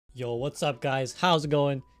Yo, what's up, guys? How's it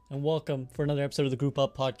going? And welcome for another episode of the Group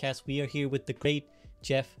Up Podcast. We are here with the great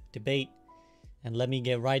Jeff Debate. And let me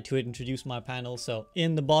get right to it, introduce my panel. So,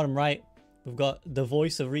 in the bottom right, we've got the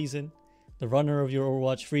voice of reason, the runner of your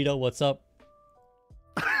Overwatch, Freedo. What's up?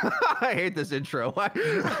 I hate this intro.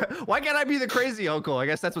 Why can't I be the crazy uncle? I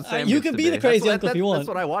guess that's what Sam You gets can to be the crazy uncle if you want. That's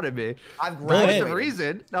what I want to be. I've Go Voice ahead. of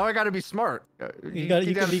reason. Now I got to be smart. You can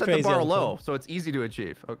be set crazy the bar uncle. low, so it's easy to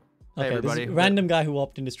achieve. Okay, hey, Okay, everybody. this is random guy who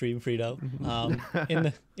opted into stream, Freedo.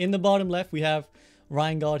 In the bottom left, we have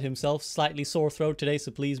Ryan God himself, slightly sore throat today, so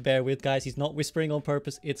please bear with, guys. He's not whispering on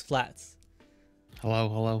purpose. It's Flats.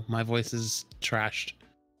 Hello. My voice is trashed.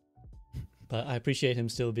 But I appreciate him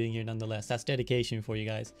still being here nonetheless. That's dedication for you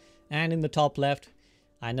guys. And in the top left,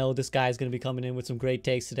 I know this guy's going to be coming in with some great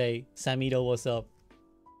takes today. Samito, what's up?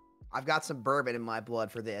 I've got some bourbon in my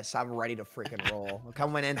blood for this. I'm ready to freaking roll. I'm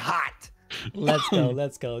coming in hot.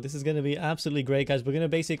 Let's go. This is going to be absolutely great, guys. We're going to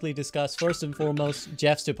basically discuss, first and foremost,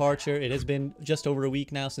 Jeff's departure. It has been just over a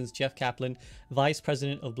week now since Jeff Kaplan, Vice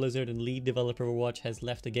President of Blizzard and lead developer of Overwatch, has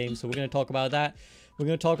left the game. So we're going to talk about that. We're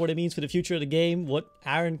going to talk what it means for the future of the game, what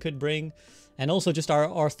Aaron could bring, and also just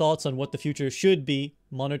our thoughts on what the future should be,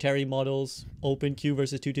 monetary models, open queue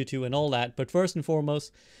versus 222 and all that. But first and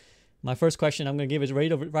foremost, my first question I'm going to give is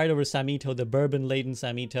right over to Samito, the bourbon-laden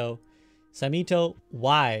Samito. Samito,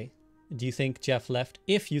 why do you think Jeff left,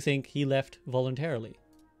 if you think he left voluntarily?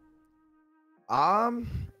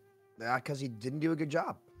 Because he didn't do a good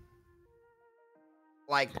job.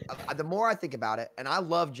 Like, the more I think about it, and I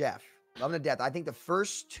love Jeff, love him to death. I think the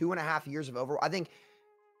first 2.5 years of Overwatch, I think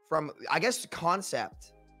from, I guess,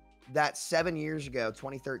 concept that 7 years ago,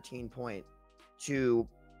 2013 point to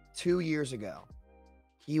 2 years ago,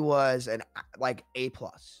 he was like A+,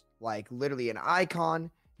 like literally an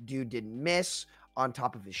icon. Dude didn't miss, on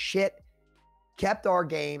top of his shit, kept our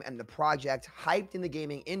game and the project hyped in the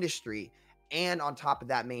gaming industry, and on top of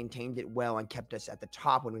that maintained it well and kept us at the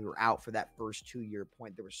top when we were out for that first 2-year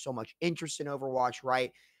point. There was so much interest in Overwatch,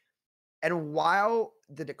 right? And while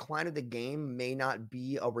the decline of the game may not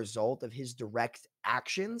be a result of his direct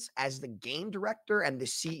actions as the game director and the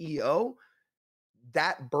CEO,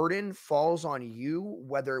 that burden falls on you,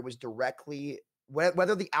 whether it was directly,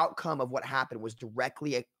 whether the outcome of what happened was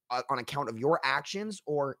directly on account of your actions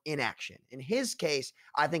or inaction. In his case,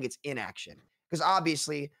 I think it's inaction, because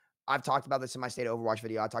obviously I've talked about this in my State of Overwatch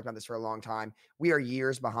video. I talked about this for a long time. We are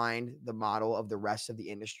years behind the model of the rest of the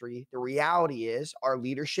industry. The reality is our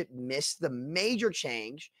leadership missed the major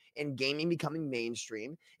change in gaming becoming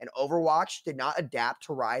mainstream, and Overwatch did not adapt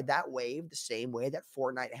to ride that wave the same way that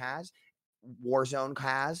Fortnite has, Warzone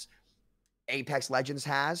has, Apex Legends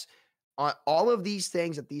has. All of these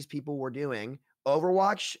things that these people were doing,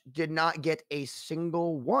 Overwatch did not get a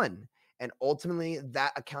single one. And ultimately,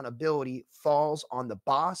 that accountability falls on the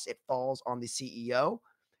boss. It falls on the CEO.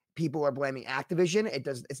 People are blaming Activision.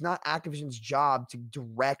 It's not Activision's job to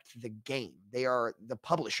direct the game. They are the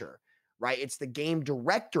publisher, right? It's the game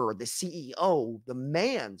director, the CEO, the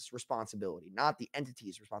man's responsibility, not the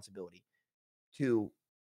entity's responsibility, to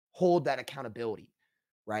hold that accountability,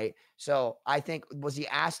 right? So I think, was he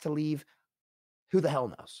asked to leave? Who the hell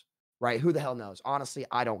knows? Right? Who the hell knows? Honestly,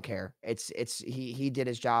 I don't care. He did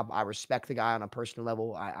his job. I respect the guy on a personal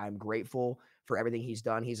level. I'm grateful for everything he's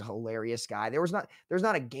done. He's a hilarious guy. There's not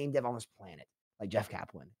a game dev on this planet like Jeff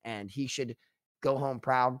Kaplan, and he should go home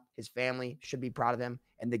proud. His family should be proud of him,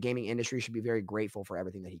 and the gaming industry should be very grateful for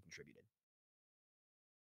everything that he contributed.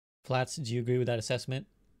 Flats, do you agree with that assessment?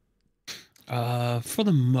 For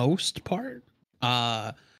the most part,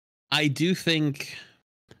 I do think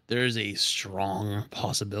there is a strong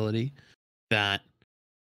possibility that,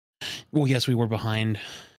 well, yes, we were behind,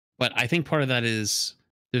 but I think part of that is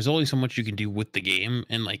there's only so much you can do with the game,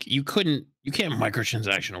 and like you can't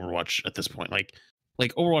microtransaction Overwatch at this point. Like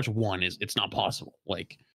Overwatch 1 it's not possible.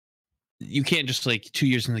 Like you can't just, like, 2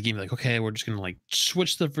 years in the game, like, okay, we're just gonna like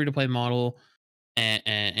switch the free to play model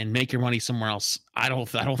and make your money somewhere else. I don't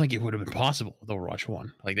think it would have been possible with Overwatch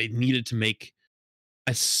 1. Like they needed to make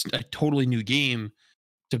a totally new game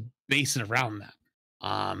to base it around that.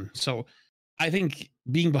 So I think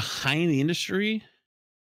being behind the industry,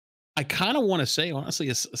 I kind of want to say, honestly,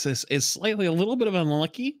 is slightly a little bit of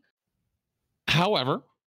unlucky. However,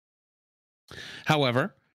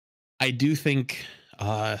 I do think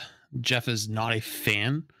Jeff is not a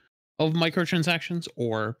fan of microtransactions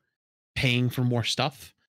or paying for more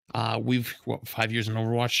stuff. We've 5 years in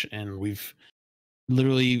Overwatch, and we've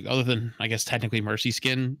literally, other than I guess technically Mercy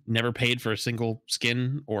skin, never paid for a single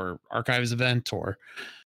skin or archives event or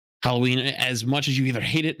Halloween. As much as you either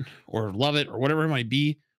hate it or love it or whatever it might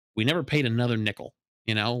be, we never paid another nickel.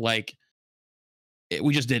 You know, like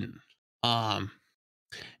we just didn't. And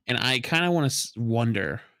I kind of want to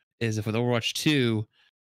wonder is if with Overwatch 2,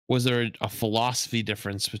 was there a philosophy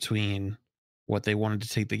difference between what they wanted to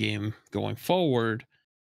take the game going forward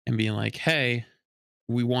and being like, hey,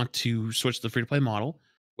 we want to switch to the free to play model,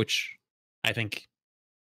 which I think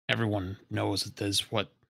everyone knows that this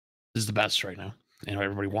is the best right now and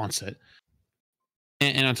everybody wants it.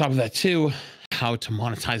 And on top of that too, how to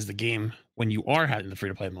monetize the game when you are having the free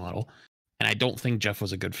to play model. And I don't think Jeff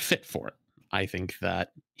was a good fit for it. I think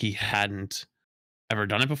that he hadn't ever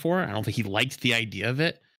done it before. I don't think he liked the idea of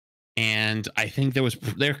it. And I think there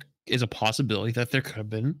is a possibility that there could have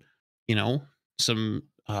been, some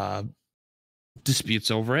disputes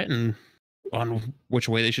over it and on which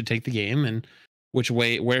way they should take the game and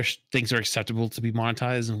where things are acceptable to be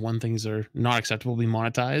monetized and when things are not acceptable to be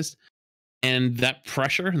monetized. And that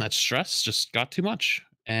pressure and that stress just got too much.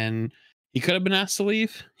 And he could have been asked to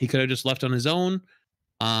leave. He could have just left on his own.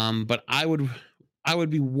 But I would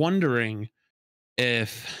be wondering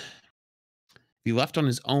if he left on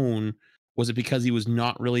his own, was it because he was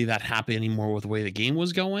not really that happy anymore with the way the game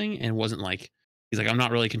was going and wasn't like, he's like, I'm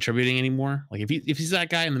not really contributing anymore. Like if he's that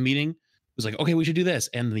guy in the meeting who's like, okay, we should do this.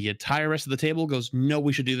 And the entire rest of the table goes, no,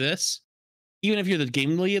 we should do this. Even if you're the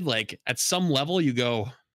game lead, like at some level you go,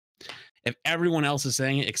 if everyone else is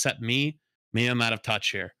saying it except me, maybe I'm out of touch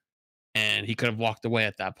here. And he could have walked away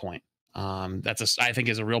at that point. I think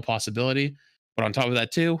is a real possibility. But on top of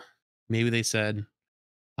that too, maybe they said,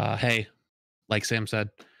 hey, like Sam said,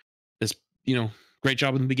 this, great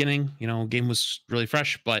job in the beginning. Game was really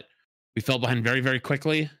fresh, but we fell behind very, very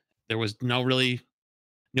quickly. There was no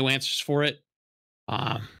answers for it.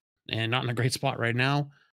 And not in a great spot right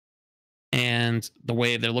now. And the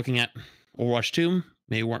way they're looking at Overwatch 2,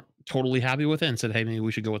 they weren't totally happy with it and said, hey, maybe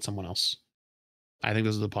we should go with someone else. I think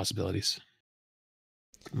those are the possibilities.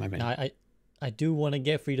 My opinion. Now, I do want to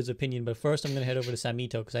get Freedo's opinion, but first I'm going to head over to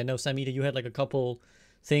Samito because I know, Samito, you had like a couple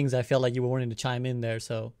things I felt like you were wanting to chime in there,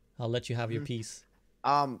 so I'll let you have your piece.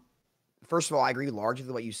 First of all, I agree largely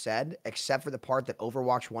with what you said, except for the part that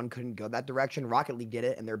Overwatch 1 couldn't go that direction. Rocket League did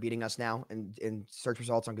it, and they're beating us now in search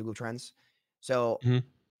results on Google Trends. So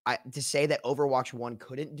to say that Overwatch 1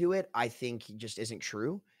 couldn't do it, I think just isn't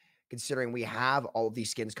true. Considering we have all of these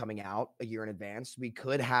skins coming out a year in advance, we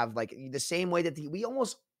could have like the same way that we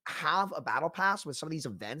almost have a battle pass with some of these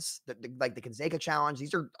events, like the Kanzeka challenge.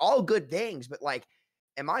 These are all good things, but like,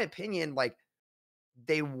 in my opinion, like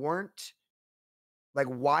they weren't like,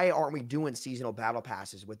 why aren't we doing seasonal battle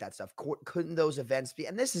passes with that stuff? Couldn't those events be?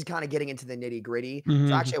 And this is kind of getting into the nitty gritty.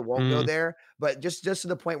 So actually I won't go there, but just to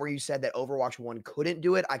the point where you said that Overwatch 1 couldn't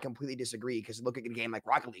do it, I completely disagree. Because look at a game like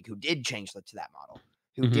Rocket League, who did change to that model.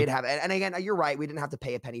 Who did have it. And again, you're right. We didn't have to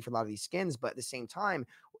pay a penny for a lot of these skins, but at the same time,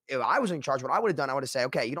 if I was in charge, what I would have done, I would have said,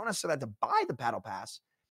 okay, you don't necessarily have to buy the battle pass.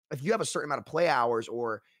 If you have a certain amount of play hours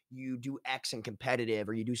or you do X in competitive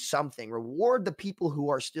or you do something, reward the people who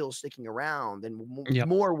are still sticking around in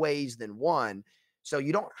more ways than one. So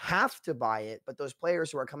you don't have to buy it, but those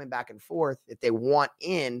players who are coming back and forth, if they want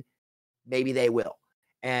in, maybe they will.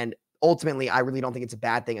 And ultimately, I really don't think it's a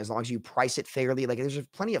bad thing as long as you price it fairly. Like there's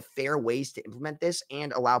plenty of fair ways to implement this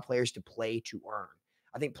and allow players to play to earn.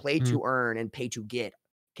 I think play to earn and pay to get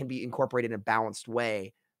can be incorporated in a balanced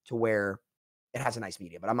way to where it has a nice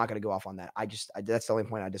medium. But I'm not going to go off on that. That's the only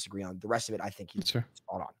point I disagree on. The rest of it, I think he's spot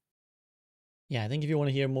on. Yeah, I think if you want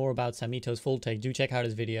to hear more about Samito's full take, do check out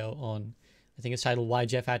his video on, I think it's titled Why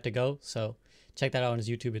Jeff Had to Go. So check that out on his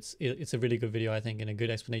YouTube. It's a really good video, I think, and a good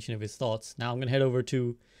explanation of his thoughts. Now I'm going to head over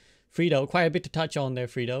to Freedo. Quite a bit to touch on there,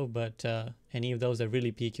 Freedo, but any of those that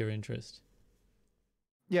really pique your interest?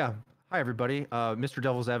 Yeah. Hi, everybody. Mr.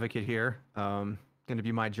 Devil's Advocate here. Going to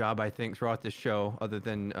be my job, I think, throughout this show, other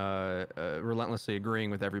than relentlessly agreeing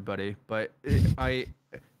with everybody. But I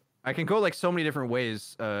can go like so many different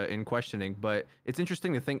ways in questioning, but it's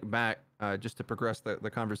interesting to think back, just to progress the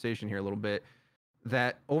conversation here a little bit,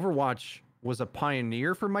 that Overwatch was a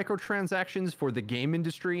pioneer for microtransactions for the game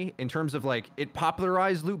industry in terms of like it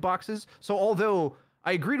popularized loot boxes. So although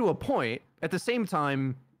I agree to a point, at the same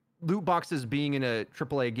time, loot boxes being in a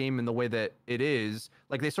AAA game in the way that it is,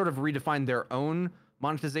 like they sort of redefined their own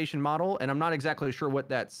monetization model. And I'm not exactly sure what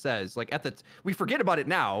that says. Like we forget about it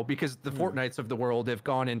now because the Fortnites of the world have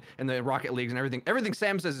gone and the Rocket Leagues and everything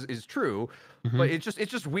Sam says is true, but it's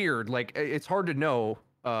just weird. Like it's hard to know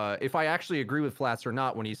if I actually agree with Flats or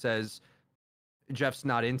not when he says Jeff's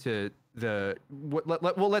not into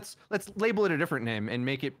let's label it a different name and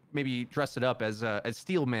make it maybe dress it up as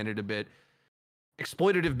Steel Man it a bit.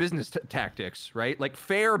 exploitative business tactics, right? Like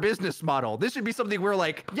fair business model. This should be something we're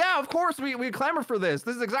like, yeah, of course we clamor for this.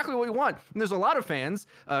 This is exactly what we want. And there's a lot of fans,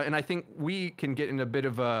 and I think we can get in a bit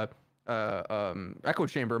of a echo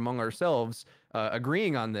chamber among ourselves,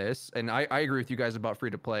 agreeing on this. And I agree with you guys about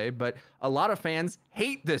free to play, but a lot of fans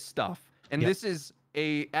hate this stuff. And this is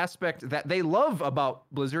a aspect that they love about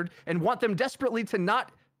Blizzard and want them desperately to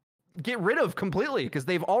not get rid of completely, because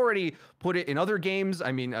they've already put it in other games.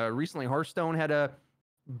 I mean, recently Hearthstone had a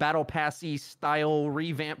battle passy style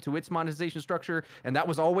revamp to its monetization structure, and that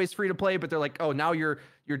was always free to play, but they're like, oh, now you're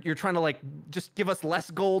trying to like just give us less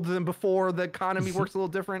gold than before. The economy works a little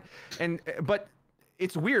different. But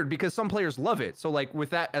it's weird because some players love it. So like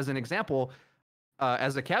with that as an example,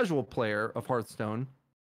 as a casual player of Hearthstone,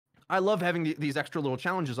 I love having these extra little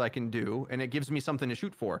challenges I can do, and it gives me something to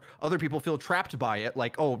shoot for. Other people feel trapped by it,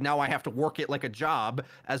 like, oh, now I have to work it like a job,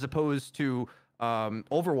 as opposed to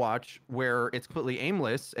Overwatch, where it's completely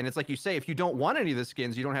aimless. And it's like you say, if you don't want any of the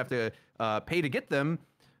skins, you don't have to pay to get them.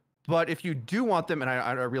 But if you do want them, and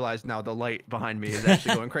I realize now the light behind me is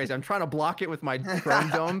actually going crazy. I'm trying to block it with my Chrome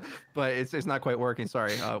Dome, but it's not quite working.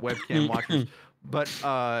 Sorry, webcam watchers. But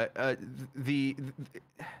the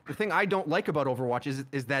thing I don't like about Overwatch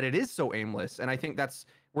is that it is so aimless, and I think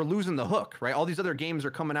we're losing the hook, right? All these other games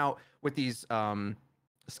are coming out with these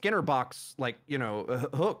Skinner box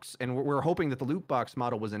hooks, and we're hoping that the loot box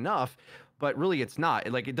model was enough, but really it's not.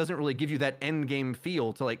 Like, it doesn't really give you that end game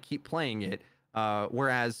feel to like keep playing it.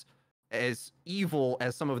 Whereas as evil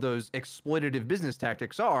as some of those exploitative business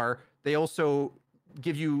tactics are, they also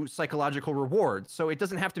give you psychological rewards. So it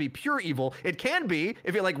doesn't have to be pure evil. It can be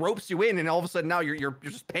if it like ropes you in, and all of a sudden now you're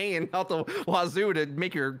just paying out the wazoo to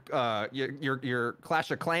make your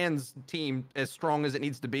Clash of Clans team as strong as it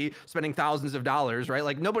needs to be, spending thousands of dollars, right?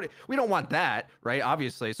 Like we don't want that, right?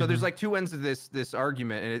 Obviously. So there's like two ends of this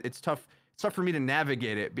argument, and it's tough for me to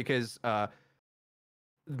navigate it, because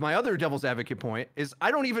my other devil's advocate point is I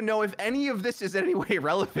don't even know if any of this is in any way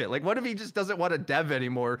relevant. Like, what if he just doesn't want to dev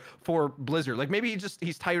anymore for Blizzard? Like, maybe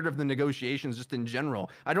he's tired of the negotiations just in general.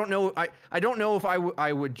 I don't know. I don't know if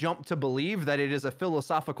I would jump to believe that it is a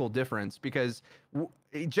philosophical difference, because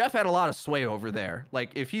Jeff had a lot of sway over there.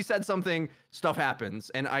 Like, if he said something, stuff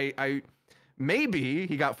happens. And I maybe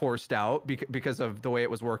he got forced out because of the way it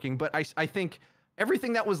was working. But I think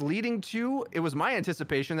everything that was leading to, it was my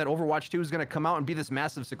anticipation that Overwatch 2 is going to come out and be this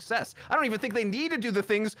massive success. I don't even think they need to do the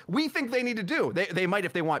things we think they need to do. They might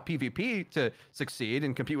if they want PvP to succeed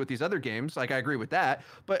and compete with these other games. Like, I agree with that.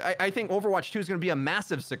 But I think Overwatch 2 is going to be a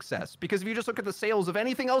massive success, because if you just look at the sales of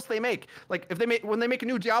anything else they make, like when they make a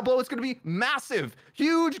new Diablo, it's going to be massive,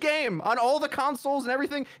 huge game on all the consoles and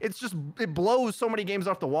everything. It blows so many games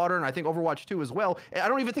off the water, and I think Overwatch 2 as well. I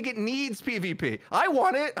don't even think it needs PvP. I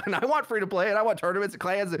want it, and I want free to play, and I want tournaments and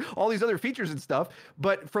clans and all these other features and stuff.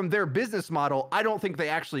 But from their business model, I don't think they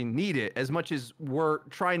actually need it as much as we're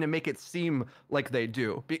trying to make it seem like they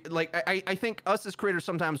do. I think us as creators,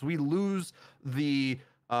 sometimes we lose the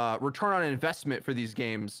return on investment for these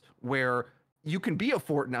games, where you can be a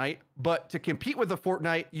Fortnite, but to compete with a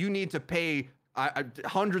Fortnite, you need to pay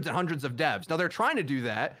hundreds and hundreds of devs. Now they're trying to do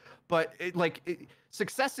that, but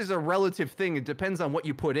success is a relative thing. It depends on what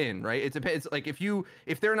you put in, right? It depends. Like,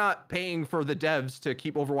 if they're not paying for the devs to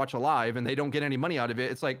keep Overwatch alive and they don't get any money out of it,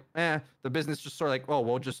 it's like, the business just sort of like, oh,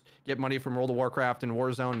 we'll just get money from World of Warcraft and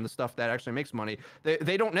Warzone and the stuff that actually makes money.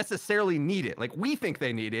 They don't necessarily need it. Like, we think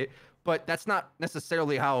they need it, but that's not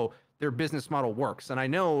necessarily how their business model works. And I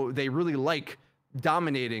know they really like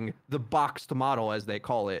dominating the boxed model, as they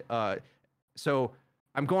call it. So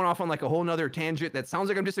I'm going off on like a whole nother tangent that sounds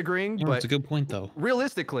like I'm disagreeing, but it's a good point though.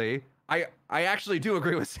 Realistically, I actually do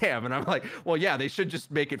agree with Sam, and I'm like, well, yeah, they should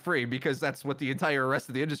just make it free, because that's what the entire rest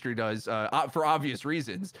of the industry does, for obvious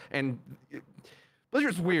reasons. And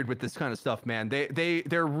Blizzard's weird with this kind of stuff, man.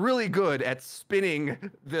 They're really good at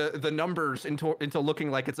spinning the numbers into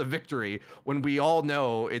looking like it's a victory when we all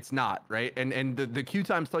know it's not, right? And the queue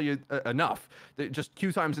times tell you enough. Just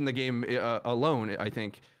queue times in the game alone, I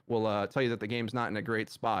think, will tell you that the game's not in a great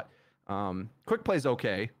spot. Quick play's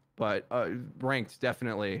okay, but ranked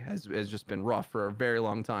definitely has just been rough for a very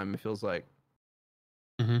long time, it feels like.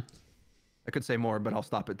 Mm-hmm. I could say more, but I'll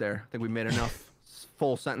stop it there. I think we made enough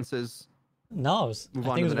full sentences. No, I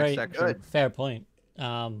think it was a very fair point.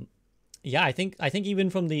 Yeah, I think even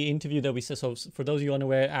from the interview that we saw, so for those of you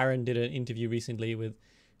unaware, Aaron did an interview recently with,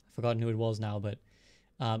 I've forgotten who it was now, but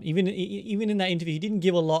even in that interview, he didn't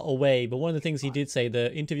give a lot away. But one of the things he did say,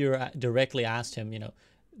 the interviewer directly asked him,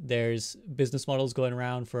 there's business models going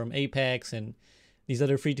around from Apex and these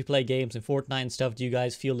other free-to-play games and Fortnite and stuff. Do you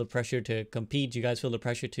guys feel the pressure to compete? Do you guys feel the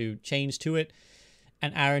pressure to change to it?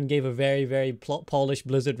 and Aaron gave a very, very polished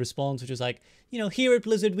Blizzard response, which was like, here at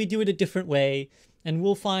Blizzard, we do it a different way, and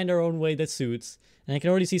we'll find our own way that suits. And I can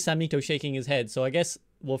already see Samito shaking his head. So I guess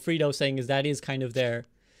what Freedo's saying is that is kind of there.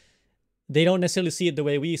 They don't necessarily see it the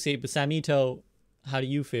way we see it, but Samito, how do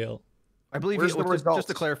you feel? I believe just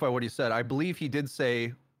to clarify what he said, I believe he did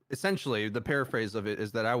say, essentially, the paraphrase of it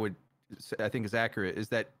is that I think is accurate, is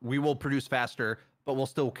that we will produce faster, but we'll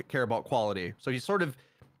still care about quality. So he sort of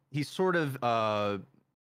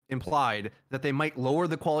implied that they might lower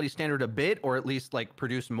the quality standard a bit, or at least like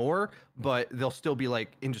produce more, but they'll still be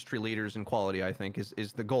like industry leaders in quality, I think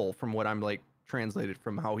is the goal from what I'm like translated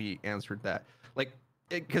from how he answered that. Like,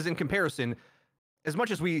 because in comparison, as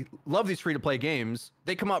much as we love these free-to-play games,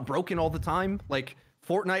 they come out broken all the time. Like,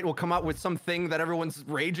 Fortnite will come out with something that everyone's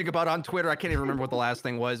raging about on Twitter. I can't even remember what the last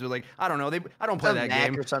thing was. But like, I don't know. I don't play that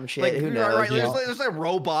game. Or some shit. Like, Who knows? Right, there's a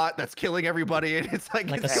robot that's killing everybody, and it's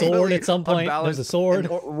like a sword at some point. Unbalanced. There's a sword.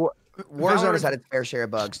 Warzone has had its fair share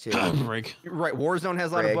of bugs too. Right, Warzone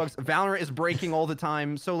has a lot of bugs. Valorant is breaking all the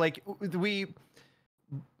time. So like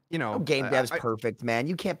no game dev's perfect, man.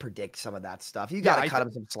 You can't predict some of that stuff. You got to cut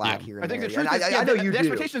them some slack here and there. I think I know you do. The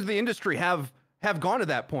expectations of the industry have gone to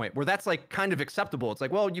that point where that's like kind of acceptable. It's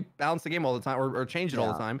like, well, you balance the game all the time or change it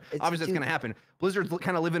all the time. Obviously, it's going to happen. Blizzard's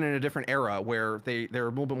kind of living in a different era where they're a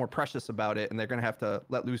little bit more precious about it, and they're going to have to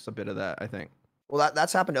let loose a bit of that, I think. Well,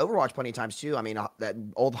 that's happened to Overwatch plenty of times too. I mean, that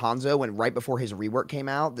old Hanzo, when right before his rework came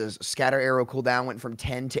out, the scatter arrow cooldown went from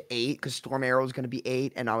 10 to 8 because Storm Arrow was going to be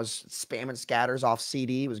 8, and I was spamming scatters off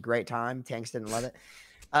CD. It was a great time. Tanks didn't love it.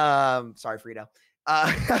 Sorry, Freedo.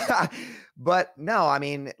 But no, I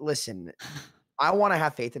mean, listen, I want to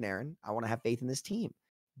have faith in Aaron. I want to have faith in this team.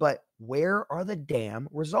 But where are the damn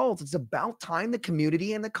results? It's about time the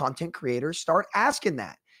community and the content creators start asking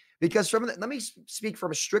that. Because let me speak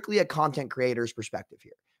from strictly a content creator's perspective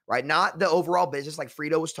here, right? Not the overall business like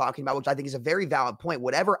Freedo was talking about, which I think is a very valid point.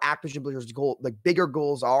 Whatever Activision Blizzard's goal, like bigger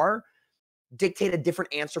goals are, dictate a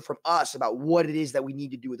different answer from us about what it is that we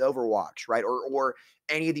need to do with Overwatch, right? Or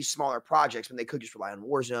any of these smaller projects when they could just rely on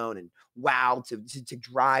Warzone and WoW to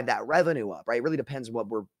drive that revenue up, right? It really depends on what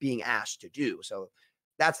we're being asked to do. So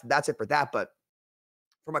that's it for that. But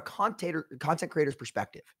from a content creator's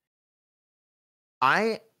perspective,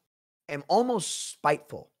 I am almost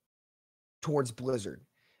spiteful towards Blizzard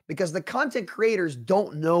because the content creators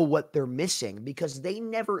don't know what they're missing because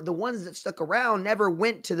the ones that stuck around never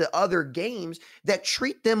went to the other games that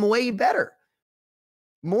treat them way better.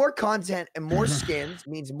 More content and more skins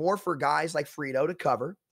means more for guys like Freedo to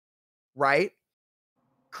cover, right?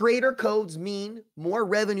 Creator codes mean more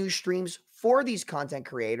revenue streams for these content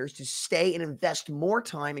creators to stay and invest more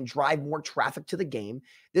time and drive more traffic to the game.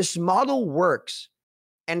 This model works.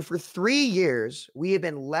 And for 3 years, we have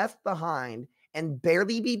been left behind and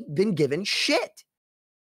barely been given shit.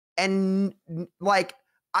 And like,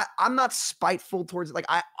 I'm not spiteful towards it. Like,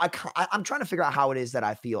 I'm trying to figure out how it is that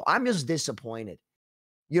I feel. I'm just disappointed.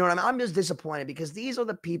 You know what I mean? I'm just disappointed because these are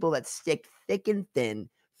the people that stick thick and thin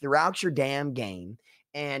throughout your damn game.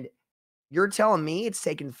 And you're telling me it's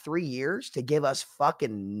taken 3 years to give us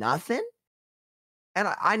fucking nothing? And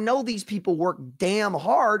I know these people work damn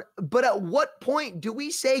hard, but at what point do we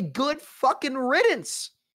say good fucking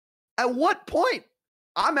riddance? At what point?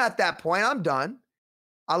 I'm at that point. I'm done.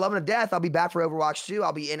 I love them to death. I'll be back for Overwatch 2.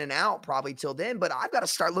 I'll be in and out probably till then, but I've got to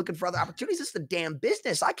start looking for other opportunities. This is the damn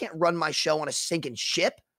business. I can't run my show on a sinking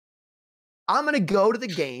ship. I'm going to go to the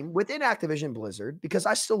game within Activision Blizzard because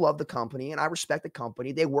I still love the company and I respect the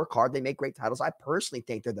company. They work hard. They make great titles. I personally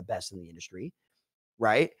think they're the best in the industry,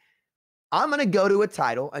 right? I'm going to go to a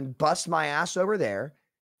title and bust my ass over there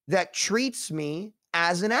that treats me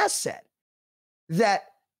as an asset, that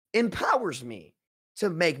empowers me to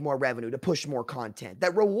make more revenue, to push more content,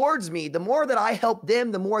 that rewards me. The more that I help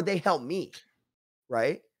them, the more they help me,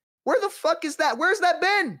 right? Where the fuck is that? Where's that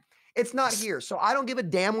been? It's not here. So I don't give a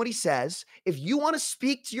damn what he says. If you want to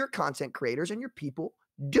speak to your content creators and your people,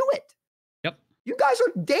 do it. Yep. You guys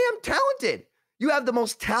are damn talented. You have the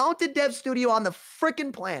most talented dev studio on the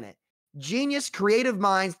freaking planet. Genius, creative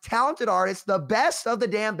minds, talented artists, the best of the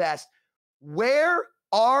damn best. Where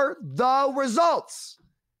are the results?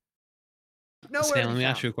 Nowhere. Stan, let me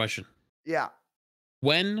ask you a question. Yeah.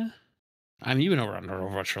 When, I mean, you've been around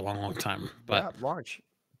Overwatch for a long, long time, but yeah, large.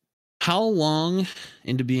 How long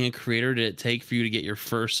into being a creator did it take for you to get your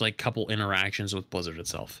first like couple interactions with Blizzard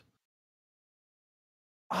itself?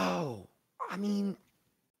 Oh, I mean,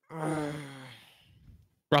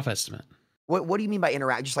 rough estimate. What do you mean by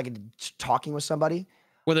interact? Just like talking with somebody?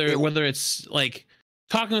 Whether it's like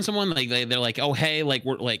talking with someone, like they're like, oh hey, like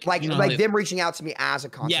we're like you know, like them reaching out to me as a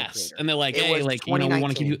content creator. And they're like, hey, like, you know, we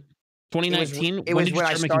want to keep you. 2019. It When was did you when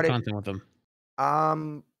I start making started. content with them?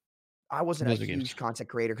 I wasn't a Blizzard huge games. content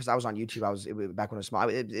creator because I was on YouTube. It was back when I was small.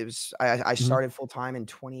 It was I Mhm. started full time in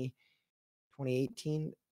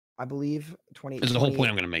 2018, I believe. Is the whole point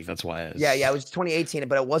I'm going to make. That's why. Yeah, it was 2018,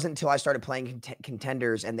 but it wasn't until I started playing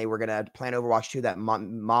contenders and they were gonna plan Overwatch 2 that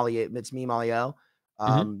Molly, it's me, Molly O,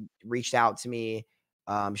 reached out to me.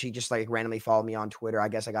 She just like randomly followed me on Twitter. I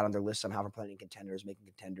guess I got on their list somehow for playing contenders, making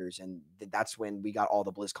contenders, and that's when we got all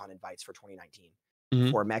the BlizzCon invites for 2019.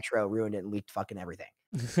 Before Metro ruined it and leaked fucking everything.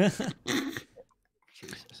 Jesus.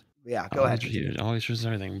 Yeah, go ahead. Always chooses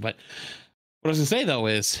everything. But what I was gonna say though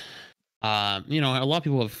is, you know, a lot of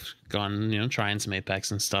people have gone, you know, trying some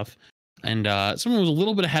Apex and stuff. And someone was a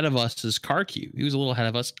little bit ahead of us is CarQ. He was a little ahead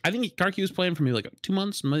of us. I think CarQ was playing for me like 2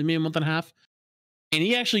 months, maybe a month and a half. And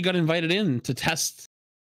he actually got invited in to test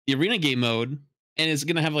the arena game mode and is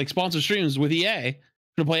gonna have like sponsored streams with EA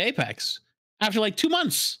to play Apex after like 2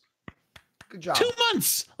 months. Good job. 2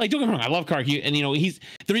 months. Like, don't get me wrong, I love CarQ, and you know, he's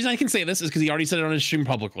the reason I can say this is because he already said it on his stream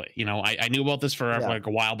publicly. You know, I knew about this for like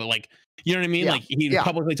a while, but like, you know what I mean? Like, he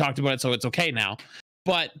publicly talked about it, so it's okay now.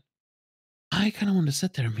 But I kind of wanted to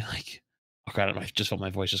sit there and be like, oh god, I just felt my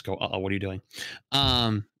voice just go, what are you doing?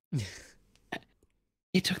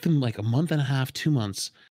 It took them like a month and a half, 2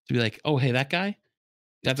 months to be like, oh hey, that guy,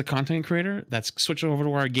 that's a content creator that's switching over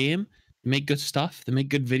to our game, make good stuff, they make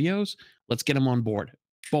good videos, let's get him on board.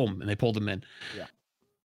 Boom, and they pulled him in.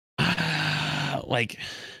 Like,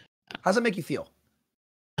 how's it make you feel?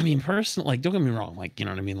 I mean, personally, like, don't get me wrong, like, you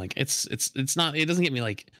know what I mean? Like, it's not, it doesn't get me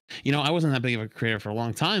like, you know, I wasn't that big of a creator for a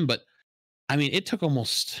long time, but I mean, it took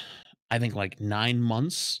almost, I think, like 9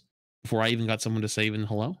 months before I even got someone to say even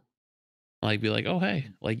hello. Like, be like, oh hey,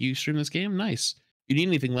 like, you stream this game, nice. If you need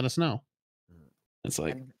anything, let us know. It's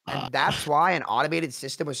like, and that's why an automated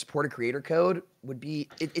system with supported creator code would be,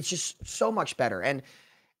 it's just so much better. And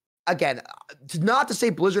again, not to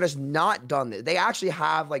say Blizzard has not done this. They actually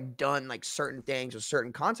have like done like certain things with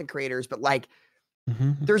certain content creators, but like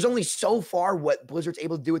there's only so far what Blizzard's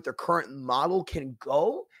able to do with their current model can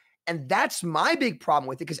go. And that's my big problem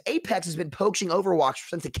with it, because Apex has been poaching Overwatch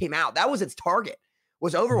since it came out. That was its target,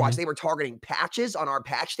 was Overwatch. They were targeting patches on our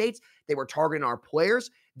patch dates. They were targeting our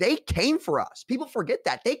players. They came for us. People forget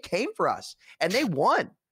that. They came for us and they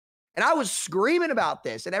won. And I was screaming about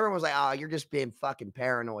this, and everyone was like, "Oh, you're just being fucking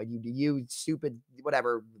paranoid. You stupid,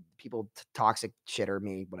 whatever, people toxic shit or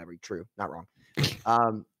me, whatever. True, not wrong."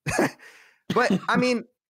 But I mean,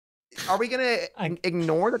 are we gonna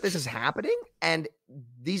ignore that this is happening? And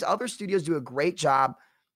these other studios do a great job.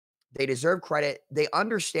 They deserve credit. They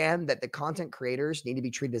understand that the content creators need to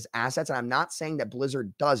be treated as assets. And I'm not saying that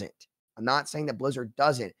Blizzard doesn't.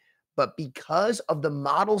 But because of the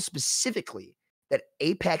model specifically that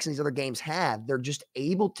Apex and these other games have, they're just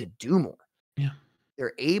able to do more. Yeah.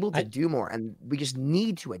 They're able to do more. And we just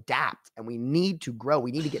need to adapt and we need to grow.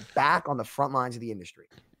 We need to get back on the front lines of the industry.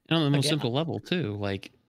 And on the most simple level too.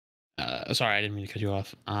 Like, sorry, I didn't mean to cut you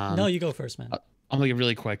off. No, you go first, man. I'll make it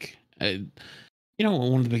really quick. You know,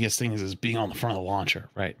 one of the biggest things is being on the front of the launcher,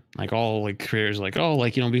 right? Like, all like creators like, oh,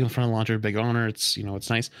 like, you know, being on the front of the launcher, big honor. It's, you know, it's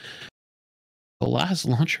nice. The last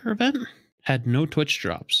launcher event had no Twitch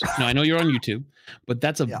drops. Now, I know you're on YouTube, but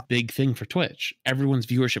that's a big thing for Twitch. Everyone's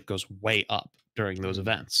viewership goes way up during those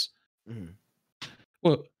events.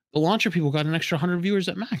 Well, the launcher people got an extra 100 viewers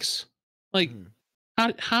at max. Like,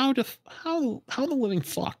 how the living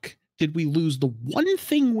fuck did we lose the one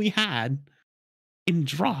thing we had in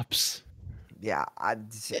drops? Yeah,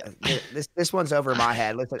 this one's over my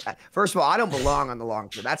head. Listen, first of all, I don't belong on the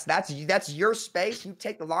launcher. That's your space. You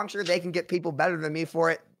take the launcher. They can get people better than me for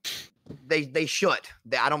it. They should.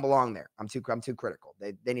 I don't belong there. I'm too critical.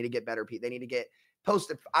 They need to get better people. They need to get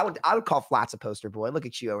posted. I would call Flats a poster boy. Look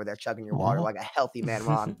at you over there chugging your water like a healthy man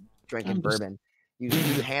while I'm drinking bourbon. You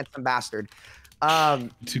handsome bastard.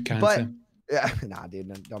 Too kind. But yeah, nah,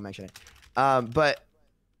 dude, don't mention it. But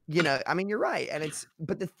you know, I mean, you're right, and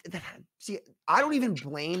see, I don't even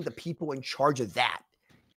blame the people in charge of that.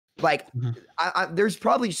 Like, there's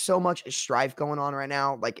probably so much strife going on right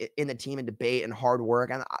now, like in the team and debate and hard work.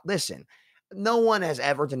 And listen, no one has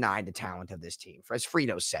ever denied the talent of this team. As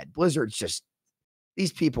Freedo said, Blizzard's just,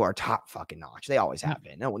 these people are top fucking notch. They always have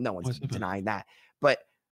been. No one's denying that. But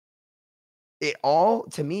it all,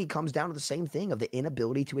 to me, comes down to the same thing of the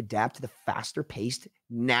inability to adapt to the faster paced,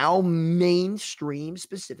 now mainstream,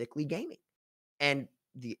 specifically gaming. And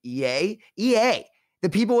the EA, the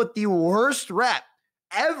people with the worst rep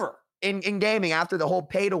ever in gaming after the whole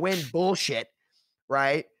pay to win bullshit,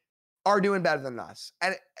 right, are doing better than us.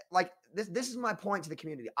 And like, this is my point to the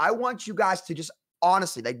community. I want you guys to just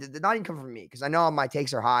honestly, like, they're not even coming from me, because I know my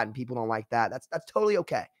takes are hot and people don't like that. That's totally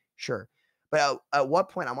okay. Sure. But at what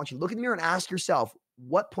point, I want you to look in the mirror and ask yourself,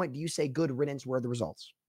 what point do you say good riddance were the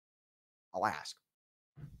results? I'll ask.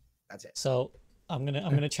 That's it. So I'm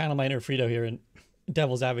gonna channel my inner Freedo here and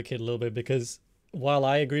devil's advocate a little bit, because while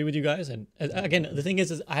I agree with you guys, and again, the thing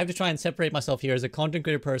is I have to try and separate myself here as a content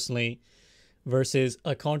creator personally versus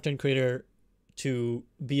a content creator to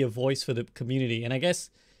be a voice for the community. And I guess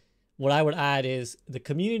what I would add is the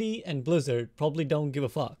community and Blizzard probably don't give a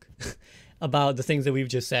fuck about the things that we've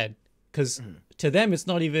just said, because to them it's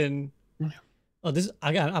not even. Oh, this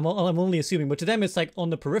again, I'm only assuming, but to them it's like on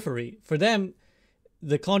the periphery. For them,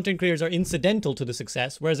 the content creators are incidental to the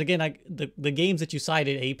success. Whereas again, the games that you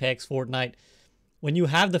cited, Apex, Fortnite, when you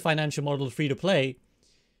have the financial model free to play,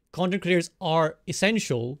 content creators are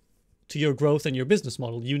essential to your growth and your business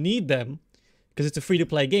model. You need them because it's a free to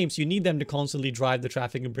play game, so you need them to constantly drive the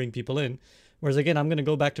traffic and bring people in. Whereas again, I'm going to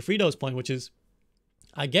go back to Freedo's point, which is,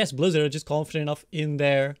 I guess Blizzard are just confident enough in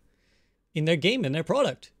their game and their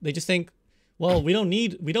product. They just think, well, we don't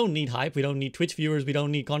need hype, we don't need Twitch viewers, we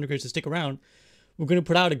don't need content creators to stick around. We're going to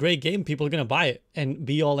put out a great game, people are going to buy it and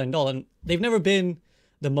be all and all. And they've never been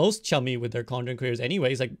the most chummy with their content creators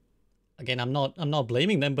anyways. Like, again, I'm not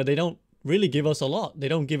blaming them, but they don't really give us a lot. They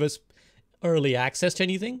don't give us early access to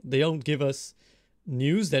anything. They don't give us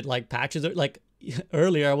news that like patches are like.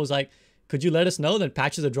 Earlier I was like, could you let us know that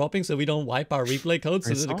patches are dropping so we don't wipe our replay code,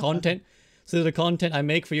 so that the content I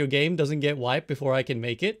make for your game doesn't get wiped before I can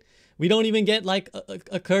make it. We don't even get like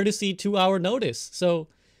a courtesy 2-hour notice. So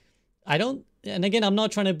I don't, and again, I'm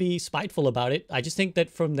not trying to be spiteful about it. I just think that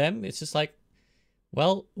from them, it's just like,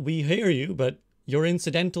 well, we hear you, but you're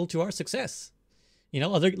incidental to our success. You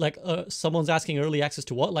know, someone's asking early access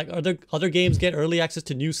to what? Like, other games get early access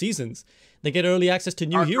to new seasons. They get early access to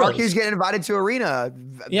new heroes. Parky's getting invited to Arena.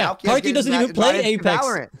 Yeah, Parky doesn't even play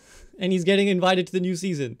Apex, and he's getting invited to the new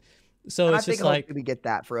season. So and it's just like we get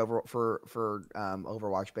that for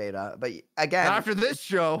Overwatch beta, but again, not after this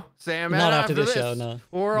show, Sam. Not after this show, no.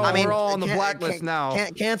 We're all on the blacklist now.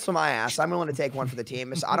 Can't cancel my ass. I'm willing to take one for the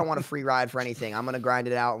team. I don't want a free ride for anything. I'm gonna grind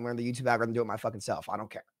it out and learn the YouTube algorithm and do it my fucking self. I don't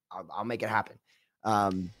care. I'll make it happen.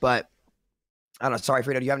 But I don't know. Sorry,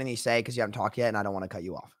 Freedo. Do you have anything to say? Because you haven't talked yet, and I don't want to cut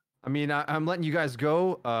you off. I mean, I'm letting you guys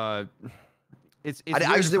go. I just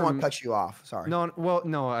didn't want to cut you off. Sorry. No. Well,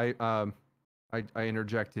 no. I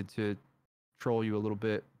interjected to troll you a little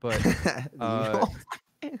bit, but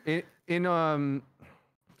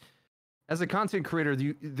as a content creator,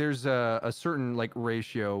 there's a certain like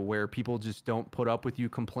ratio where people just don't put up with you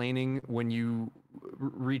complaining when you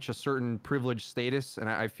reach a certain privileged status, and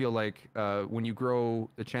I feel like when you grow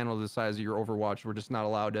the channel to the size of your Overwatch, we're just not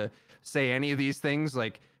allowed to say any of these things.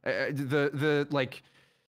 Like the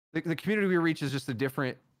community we reach is just a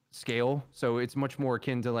different scale, so it's much more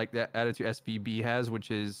akin to like that attitude SVB has,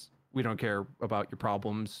 which is we don't care about your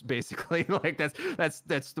problems, basically. Like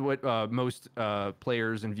that's what most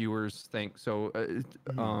players and viewers think. So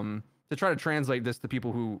to try to translate this to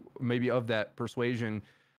people who may be of that persuasion,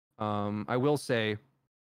 I will say,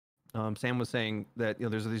 Sam was saying that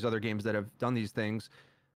there's these other games that have done these things.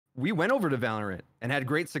 We went over to Valorant and had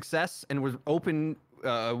great success and was open,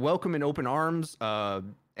 welcome in open arms.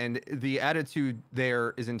 And the attitude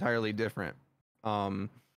there is entirely different.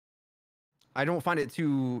 I don't find it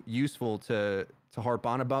too useful to harp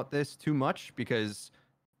on about this too much, because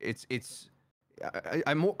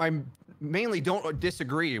I mainly don't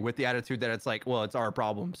disagree with the attitude that it's like, well, it's our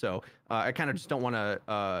problem. So I kind of just don't want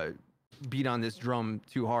to beat on this drum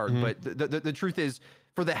too hard. Mm-hmm. But the truth is,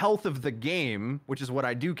 for the health of the game, which is what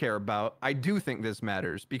I do care about, I do think this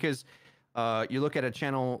matters, because you look at a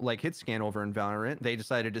channel like HitScan over in Valorant, they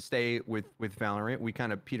decided to stay with Valorant. We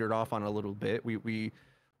kind of petered off on it a little bit.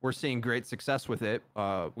 We're seeing great success with it.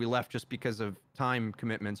 We left just because of time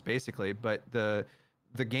commitments, basically. But the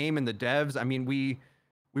game and the devs, I mean, we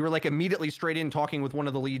were like immediately straight in talking with one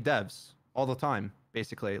of the lead devs all the time,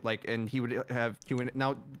 basically. Like, and he would have Q&A.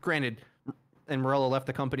 Now, granted, and Morella left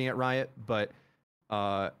the company at Riot, but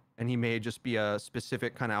and he may just be a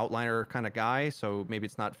specific kind of outliner kind of guy, so maybe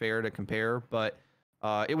it's not fair to compare. But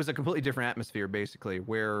it was a completely different atmosphere, basically,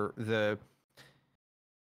 where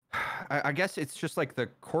I guess it's just like the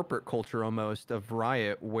corporate culture almost of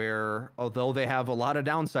Riot, where although they have a lot of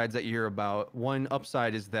downsides that you hear about, one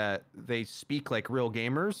upside is that they speak like real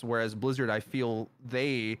gamers, whereas Blizzard, I feel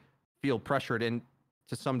they feel pressured and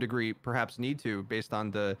to some degree perhaps need to, based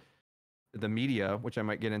on the media, which I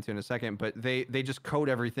might get into in a second, but they just code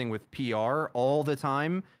everything with PR all the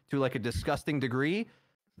time to like a disgusting degree.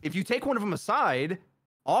 If you take one of them aside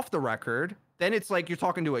off the record, then it's like you're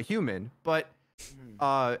talking to a human. But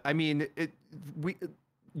I mean,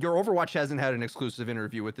 your Overwatch hasn't had an exclusive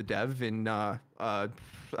interview with the dev in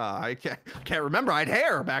I can't remember. I had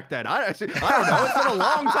hair back then. I don't know. It's been a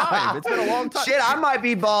long time. It's been a long time. Shit, I might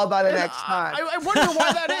be bald by the next time. I wonder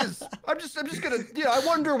why that is. I'm just gonna, I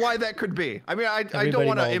wonder why that could be. I mean, I don't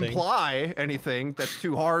want to imply anything that's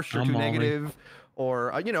too harsh or too negative,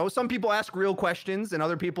 or some people ask real questions and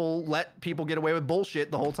other people let people get away with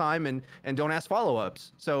bullshit the whole time and don't ask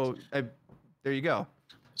follow-ups. So there you go.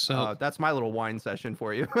 So that's my little wine session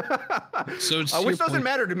for you. So which doesn't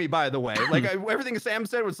matter to me, by the way. Like everything Sam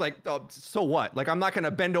said was like, oh, so what? Like I'm not gonna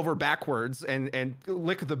bend over backwards and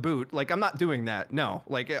lick the boot. Like I'm not doing that. No.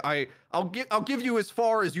 Like I'll give you as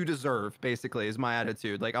far as you deserve. Basically, is my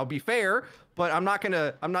attitude. Like I'll be fair, but I'm not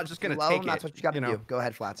just gonna take it. That's what you got to do. Go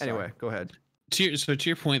ahead, Flats. Anyway, go ahead. To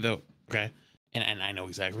your point though, okay, and I know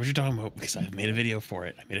exactly what you're talking about because I've made a video for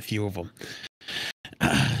it. I made a few of them.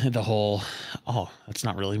 The whole, that's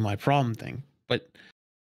not really my problem thing, but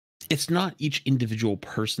it's not each individual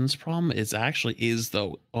person's problem. It's actually is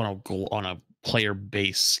though on a player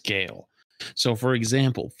base scale. So for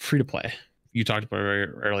example, free to play, you talked about it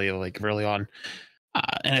early on,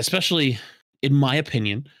 and especially in my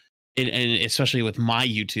opinion, and especially with my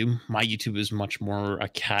YouTube is much more a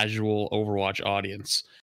casual Overwatch audience.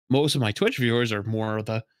 Most of my Twitch viewers are more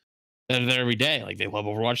they're there every day. Like they love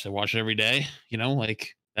Overwatch, they watch it every day.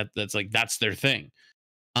 Like that's their thing.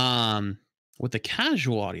 With the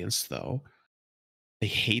casual audience though, they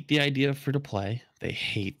hate the idea of free to play. They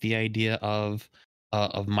hate the idea of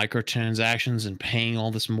microtransactions and paying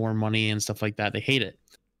all this more money and stuff like that. They hate it.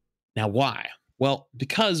 Now why? Well,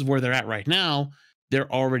 because where they're at right now,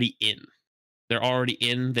 they're already in.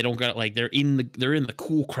 They don't got they're in the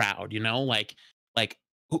cool crowd, like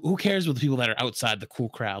who cares with the people that are outside the cool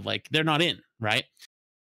crowd? Like they're not in, right?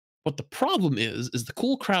 But the problem is the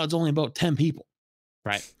cool crowd's only about 10 people,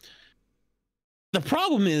 right? The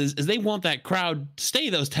problem is they want that crowd to stay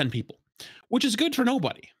those 10 people, which is good for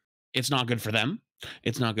nobody. It's not good for them.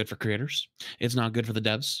 It's not good for creators. It's not good for the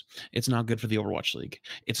devs. It's not good for the Overwatch League.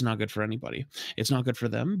 It's not good for anybody. It's not good for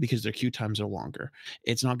them because their queue times are longer.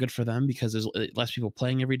 It's not good for them because there's less people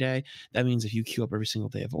playing every day. That means if you queue up every single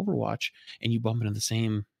day of Overwatch and you bump into the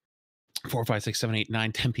same 4, 5, 6, 7, 8,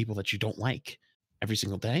 9, 10 people that you don't like every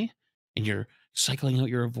single day, and you're cycling out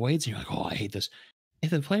your avoids, and you're like, oh, I hate this.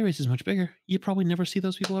 If the player base is much bigger, you probably never see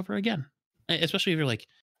those people ever again. Especially if you're like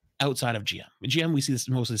outside of GM. In GM, we see this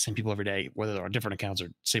mostly the same people every day, whether they're on different accounts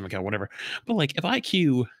or same account, whatever. But like if I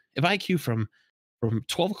queue from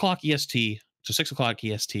 12 o'clock EST to 6 o'clock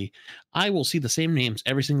EST, I will see the same names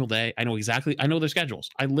every single day. I know their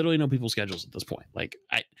schedules. I literally know people's schedules at this point. I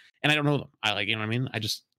don't know them. I you know what I mean? I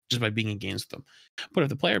just by being in games with them. But if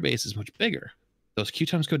the player base is much bigger, those queue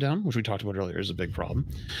times go down, which we talked about earlier is a big problem.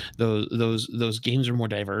 Those games are more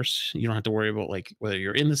diverse. You don't have to worry about like whether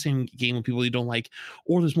you're in the same game with people you don't like,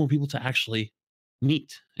 or there's more people to actually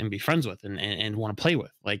meet and be friends with and want to play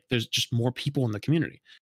with. Like there's just more people in the community.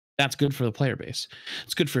 That's good for the player base.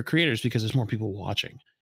 It's good for creators because there's more people watching.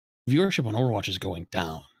 Viewership on Overwatch is going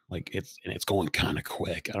down. Like it's going kind of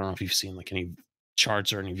quick. I don't know if you've seen like any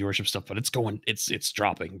charts or any viewership stuff, but it's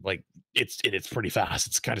dropping. Like it's pretty fast.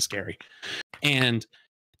 It's kind of scary. And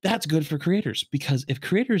that's good for creators because if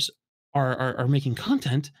creators are making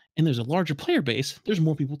content and there's a larger player base, there's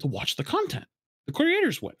more people to watch the content. The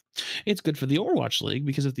creators win. It's good for the Overwatch League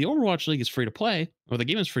because if the Overwatch League is free to play, or the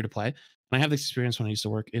game is free to play, and I have this experience when I used to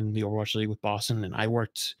work in the Overwatch League with Boston, and I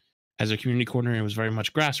worked as a community coordinator. It was very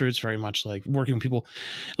much grassroots, very much like working with people.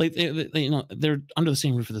 Like they're under the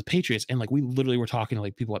same roof as the Patriots, and like we literally were talking to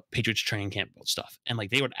like people at Patriots training camp about stuff, and like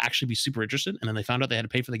they would actually be super interested. And then they found out they had to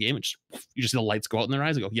pay for the game, and you just see the lights go out in their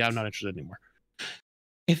eyes and go, "Yeah, I'm not interested anymore."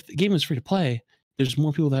 If the game is free to play, there's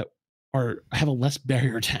more people that have a less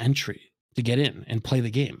barrier to entry to get in and play the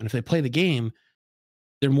game. And if they play the game,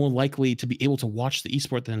 they're more likely to be able to watch the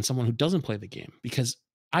esport than someone who doesn't play the game. Because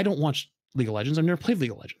I don't watch League of Legends. I've never played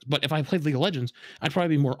League of Legends. But if I played League of Legends, I'd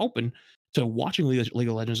probably be more open to watching League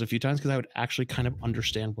of Legends a few times because I would actually kind of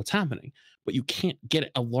understand what's happening. But you can't get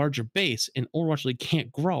a larger base, and Overwatch League can't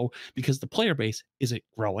grow because the player base isn't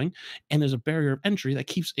growing, and there's a barrier of entry that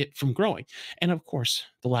keeps it from growing. And of course,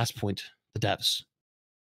 the last point, the devs.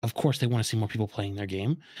 Of course, they want to see more people playing their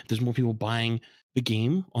game. If there's more people buying the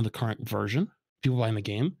game on the current version, people buying the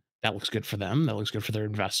game, that looks good for them. That looks good for their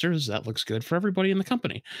investors. That looks good for everybody in the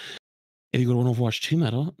company. If you go to an Overwatch 2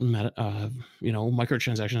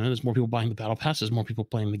 microtransaction, and there's more people buying the battle pass, there's more people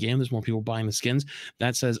playing the game, there's more people buying the skins.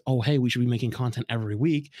 That says, oh, hey, we should be making content every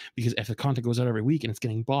week, because if the content goes out every week and it's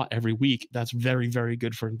getting bought every week, that's very, very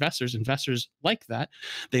good for investors. Investors like that.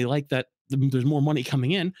 They like that there's more money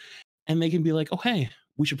coming in, and they can be like, oh, hey,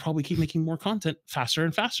 we should probably keep making more content faster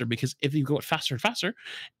and faster, because if you go it faster and faster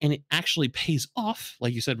and it actually pays off,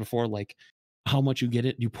 like you said before, like how much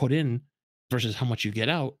you put in versus how much you get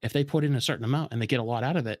out. If they put in a certain amount and they get a lot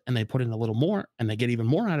out of it, and they put in a little more and they get even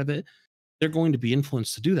more out of it, they're going to be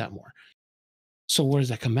influenced to do that more. So where does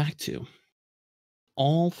that come back to?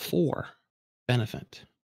 All four benefit,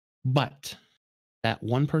 but that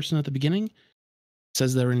one person at the beginning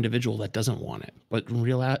says they're an individual that doesn't want it, but in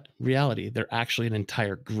reality, they're actually an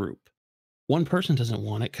entire group. One person doesn't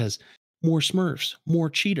want it because more Smurfs, more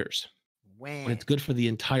cheaters. But it's good for the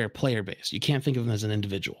entire player base. You can't think of them as an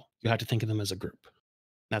individual. You have to think of them as a group.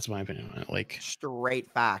 That's my opinion on it. Like, straight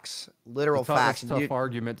facts, literal That's facts. a tough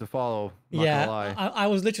argument to follow. Not Yeah, gonna lie. I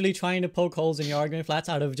was literally trying to poke holes in your argument, Flats,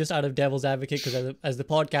 out of devil's advocate, because as the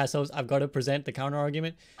podcast host, I've got to present the counter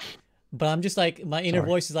argument. But I'm just like, my inner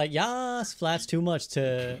voice is like, yes, Flats, too much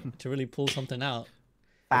to really pull something out.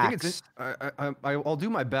 I think it's I'll do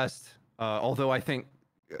my best. Although I think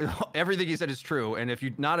everything you said is true, and if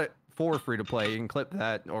you're not for free to play, you can clip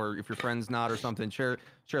that, or if your friend's not or something, share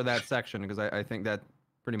that section, because I think that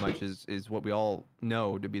pretty much is what we all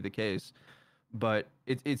know to be the case. But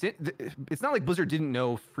it's not like Blizzard didn't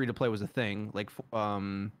know free to play was a thing. Like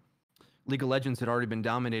League of Legends had already been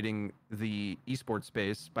dominating the esports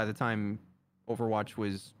space by the time Overwatch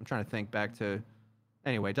was. I'm trying to think back to.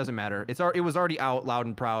 Anyway, it doesn't matter. It was already out, loud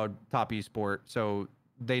and proud, top esport. So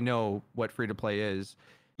they know what free to play is.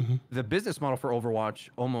 Mm-hmm. The business model for Overwatch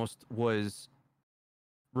almost was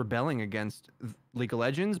rebelling against League of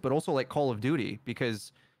Legends, but also like Call of Duty,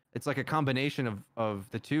 because it's like a combination of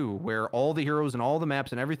the two, where all the heroes and all the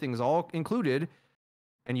maps and everything is all included,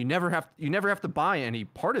 and you never have to buy any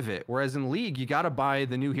part of it. Whereas in League, you got to buy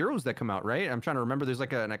the new heroes that come out, right? I'm trying to remember. There's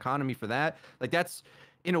like an economy for that. Like that's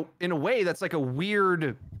in a way that's like a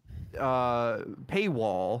weird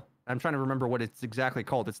paywall. I'm trying to remember what it's exactly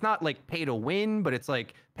called. It's not like pay to win, but it's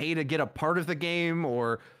like pay to get a part of the game,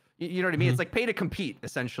 or you know what I mean? It's like pay to compete,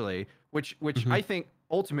 essentially, which I think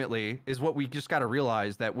ultimately is what we just got to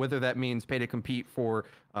realize, that whether that means pay to compete for,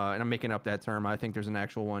 and I'm making up that term. I think there's an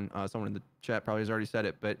actual one. Someone in the chat probably has already said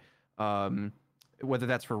it, but whether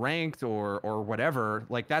that's for ranked or whatever,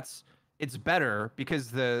 like it's better,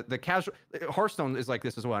 because the casual Hearthstone is like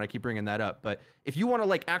this as well. And I keep bringing that up, but if you want to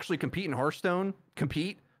like actually compete in Hearthstone,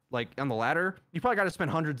 like on the ladder, you probably got to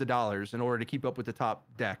spend hundreds of dollars in order to keep up with the top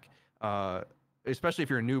deck, especially if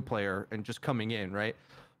you're a new player and just coming in, right?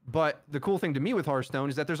 But the cool thing to me with Hearthstone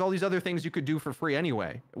is that there's all these other things you could do for free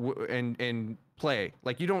anyway, and play.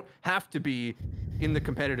 Like, you don't have to be in the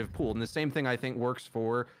competitive pool. And the same thing I think works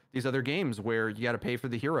for these other games where you got to pay for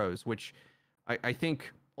the heroes, which I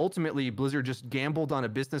think ultimately Blizzard just gambled on a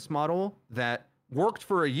business model that worked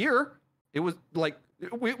for a year. It was like,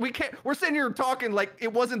 we're sitting here talking like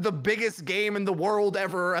it wasn't the biggest game in the world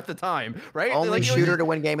ever at the time, right? Only like, shooter to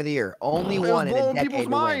win game of the year. Only one in a blowing decade people's to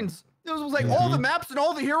win. minds. It was like all the maps and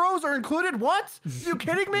all the heroes are included. What? Are you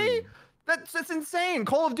kidding me? That's insane.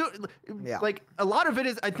 Call of Duty, like a lot of it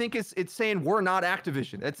is, I think it's saying we're not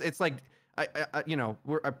Activision. It's like I you know,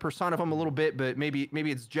 I personify them a little bit, but maybe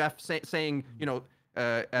it's Jeff saying, you know,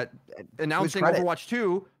 announcing Overwatch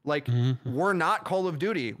 2, like we're not Call of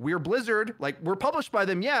Duty, we're Blizzard, like we're published by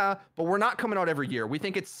them, yeah, but we're not coming out every year. We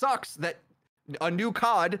think it sucks that a new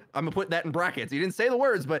COD, I'm gonna put that in brackets, he didn't say the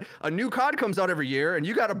words, but a new COD comes out every year and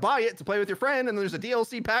you got to buy it to play with your friend, and there's a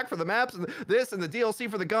DLC pack for the maps and this and the DLC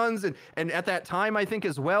for the guns, and at that time I think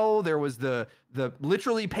as well there was the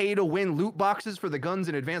literally pay to win loot boxes for the guns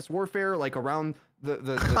in Advanced Warfare, like around the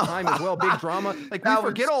time as well. Big drama. Like, we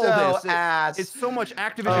forget all this. It's so much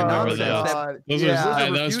Activision nonsense.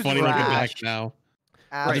 That was funny looking back now.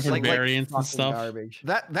 Right, different variants and stuff. Garbage.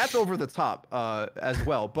 That's over the top as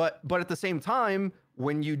well. But at the same time,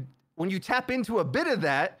 when you tap into a bit of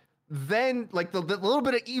that, then like the little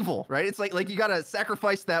bit of evil, right? It's like you gotta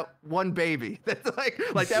sacrifice that one baby. That's like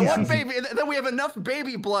that one baby, and then we have enough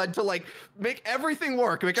baby blood to like make everything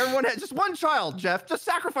work. Make everyone have just one child, Jeff. Just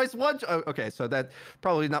sacrifice one. Okay, so that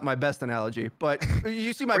probably not my best analogy, but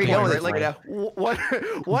you see my point, right? Like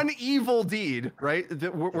one evil deed, right?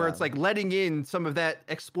 Where it's like letting in some of that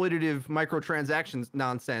exploitative microtransactions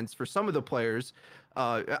nonsense for some of the players.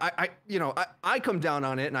 I come down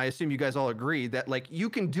on it, and I assume you guys all agree that like you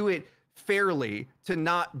can do it fairly to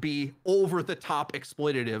not be over the top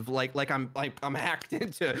exploitative, like I'm hacked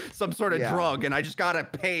into some sort of drug and I just gotta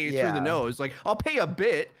pay through the nose. Like, I'll pay a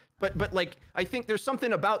bit, but like I think there's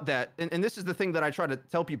something about that, and this is the thing that I try to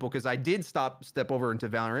tell people, because I did step over into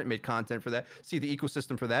Valorant, made content for that, see the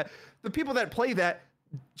ecosystem for that. The people that play that,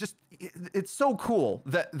 just it's so cool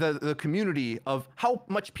that the community of how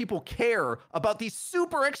much people care about these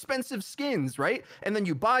super expensive skins, right? And then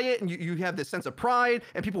you buy it and you have this sense of pride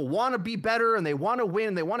and people want to be better and they want to win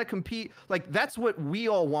and they want to compete. Like that's what we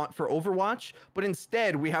all want for Overwatch, but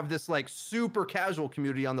instead we have this like super casual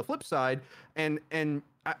community on the flip side, and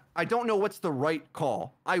I don't know what's the right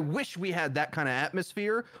call. I wish we had that kind of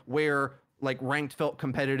atmosphere where like ranked felt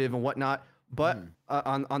competitive and whatnot. But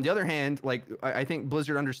on the other hand, like I think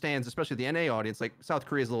Blizzard understands, especially the NA audience. Like South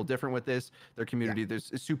Korea is a little different with this. Their community,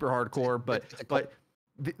 there's is super hardcore, but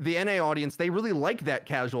the NA audience, they really like that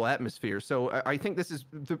casual atmosphere. So I think this is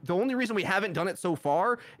the only reason we haven't done it so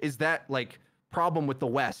far is that like problem with the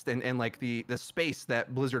West and like the space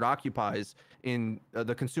that Blizzard occupies in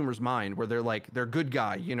the consumer's mind, where they're good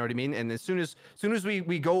guy, you know what I mean? And as soon as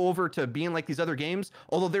we go over to being like these other games,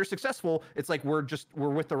 although they're successful, it's like we're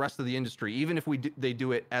with the rest of the industry, even if they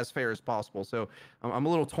do it as fair as possible. So I'm a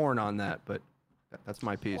little torn on that, but that's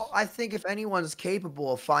my piece. Well, I think if anyone's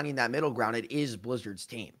capable of finding that middle ground, it is Blizzard's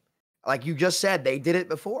team. Like you just said, they did it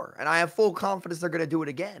before, and I have full confidence they're going to do it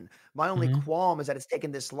again. My only qualm is that it's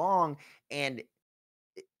taken this long, and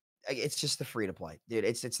it's just the free to play, dude.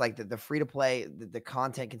 It's like the free to play, the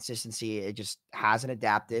content consistency, it just hasn't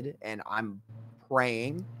adapted, and I'm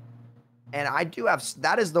praying. And I do have,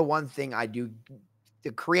 that is the one thing I do.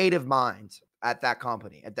 The creative minds at that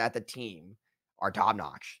company, at the team, are top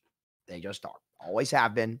notch. They just are. Always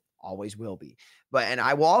have been, always will be. But, and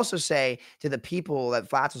I will also say to the people that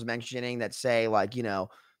Flats was mentioning that say like, you know,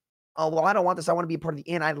 oh, well, I don't want this. I want to be a part of the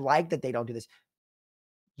end. I like that they don't do this.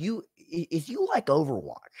 If you like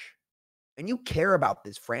Overwatch and you care about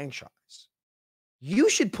this franchise, you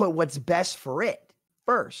should put what's best for it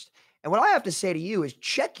first. And what I have to say to you is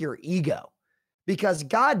check your ego, because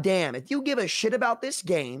goddamn, if you give a shit about this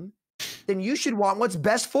game, then you should want what's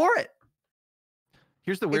best for it.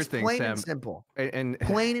 Here's the weird thing, plain Sam. And simple. And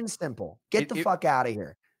plain and simple. Get the fuck out of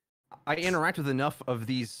here. I interact with enough of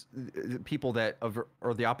these people that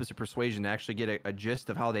or the opposite persuasion to actually get a gist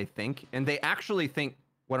of how they think, and they actually think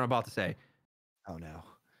what I'm about to say. Oh no.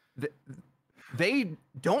 They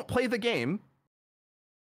don't play the game,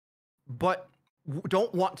 but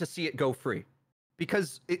don't want to see it go free,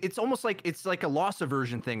 because it's almost like it's like a loss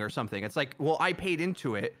aversion thing or something. It's like, well, I paid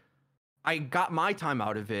into it. I got my time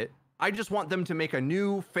out of it. I just want them to make a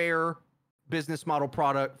new, fair business model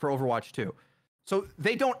product for Overwatch 2. So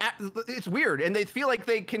they don't act, it's weird, and they feel like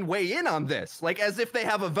they can weigh in on this, like as if they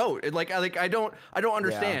have a vote. Like I don't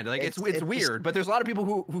understand. Yeah, like it's weird, but there's a lot of people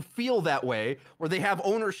who feel that way, where they have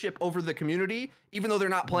ownership over the community, even though they're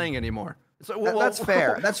not playing anymore. So that's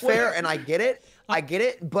fair. That's fair, and I get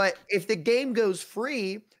it. But if the game goes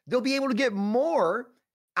free, they'll be able to get more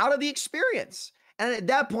out of the experience. And at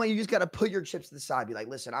that point, you just got to put your chips to the side. Be like,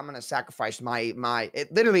 listen, I'm going to sacrifice my.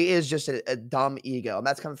 It literally is just a dumb ego, and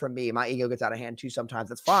that's coming from me. My ego gets out of hand too sometimes.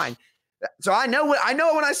 That's fine. So I know it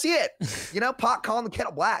when I see it. You know, pot calling the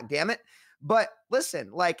kettle black. Damn it. But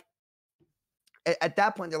listen, like at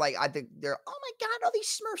that point, they're like, I think they're, oh my god, all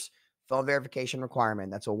these Smurfs. Phone verification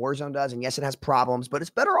requirement. That's what Warzone does, and yes, it has problems, but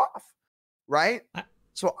it's better off, right?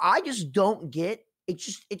 So I just don't get.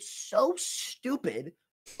 It's so stupid.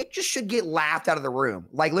 It just should get laughed out of the room.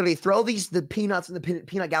 Like literally throw the peanuts in the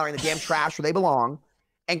peanut gallery in the damn trash where they belong,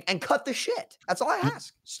 and cut the shit. That's all I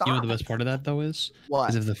ask. Stop. You know what the best part of that though is? What?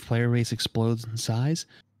 Is if the player base explodes in size,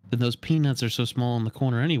 then those peanuts are so small in the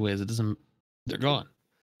corner anyways, they're gone.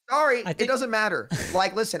 Sorry, it doesn't matter.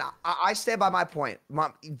 Like, listen, I stand by my point.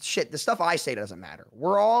 The stuff I say doesn't matter.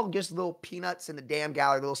 We're all just little peanuts in the damn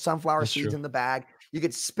gallery, little sunflower seeds in the bag. You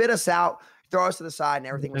could spit us out, throw us to the side, and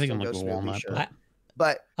everything will still go smoothly. Sure.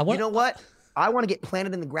 But you know what? I want to get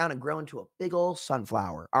planted in the ground and grow into a big old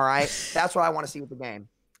sunflower. All right. That's what I want to see with the game.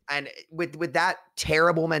 And with that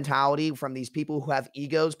terrible mentality from these people who have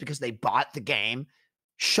egos because they bought the game,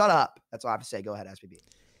 shut up. That's all I have to say. Go ahead, SPB.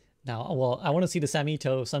 Now, well, I want to see the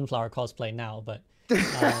Samito sunflower cosplay now, but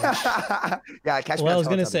yeah, catch me. What I was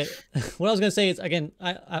gonna say is, again,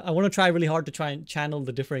 I want to try really hard to try and channel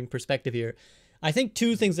the differing perspective here. I think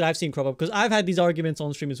two things that I've seen crop up, because I've had these arguments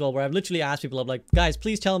on stream as well, where I've literally asked people, I'm like, guys,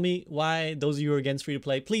 please tell me why those of you who are against free to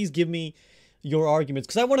play, please give me your arguments,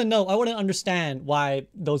 because I want to know, I want to understand why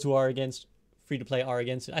those who are against free to play are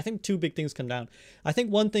against it. I think two big things come down. I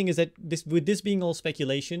think one thing is that with this being all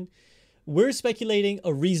speculation, we're speculating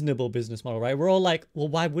a reasonable business model, right? We're all like, well,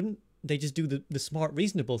 why wouldn't they just do the smart,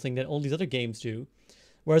 reasonable thing that all these other games do?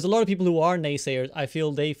 Whereas a lot of people who are naysayers, I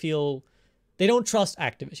feel they don't trust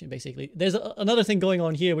Activision, basically. There's another thing going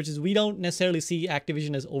on here, which is we don't necessarily see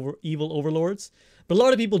Activision as evil overlords, but a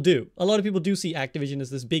lot of people do. A lot of people do see Activision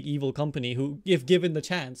as this big evil company who, if given the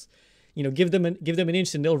chance, give them an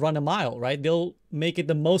inch and they'll run a mile, right? They'll make it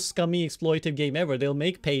the most scummy exploitive game ever. They'll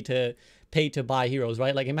make pay to buy heroes,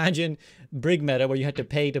 right? Like imagine Brig meta where you had to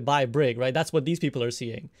pay to buy Brig, right? That's what these people are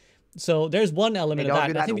seeing. So there's one element They of don't that.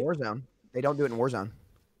 do that I think, in Warzone. They don't do it in Warzone.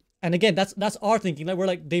 and again, that's our thinking. Like we're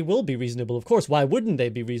like, they will be reasonable. Of course, why wouldn't they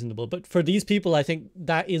be reasonable? But for these people, I think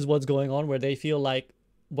that is what's going on, where they feel like,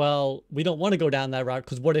 well, we don't want to go down that route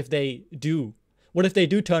because what if they do? What if they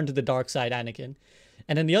do turn to the dark side, Anakin?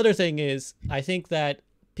 And then the other thing is, I think that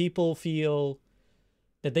people feel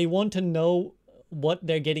that they want to know what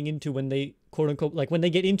they're getting into when they, quote unquote, like when they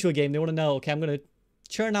get into a game, they want to know, okay, I'm going to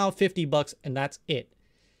churn out $50 and that's it.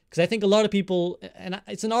 Because I think a lot of people, and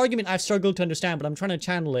it's an argument I've struggled to understand, but I'm trying to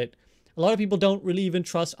channel it. A lot of people don't really even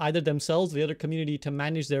trust either themselves or the other community to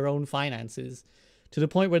manage their own finances, to the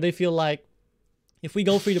point where they feel like, if we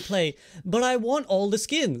go free to play, but I want all the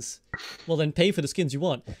skins. Well, then pay for the skins you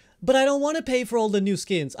want. But I don't want to pay for all the new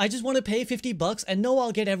skins. I just want to pay $50 and know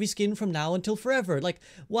I'll get every skin from now until forever. Like,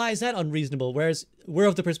 why is that unreasonable? Whereas we're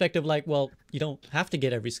of the perspective like, well, you don't have to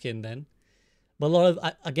get every skin then. But a lot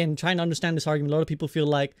of, again, trying to understand this argument, a lot of people feel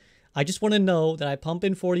like, I just want to know that I pump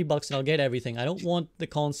in $40 and I'll get everything. I don't want the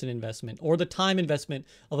constant investment or the time investment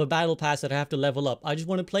of a battle pass that I have to level up. I just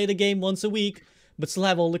want to play the game once a week, but still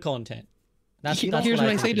have all the content. That's Here's what what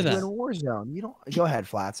I say to that. In Warzone, you don't go ahead,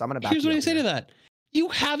 Flats. I'm gonna back Here's you what up I say here. to that. You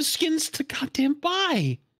have skins to goddamn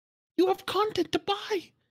buy. You have content to buy.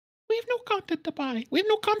 We have no content to buy. We have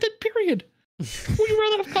no content, period. Would you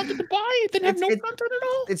rather have content to buy than have no content at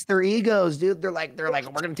all? It's their egos, dude. They're like, we're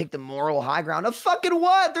gonna take the moral high ground. Of fucking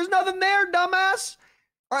what? There's nothing there, dumbass.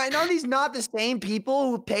 All right, are these not the same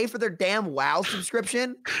people who pay for their damn WoW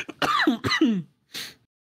subscription?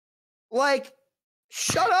 Like,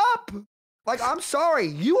 shut up. Like, I'm sorry.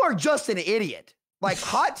 You are just an idiot. Like,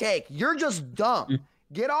 hot take. You're just dumb.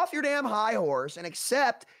 Get off your damn high horse and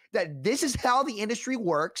accept that this is how the industry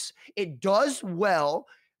works. It does well.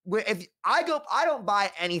 If I don't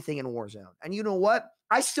buy anything in Warzone. And you know what?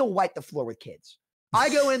 I still wipe the floor with kids. I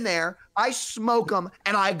go in there, I smoke them,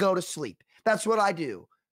 and I go to sleep. That's what I do.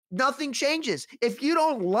 Nothing changes. If you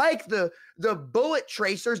don't like the bullet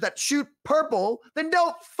tracers that shoot purple, then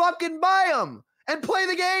don't fucking buy them and play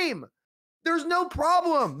the game. There's no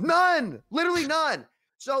problem. None. Literally none.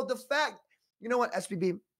 So the fact, you know what,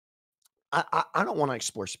 SPB, I don't want to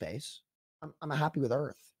explore space. I'm happy with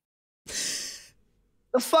Earth.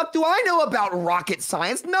 The fuck do I know about rocket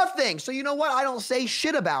science? Nothing. So you know what? I don't say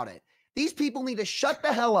shit about it. These people need to shut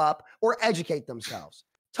the hell up or educate themselves.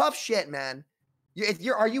 Tough shit, man.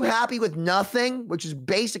 Are you happy with nothing, which is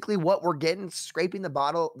basically what we're getting, scraping the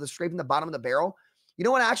bottom of the barrel? You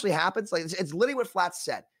know what actually happens? Like it's literally what Flats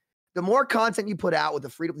said. The more content you put out with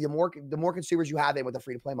the more consumers you have in with the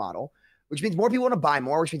free to play model, which means more people want to buy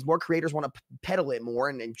more, which means more creators want to peddle it more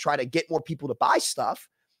and try to get more people to buy stuff,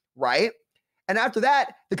 right? And after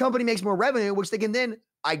that, the company makes more revenue, which they can then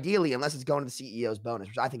ideally, unless it's going to the CEO's bonus,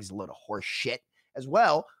 which I think is a load of horse shit as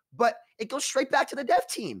well, but it goes straight back to the dev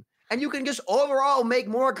team. And you can just overall make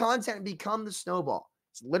more content and become the snowball.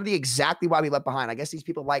 It's literally exactly why we left behind. I guess these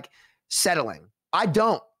people like settling. I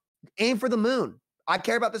don't. Aim for the moon. I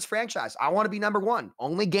care about this franchise. I want to be number one.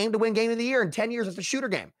 Only game to win game of the year in 10 years. It's a shooter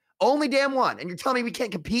game. Only damn one. And you're telling me we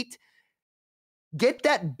can't compete? Get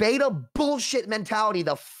that beta bullshit mentality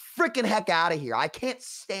the freaking heck out of here. I can't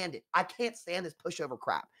stand it. I can't stand this pushover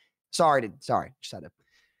crap. Sorry. Just had to.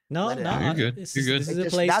 No, You're good. You're good. This is a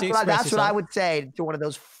place to express that's what I yourself. would say to one of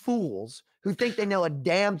those fools who think they know a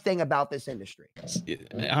damn thing about this industry.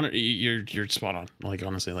 You're spot on. Like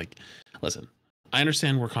honestly, like listen, I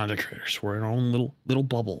understand we're content creators. We're in our own little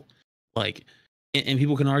bubble. Like, and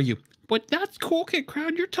people can argue, but that's cool, kid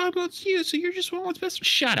crowd. You're talking about you, so you're just want what's best.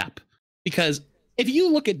 Shut up. Because if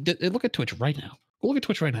you look at Twitch right now, go look at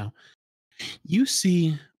Twitch right now. You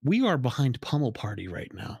see, we are behind Pummel Party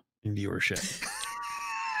right now in viewership.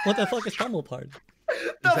 What the fuck is Pummel Party?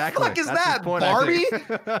 Exactly. The fuck is That's his that, point, I Barbie? think.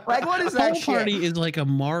 Like, what is that Pummel shit? Party is like a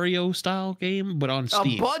Mario style game, but on A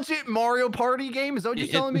Steam. budget Mario Party game? Is that what you're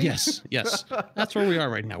telling me? Yes. That's where we are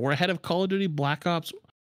right now. We're ahead of Call of Duty Black Ops,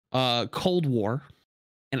 Cold War,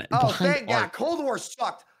 and Oh, behind thank God. Ark Cold War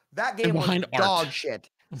sucked. That game was behind Art dog shit.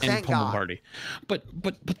 and Thank Pummel God. Party. But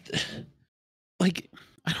like,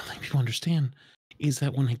 I don't think people understand is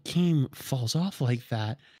that when a game falls off like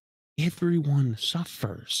that, everyone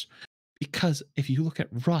suffers. Because if you look at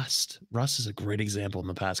Rust is a great example in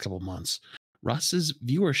the past couple of months. Rust's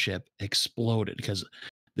viewership exploded because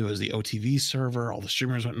there was the OTV server, all the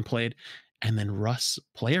streamers went and played, and then Rust's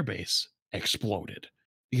player base exploded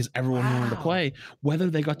because everyone wanted to Wow. play, whether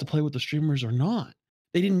they got to play with the streamers or not.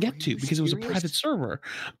 They didn't Are get you to because it was a serious? private server,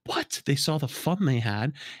 but they saw the fun they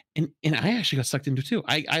had, and I actually got sucked into it too.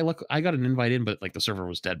 I got an invite in, but like the server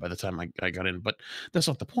was dead by the time I got in. But that's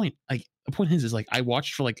not the point. Like the point is like I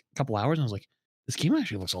watched for like a couple hours and I was like, this game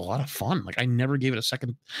actually looks a lot of fun. Like I never gave it a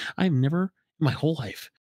second. I've never in my whole life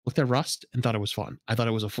looked at Rust and thought it was fun. I thought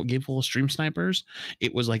it was a game full of stream snipers.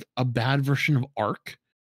 It was like a bad version of Ark,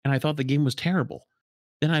 and I thought the game was terrible.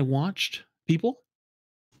 Then I watched people,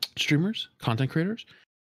 streamers, content creators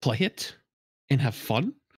play it and have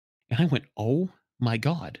fun. And I went, oh my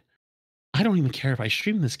God, I don't even care if I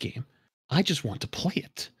stream this game. I just want to play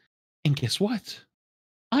it. And guess what?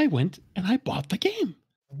 I went and I bought the game.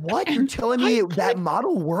 What? And You're telling I me played- that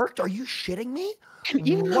model worked? Are you shitting me? And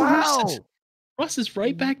even though Wow. Russ is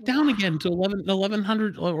right back down again to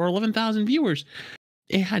 1,100 or 11,000 viewers.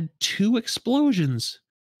 It had 2 explosions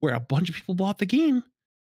where a bunch of people bought the game.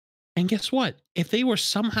 And guess what? If they were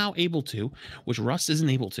somehow able to, which Rust isn't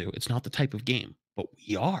able to, it's not the type of game, but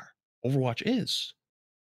we are. Overwatch is.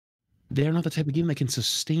 They're not the type of game that can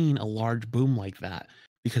sustain a large boom like that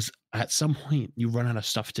because at some point you run out of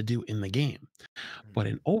stuff to do in the game. But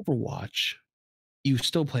in Overwatch, you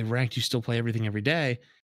still play ranked, you still play everything every day,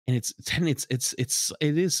 and it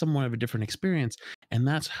is somewhat of a different experience. And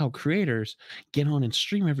that's how creators get on and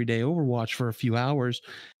stream every day Overwatch for a few hours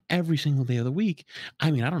every single day of the week.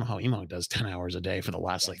 I mean, I don't know how Emog does 10 hours a day for the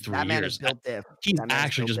last like 3 That man years. is built diff. He's That man is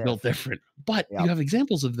actually built just diff. built different. But Yep. you have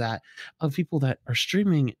examples of that, of people that are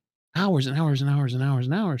streaming hours and hours and hours and hours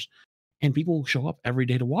and hours, and people show up every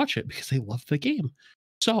day to watch it because they love the game.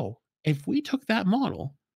 So if we took that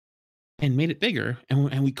model and made it bigger,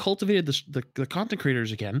 and we cultivated the content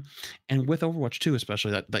creators again, and with Overwatch 2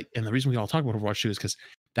 especially, that like, and the reason we all talk about Overwatch 2 is because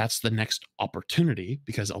that's the next opportunity,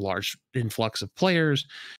 because a large influx of players,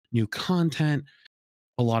 new content,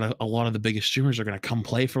 a lot of the biggest streamers are going to come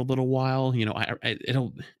play for a little while. You know, I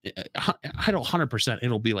don't 100%.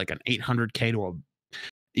 It'll be like an 800K to a,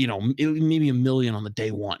 you know, maybe a million on the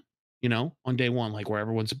day one. You know, on day one, like where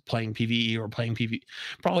everyone's playing PVE or playing PvE,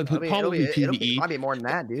 probably PvE. It might be more than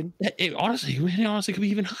that, dude. It honestly could be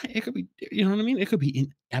even high. It could be, you know what I mean? It could be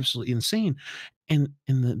absolutely insane. And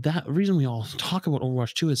that reason we all talk about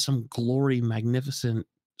Overwatch 2 as some glory, magnificent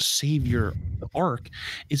savior arc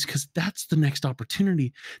is because that's the next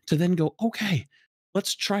opportunity to then go, okay,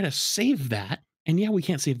 let's try to save that. And yeah, we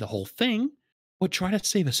can't save the whole thing, but try to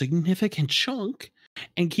save a significant chunk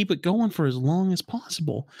and keep it going for as long as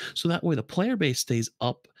possible. So that way the player base stays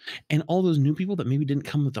up, and all those new people that maybe didn't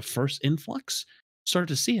come with the first influx start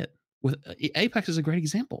to see it. With Apex is a great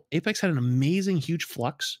example. Apex had an amazing, huge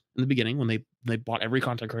flux in the beginning when they bought every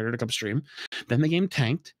content creator to come stream. Then the game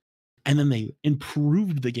tanked, and then they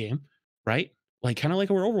improved the game, right? Like kind of like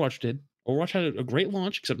where Overwatch did. Overwatch had a great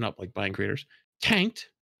launch, except not like buying creators. Tanked,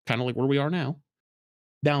 kind of like where we are now.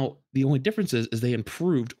 Now, the only difference is they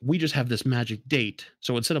improved. We just have this magic date.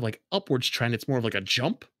 So instead of like upwards trend, it's more of like a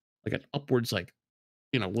jump, like an upwards, like,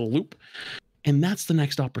 you know, little loop. And that's the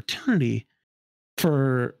next opportunity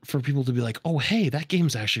for people to be like, oh, hey, that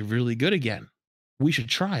game's actually really good again. We should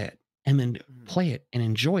try it and then play it and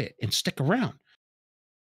enjoy it and stick around.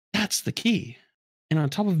 That's the key. And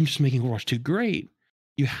on top of just making Overwatch 2 great,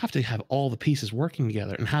 you have to have all the pieces working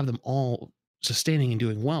together and have them all sustaining and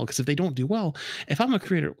doing well. Because if they don't do well, if I'm a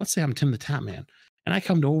creator, let's say I'm Tim the Tap Man, and I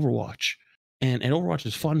come to Overwatch, and Overwatch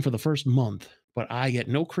is fun for the first month, but I get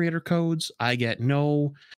no creator codes, I get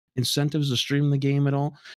no incentives to stream the game at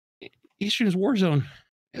all. He streams Warzone.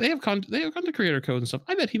 They have content creator codes and stuff.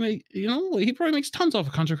 I bet he probably makes tons off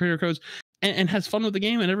of content creator codes and has fun with the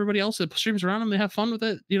game, and everybody else that streams around him, they have fun with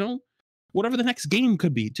it, you know. Whatever the next game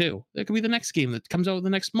could be too. It could be the next game that comes out the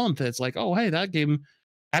next month. It's like, oh, hey, that game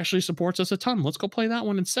actually supports us a ton. Let's go play that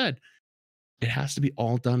one instead. It has to be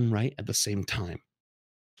all done right at the same time.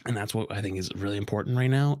 And that's what I think is really important right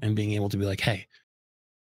now. And being able to be like, hey,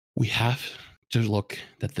 we have to look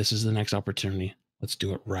that this is the next opportunity. Let's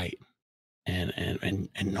do it right. And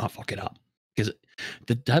not fuck it up. Because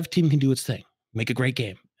the dev team can do its thing, make a great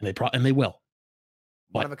game, and they will.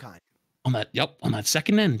 One of a kind. On that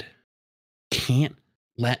second end, can't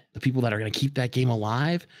let the people that are going to keep that game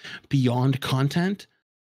alive beyond content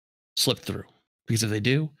slip through, because if they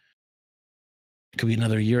do, it could be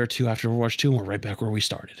another year or two after Overwatch 2 and we're right back where we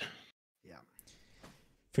started. Yeah.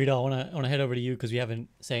 Freedo, I want to head over to you because we haven't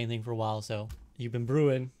said anything for a while. So you've been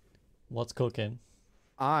brewing. What's cooking?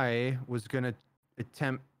 I was gonna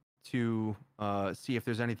attempt to see if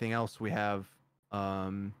there's anything else we have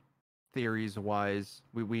theories wise.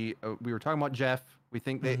 We were talking about Jeff. We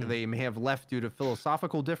think they may have left due to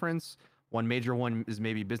philosophical difference. One major one is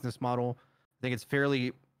maybe business model. I think it's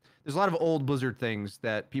fairly. There's a lot of old Blizzard things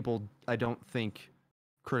that people I don't think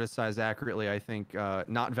criticize accurately. I think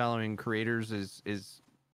not valuing creators is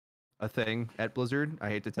a thing at Blizzard. I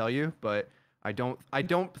hate to tell you, but I don't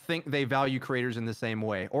think they value creators in the same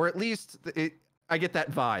way, or at least I get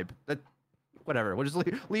that vibe. That whatever. We'll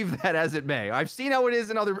just leave that as it may. I've seen how it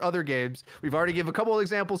is in other games. We've already given a couple of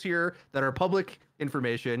examples here that are public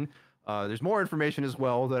information. There's more information as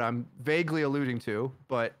well that I'm vaguely alluding to,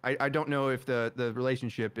 but I don't know if the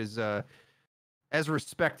relationship is as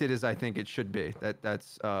respected as I think it should be.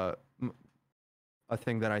 That's a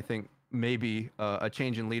thing that I think maybe a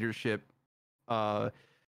change in leadership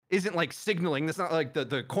isn't like signaling. That's not like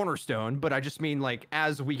the cornerstone, but I just mean like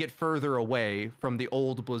as we get further away from the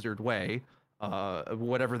old Blizzard way,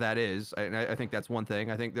 whatever that is. And I think that's one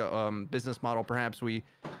thing. I think the business model perhaps we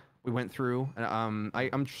went through.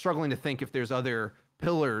 I'm struggling to think if there's other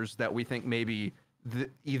pillars that we think maybe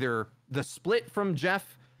either the split from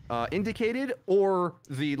Jeff indicated or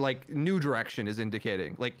the like new direction is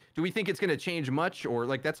indicating. Like, do we think it's going to change much, or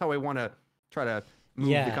like that's how I want to try to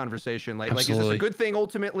move the conversation? Like is this a good thing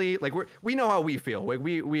ultimately? Like we know how we feel. Like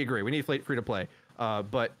we agree. We need free to play.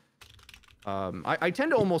 But I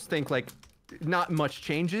tend to almost think like not much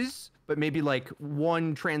changes, but maybe like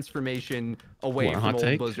one transformation away from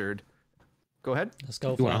old Blizzard. Go ahead. Let's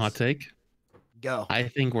go. You want a hot take? Go. I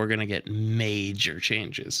think we're gonna get major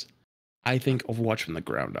changes. I think Overwatch from the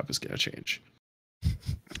ground up is gonna change.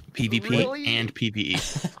 PvP and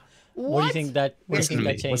PvE. What do you think that? What do you think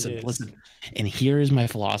that changes? Listen. And here is my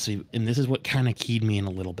philosophy, and this is what kind of keyed me in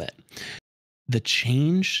a little bit. The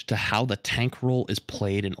change to how the tank role is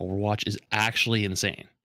played in Overwatch is actually insane,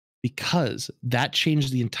 because that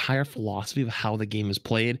changed the entire philosophy of how the game is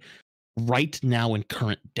played right now in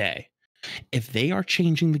current day. If they are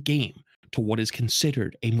changing the game to what is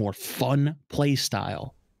considered a more fun play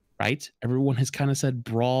style, right? Everyone has kind of said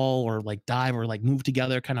brawl or like dive or like move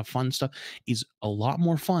together kind of fun stuff is a lot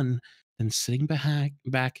more fun than sitting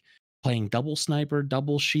back playing double sniper,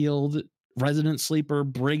 double shield, resident sleeper.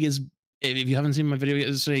 Brig is, if you haven't seen my video,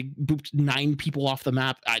 it's like booped 9 people off the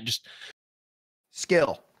map. I just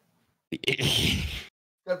skill.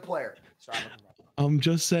 Good player. Sorry, I'm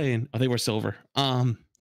just saying. I think we're silver.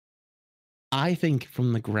 I think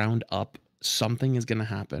from the ground up, something is going to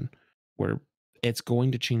happen where it's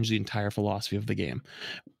going to change the entire philosophy of the game,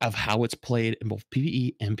 of how it's played in both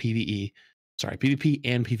PvE and PvE. Sorry, PvP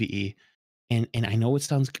and PvE. And I know it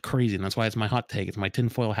sounds crazy, and that's why it's my hot take. It's my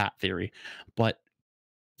tinfoil hat theory. But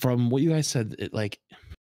from what you guys said, like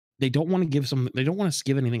they don't want to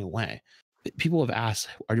give anything away. People have asked,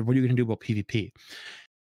 what are you going to do about PvP?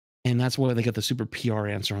 And that's why they got the super PR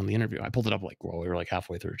answer on the interview. I pulled it up like, well, we were like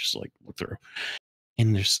halfway through, just like look through.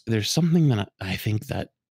 And there's something that I think that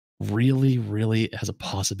really, really has a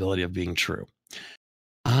possibility of being true.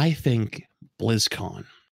 I think BlizzCon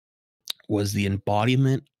was the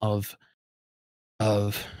embodiment of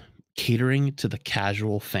catering to the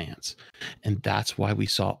casual fans. And that's why we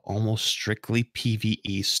saw almost strictly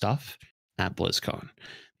PvE stuff at BlizzCon.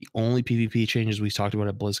 The only PvP changes we talked about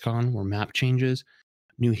at BlizzCon were map changes,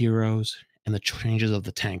 new heroes, and the changes of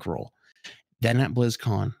the tank role. Then at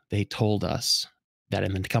BlizzCon, they told us that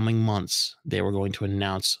in the coming months, they were going to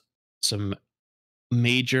announce some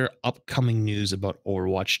major upcoming news about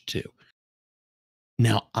Overwatch 2.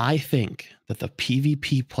 Now, I think that the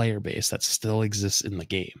PvP player base that still exists in the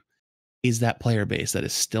game is that player base that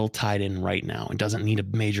is still tied in right now and doesn't need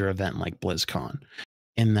a major event like BlizzCon,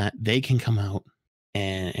 and that they can come out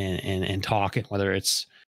and talk, whether it's,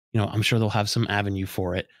 I'm sure they'll have some avenue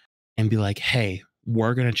for it and be like, hey,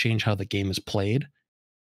 we're going to change how the game is played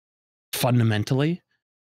fundamentally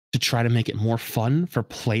to try to make it more fun for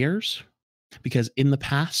players. Because in the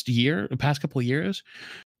past couple of years,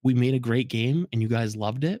 we made a great game and you guys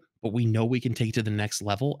loved it, but we know we can take it to the next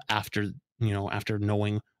level after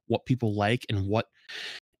knowing what people like and what,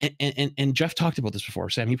 and Jeff talked about this before.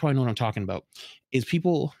 Sam, you probably know what I'm talking about, is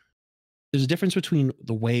there's a difference between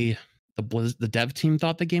the way the dev team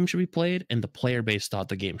thought the game should be played and the player base thought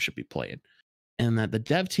the game should be played. And that the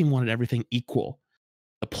dev team wanted everything equal.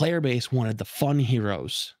 The player base wanted the fun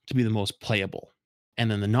heroes to be the most playable, and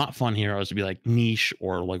then the not fun heroes to be like niche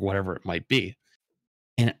or like whatever it might be.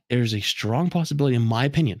 And there's a strong possibility, in my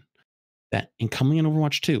opinion, that in coming in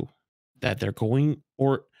Overwatch 2, that they're going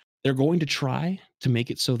to try to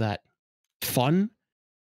make it so that fun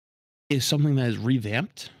is something that is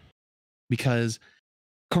revamped. Because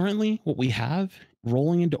currently what we have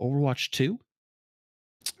rolling into Overwatch 2,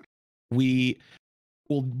 we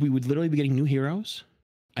would literally be getting new heroes,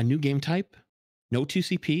 a new game type, no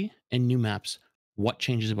 2CP, and new maps. What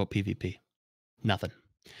changes about PvP? Nothing.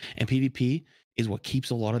 And PvP is what keeps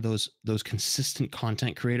a lot of those consistent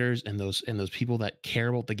content creators and those people that care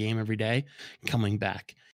about the game every day coming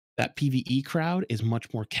back. That PvE crowd is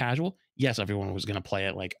much more casual. Yes, everyone was going to play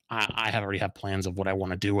it. Like I already have plans of what I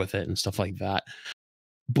want to do with it and stuff like that.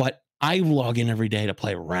 But I log in every day to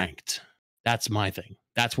play ranked. That's my thing.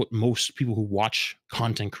 That's what most people who watch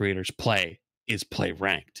content creators play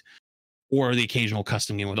ranked, or the occasional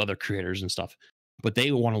custom game with other creators and stuff. But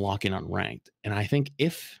they want to lock in on ranked. And I think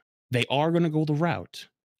if they are going to go the route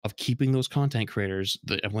of keeping those content creators,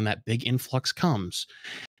 when that big influx comes,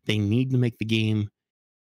 they need to make the game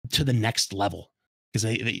to the next level. Because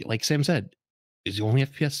they, like Sam said, is the only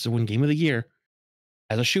FPS to win Game of the Year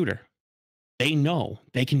as a shooter. They know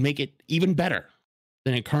they can make it even better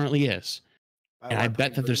than it currently is. And I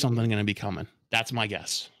bet that there's something going to be coming. That's my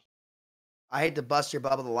guess. I hate to bust your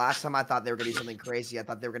bubble. The last time I thought they were going to do something crazy, I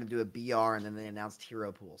thought they were going to do a BR, and then they announced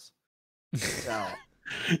hero pools. So,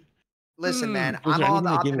 listen, man, I'm on the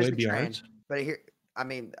optimistic train. But here, I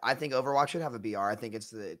mean, I think Overwatch should have a BR. I think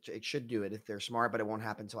it should do it if they're smart, but it won't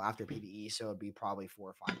happen until after PvE, so it'd be probably 4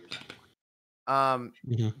 or 5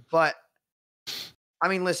 years. But I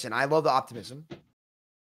mean, listen, I love the optimism,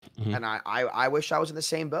 and I wish I was in the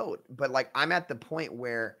same boat. But like, I'm at the point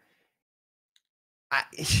where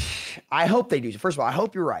I hope they do. First of all, I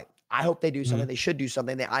hope you're right. I hope they do something. They should do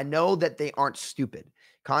something. I know that they aren't stupid.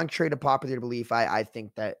 Contrary to popular belief, I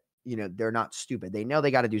think that, you know, they're not stupid. They know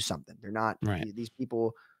they got to do something. They're not. Right. These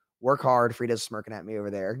people work hard. Freedo's smirking at me over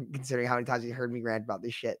there, considering how many times he heard me rant about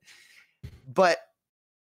this shit. But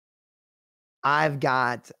I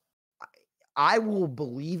will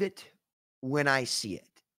believe it when I see it.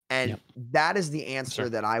 And that is the answer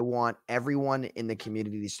that I want everyone in the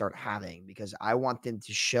community to start having, because I want them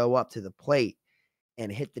to show up to the plate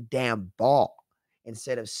and hit the damn ball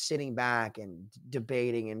instead of sitting back and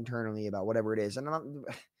debating internally about whatever it is. And I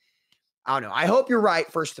don't know. I hope you're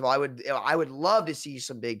right. First of all, I would love to see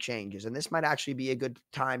some big changes. And this might actually be a good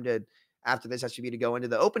time to, after this SUV, to go into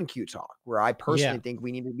the open queue talk, where I personally think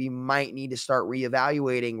we might need to start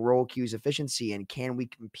reevaluating roll queue's efficiency, and can we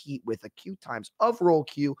compete with the queue times of roll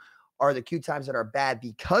queue? Are the queue times that are bad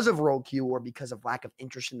because of roll queue or because of lack of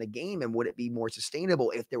interest in the game? And would it be more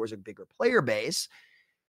sustainable if there was a bigger player base?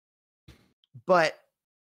 But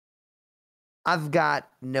I've got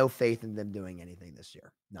no faith in them doing anything this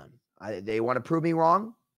year. None. They want to prove me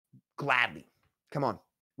wrong? Gladly. Come on.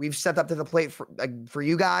 We've stepped up to the plate for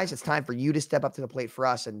you guys. It's time for you to step up to the plate for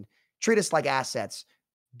us and treat us like assets.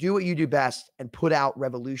 Do what you do best and put out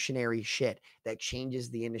revolutionary shit that changes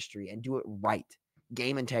the industry, and do it right.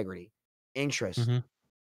 Game integrity, interest,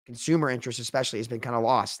 consumer interest especially has been kind of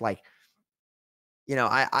lost. Like, you know,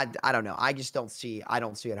 I don't know. I don't see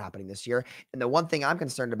it happening this year. And the one thing I'm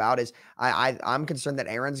concerned about is I'm concerned that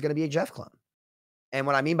Aaron's going to be a Jeff clone. And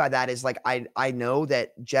what I mean by that is, like, I know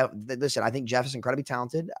that listen, I think Jeff is incredibly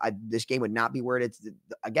talented. This game would not be where it's,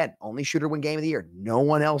 again, only shooter win Game of the Year. No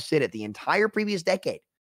one else did it the entire previous decade.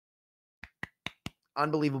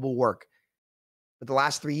 Unbelievable work. But the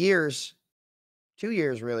last 3 years, 2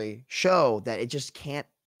 years really, show that it just can't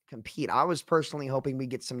compete. I was personally hoping we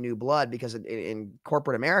get some new blood, because in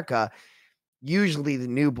corporate America, usually the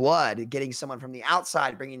new blood, getting someone from the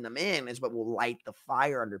outside, bringing them in, is what will light the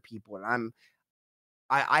fire under people. And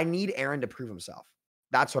I need Aaron to prove himself.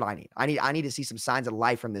 That's what I need. I need to see some signs of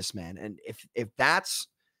life from this man. And if that's,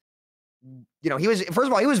 you know, first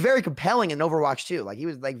of all, he was very compelling in Overwatch too. Like, he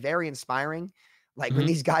was like very inspiring. Like, when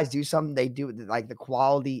these guys do something, they do, like, the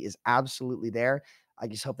quality is absolutely there. I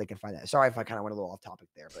just hope they can find that. Sorry if I kind of went a little off topic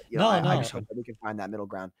there, but you know, I just hope that we can find that middle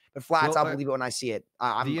ground. But Flats, I'll believe it when I see it.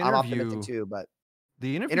 I'm optimistic too, but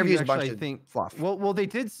the interview is actually, I think, fluff. Well, they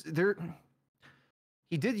did there.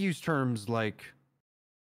 He did use terms like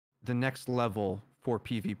the next level for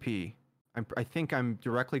PvP. I think I'm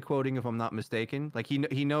directly quoting, if I'm not mistaken. Like,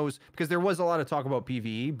 he knows, because there was a lot of talk about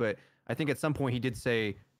PvE, but I think at some point he did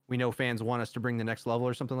say, we know fans want us to bring the next level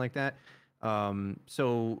or something like that.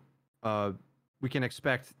 So we can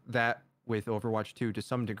expect that with Overwatch 2 to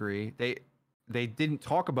some degree. They didn't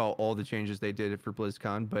talk about all the changes they did for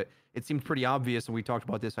BlizzCon, but it seemed pretty obvious, and we talked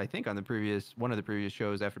about this, I think, on one of the previous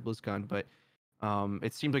shows after BlizzCon, but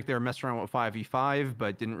it seemed like they were messing around with 5v5,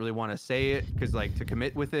 but didn't really want to say it, because, like, to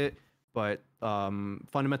commit with it. But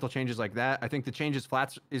fundamental changes like that, I think the changes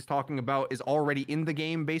Flats is talking about is already in the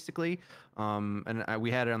game, basically. And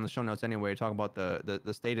we had it on the show notes anyway, talking about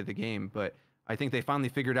the state of the game. But I think they finally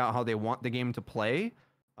figured out how they want the game to play,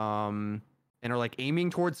 and are, like, aiming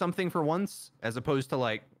towards something for once, as opposed to,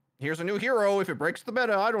 like, here's a new hero. If it breaks the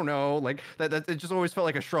meta, I don't know. Like that it just always felt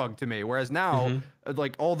like a shrug to me. Whereas now,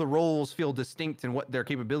 like all the roles feel distinct in what their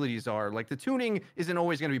capabilities are. Like the tuning isn't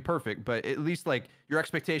always going to be perfect, but at least like your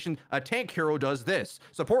expectation, a tank hero does this,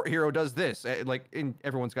 support hero does this. Like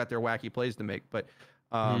everyone's got their wacky plays to make, but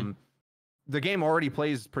the game already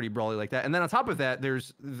plays pretty broadly like that. And then on top of that,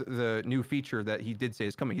 there's the new feature that he did say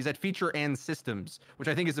is coming. He said feature and systems, which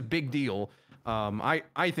I think is a big deal.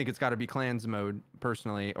 I think it's got to be clans mode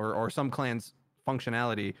personally, or some clans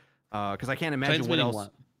functionality, because I can't imagine what else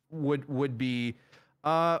would be.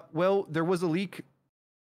 Well, there was a leak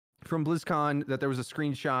from BlizzCon that there was a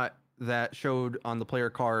screenshot that showed on the player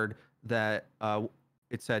card that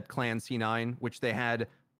it said Clan C9, which they had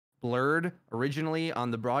blurred originally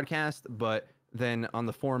on the broadcast, but then on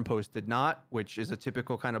the forum post did not, which is a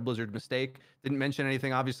typical kind of Blizzard mistake. Didn't mention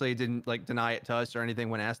anything, obviously, didn't like deny it to us or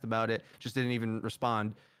anything when asked about it, just didn't even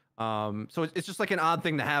respond. So it's just like an odd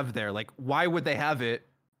thing to have there. Like, why would they have it?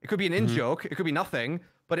 It could be an in-joke, it could be nothing,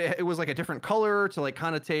 but it was like a different color to like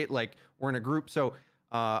connotate like we're in a group. So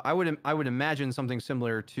I would imagine something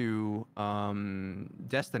similar to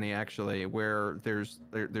Destiny, actually, where there's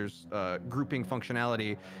grouping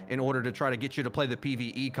functionality in order to try to get you to play the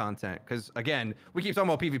PvE content. Because again, we keep talking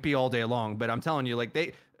about PvP all day long, but I'm telling you,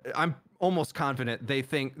 like I'm almost confident they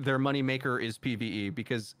think their moneymaker is PvE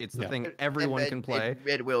because it's the thing everyone can play.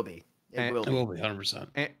 It will be. It will be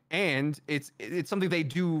 100%. And it's something they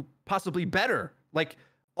do possibly better. Like,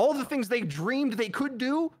 all the things they dreamed they could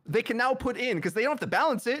do, they can now put in because they don't have to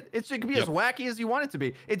balance it. It can be as wacky as you want it to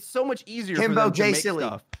be. It's so much easier for them to make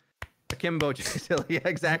stuff. Kimbo J Silly, yeah,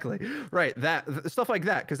 exactly. Right, stuff like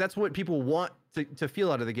that, because that's what people want to feel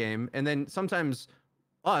out of the game. And then sometimes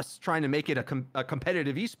us trying to make it a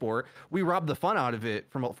competitive esport, we rob the fun out of it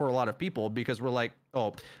for a lot of people because we're like,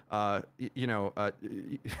 I'm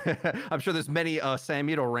sure there's many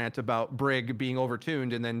Samito rant about Brig being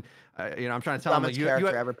overtuned, and then I'm trying to tell him like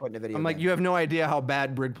you have no idea how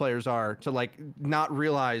bad Brig players are to like not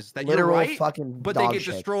realize that you're right, but they get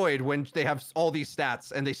destroyed when they have all these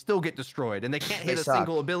stats and they still get destroyed and they can't hit a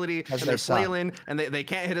single ability and they're flailing and they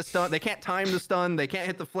can't hit a stun, they can't time the stun, they can't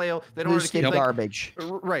hit the flail, they don't keep garbage.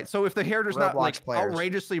 Right. So if the character's not like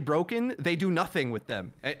outrageously broken, they do nothing with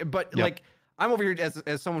them. But like I'm over here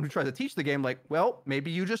as someone who tries to teach the game, like, well,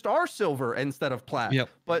 maybe you just are silver instead of plat.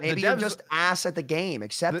 But maybe you're just ass at the game.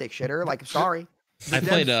 Accept it, shitter. Like, sorry. I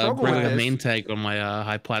played Brig like a main tank on my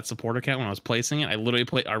high plat support account when I was placing it. I literally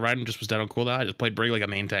played. Our Ryan just was dead on cooldown. I just played Brig like a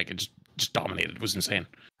main tank and just dominated. It was insane.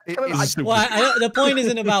 The point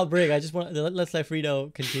isn't about Brig. I just want let's let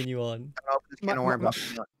Freedo continue on.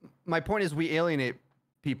 My point is we alienate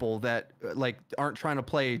people that like aren't trying to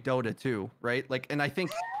play Dota 2, right? Like, and I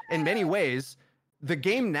think in many ways the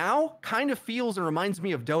game now kind of feels and reminds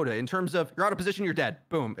me of Dota in terms of you're out of position, you're dead,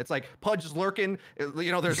 boom. It's like Pudge is lurking,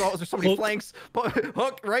 there's so many flanks,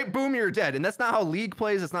 hook, right, boom, you're dead. And that's not how League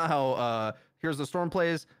plays. It's not how Here's the Storm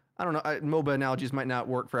plays. I don't know, MOBA analogies might not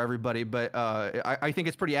work for everybody, but I think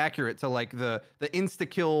it's pretty accurate to like the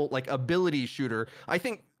insta-kill like ability shooter. I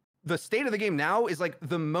think the state of the game now is like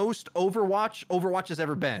the most Overwatch has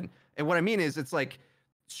ever been. And what I mean is it's like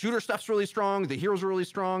shooter stuff's really strong, the heroes are really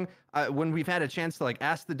strong. When we've had a chance to like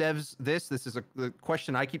ask the devs this is the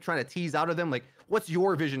question I keep trying to tease out of them, like what's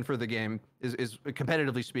your vision for the game is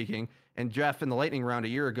competitively speaking. And Jeff in the lightning round a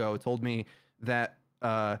year ago told me that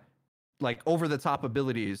like over the top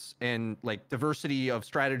abilities and like diversity of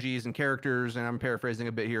strategies and characters, and I'm paraphrasing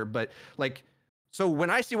a bit here, but like, so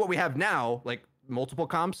when I see what we have now, like multiple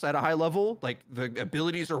comps at a high level, like the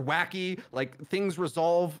abilities are wacky, like things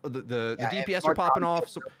resolve, the DPS are popping off.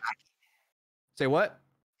 So, say what?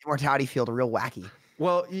 Immortality field real wacky.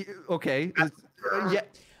 Well, okay. Yeah.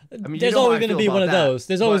 I mean, there's always going to be one of those.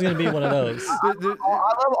 There's always going to be one of those. I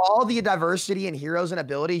love all the diversity in heroes and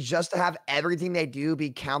abilities just to have everything they do be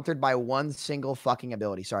countered by one single fucking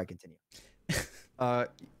ability. Sorry, continue.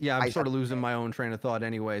 Yeah, I'm sort of losing my own train of thought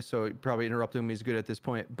anyway, so probably interrupting me is good at this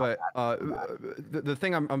point. But the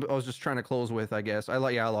thing I was just trying to close with, I guess, I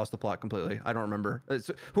lost the plot completely. I don't remember.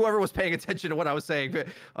 Whoever was paying attention to what I was saying,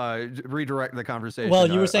 redirect the conversation.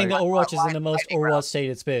 Well, you were saying that Overwatch is in the most Overwatch state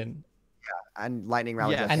it's been. Yeah, and lightning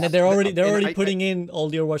round. Yeah, and then they're already putting in all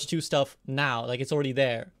the Overwatch 2 stuff now. Like it's already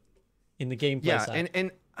there in the gameplay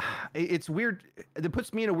side. it's weird. It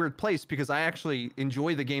puts me in a weird place because I actually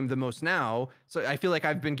enjoy the game the most now. So I feel like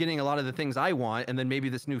I've been getting a lot of the things I want, and then maybe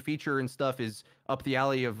this new feature and stuff is up the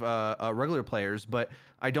alley of regular players. But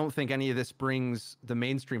I don't think any of this brings the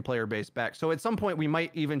mainstream player base back. So at some point, we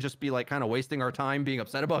might even just be like kind of wasting our time being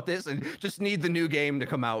upset about this, and just need the new game to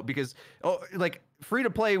come out because like free to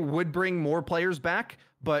play would bring more players back.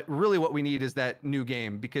 But really, what we need is that new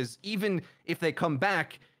game because even if they come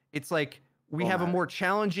back, it's like we have a more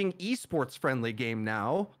challenging esports friendly game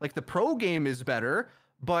now. Like the pro game is better,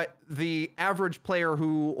 but the average player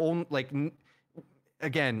who own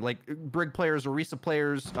again, like Brig players, Orisa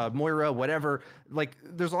players, Moira, whatever, like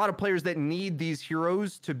there's a lot of players that need these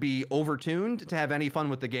heroes to be overtuned to have any fun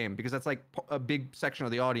with the game because that's like a big section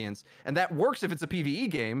of the audience. And that works if it's a PvE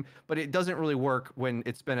game, but it doesn't really work when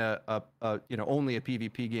it's been a only a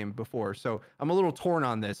PvP game before. So I'm a little torn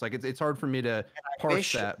on this. Like it's hard for me to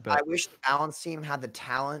parse that. But I wish the balance team had the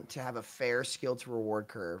talent to have a fair skill to reward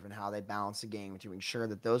curve and how they balance the game to ensure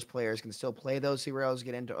that those players can still play those heroes,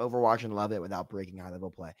 get into Overwatch and love it without breaking high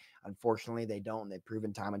level play. Unfortunately, they don't. They've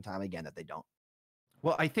proven time and time again that they don't.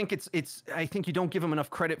 Well, I think I think you don't give them enough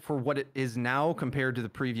credit for what it is now compared to the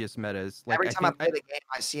previous metas. Like every time I play the game,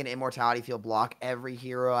 I see an immortality field block every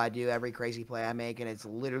hero I do, every crazy play I make, and it's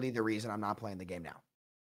literally the reason I'm not playing the game now.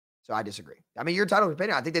 So I disagree. I mean, your title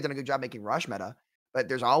opinion, I think they've done a good job making rush meta, but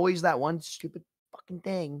there's always that one stupid fucking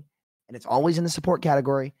thing, and it's always in the support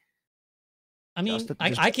category. I mean,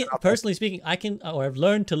 I can personally speaking, I've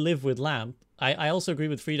learned to live with Lamp. I also agree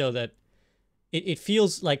with Freedo that it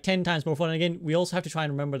feels like 10 times more fun. And again, we also have to try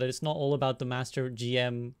and remember that it's not all about the master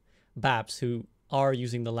GM BAPs who are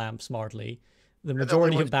using the Lamp smartly. The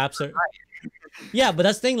majority of BAPs are... Yeah, but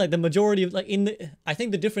that's the thing, like the majority of, I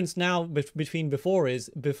think the difference now between before is,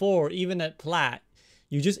 even at Plat,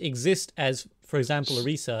 you just exist as, for example,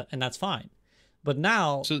 Orisa, and that's fine. But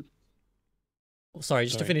now... Sorry,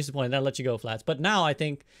 to finish the point, and then I'll let you go, Flats. But now I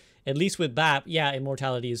think, at least with BAP, yeah,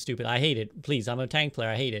 immortality is stupid. I hate it. Please, I'm a tank player.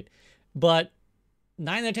 I hate it. But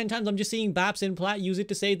 9 out of 10 times, I'm just seeing BAPs in Plat use it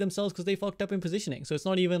to save themselves because they fucked up in positioning. So it's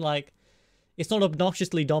not even like... It's not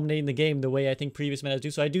obnoxiously dominating the game the way I think previous metas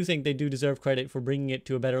do. So I do think they do deserve credit for bringing it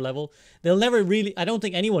to a better level. They'll never really... I don't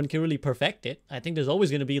think anyone can really perfect it. I think there's always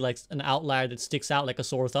going to be like an outlier that sticks out like a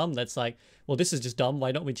sore thumb that's like, well, this is just dumb.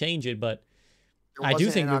 Why don't we change it? But I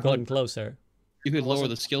do think we're getting closer. You could lower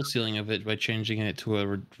the skill ceiling of it by changing it to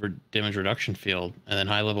a damage reduction field, and then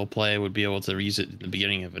high level play would be able to use it at the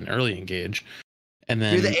beginning of an early engage, and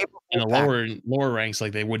then in the lower ranks,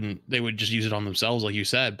 like they would just use it on themselves, like you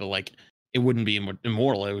said, but like it wouldn't be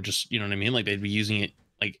immortal. It would just, you know what I mean? Like they'd be using it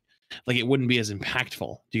like it wouldn't be as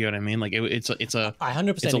impactful. Do you know what I mean? Like it's a I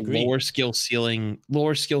 100% agree. lower skill ceiling,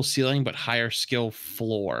 but higher skill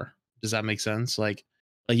floor. Does that make sense? Like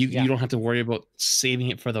you don't have to worry about saving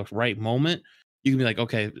it for the right moment. You can be like,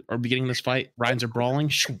 okay, are we getting this fight? Rhines are brawling.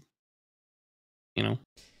 You know?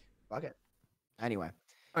 Fuck it. Anyway.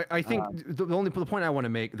 I think the point I want to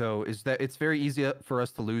make, though, is that it's very easy for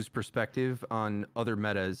us to lose perspective on other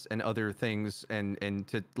metas and other things and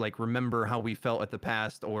to like remember how we felt at the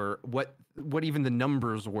past or what even the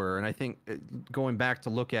numbers were. And I think going back to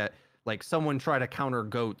look at like someone try to counter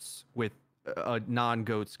goats with a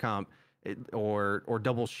non-goats comp, or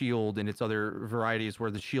double shield and its other varieties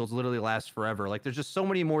where the shields literally last forever. Like there's just so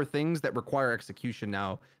many more things that require execution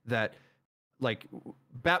now that like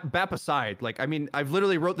BAP aside, like, I mean, I've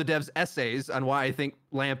literally wrote the devs essays on why I think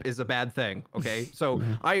Lamp is a bad thing. Okay. So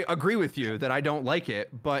I agree with you that I don't like it,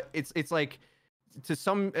 but it's like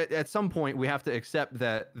at some point we have to accept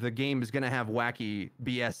that the game is going to have wacky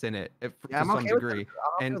BS in it to some degree.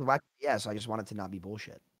 I'm okay with wacky BS. I just want it to not be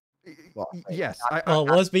bullshit. Well, yes.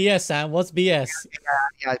 What's BS, Sam? What's BS?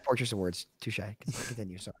 Yeah, poor choice of words. Touche.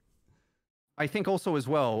 Continue. Sorry. I think also as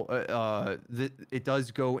well, it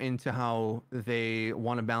does go into how they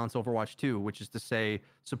want to balance Overwatch 2, which is to say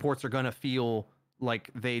supports are going to feel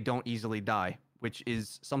like they don't easily die, which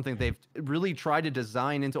is something they've really tried to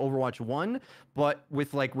design into Overwatch 1, but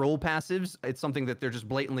with like role passives, it's something that they're just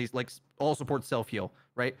blatantly like all support self-heal,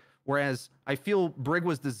 right? Whereas I feel Brig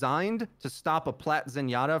was designed to stop a Plat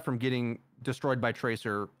Zenyatta from getting destroyed by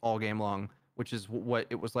Tracer all game long, which is what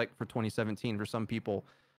it was like for 2017 for some people.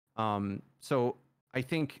 So I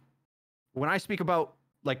think when I speak about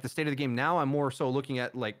like the state of the game now, I'm more so looking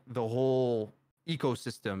at like the whole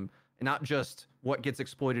ecosystem and not just what gets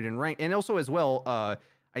exploited in ranked. And also as well,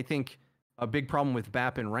 I think a big problem with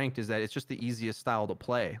BAP and ranked is that it's just the easiest style to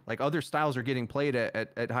play. Like other styles are getting played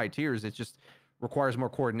at high tiers. It just requires more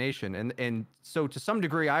coordination. And so to some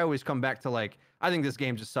degree, I always come back to like, I think this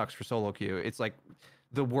game just sucks for solo queue. It's like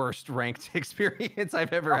the worst ranked experience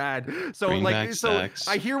I've ever had. So Bring like, back so sex.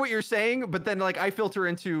 I hear what you're saying, but then like I filter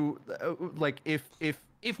into like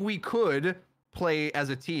if we could play as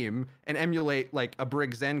a team and emulate like a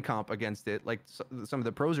Brig Zen comp against it, like some of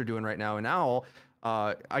the pros are doing right now, and now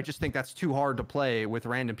I just think that's too hard to play with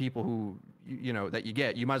random people who you know that you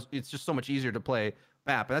get. You might, it's just so much easier to play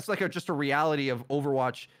BAP. And that's like just a reality of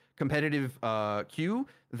Overwatch competitive queue,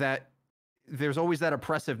 that there's always that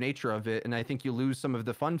oppressive nature of it, and I think you lose some of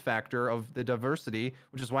the fun factor of the diversity,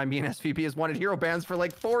 which is why me and SVP has wanted hero bans for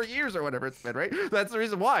like 4 years or whatever it's been, right? That's the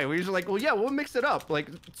reason why we usually like, well, yeah, we'll mix it up, like,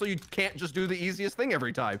 so you can't just do the easiest thing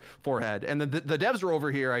every time, forehead. And the devs are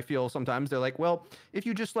over here, I feel sometimes they're like, well, if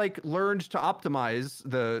you just like learned to optimize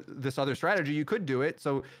this other strategy, you could do it.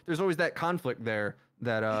 So there's always that conflict there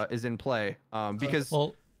that is in play, because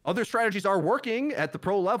other strategies are working at the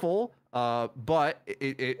pro level, but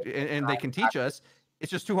and they can teach us. It's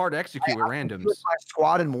just too hard to execute with randoms. My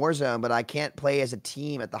squad in Warzone, but I can't play as a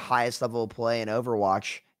team at the highest level of play in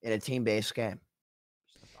Overwatch in a team-based game.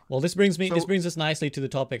 Well, this brings us nicely to the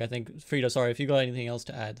topic. I think, Freedo, sorry, if you got anything else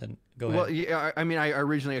to add, then go ahead. Well, yeah, I mean, I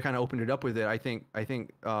originally kind of opened it up with it. I think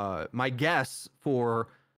my guess for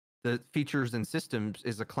the features and systems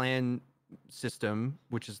is a clan system,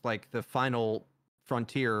 which is like the final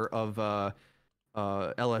frontier of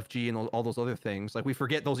LFG and all those other things. Like, we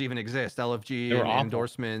forget those even exist, LFG and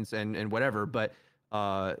endorsements and whatever, but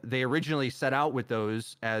they originally set out with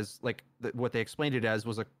those as like what they explained it as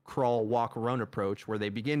was a crawl, walk, run approach, where they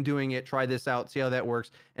begin doing it, try this out, see how that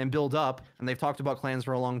works, and build up. And they've talked about clans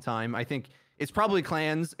for a long time. I think it's probably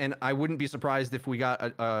clans, and I wouldn't be surprised if we got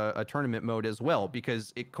a tournament mode as well,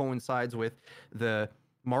 because it coincides with the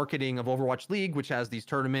marketing of Overwatch League, which has these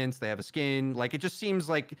tournaments. They have a skin. Like, it just seems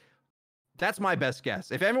like that's my best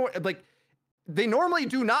guess. If everyone, like, they normally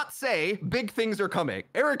do not say big things are coming.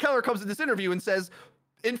 Eric Keller comes in this interview and says,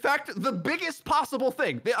 in fact, the biggest possible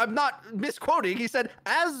thing. I'm not misquoting. He said,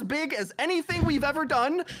 as big as anything we've ever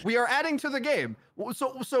done, we are adding to the game.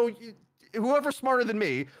 So whoever's smarter than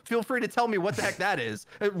me, feel free to tell me what the heck that is.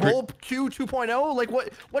 Roll Q 2.0? Like,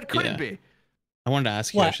 what could it be? I wanted to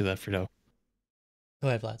ask you actually that, Freedo. Go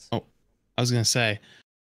ahead, Vlad. Oh, I was going to say,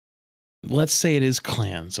 let's say it is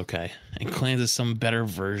clans, okay? And clans is some better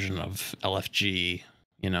version of LFG,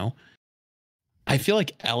 you know? I feel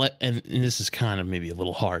like and this is kind of maybe a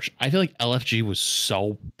little harsh. I feel like LFG was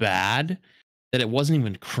so bad that it wasn't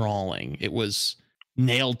even crawling. It was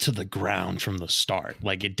nailed to the ground from the start.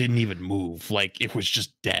 Like, it didn't even move. Like, it was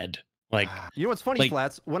just dead. Like, you know what's funny,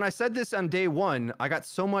 Flats? When I said this on day one, I got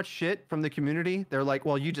so much shit from the community. They're like,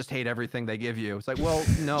 "Well, you just hate everything they give you." It's like, well,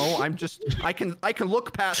 no, I can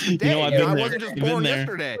look past the day. I wasn't just born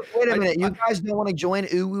yesterday. Wait a minute, you guys don't want to join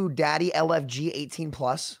Uwu Daddy LFG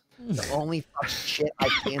 18+? The only fucking shit I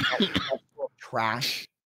can trash.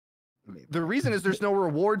 The reason is there's no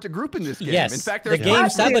reward to group in this game. Yes. In fact, the game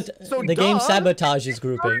sabotages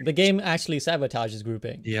grouping. The game actually sabotages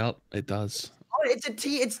grouping. Yep, it does.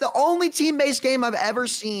 It's the only team-based game I've ever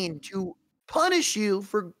seen to punish you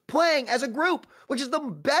for playing as a group, which is the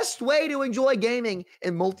best way to enjoy gaming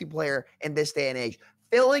in multiplayer in this day and age.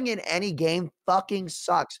 Filling in any game fucking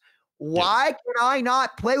sucks. Why can I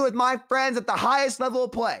not play with my friends at the highest level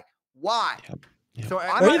of play? Why? Yep. So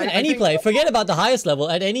or even any play. Forget about the highest level.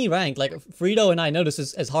 At any rank, like Freedo and I know this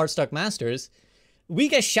as hard stuck masters. We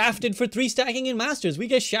get shafted for 3 stacking in Masters. We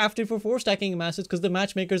get shafted for 4 stacking in Masters because the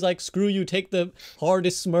matchmaker's like, screw you, take the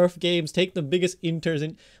hardest Smurf games, take the biggest inters.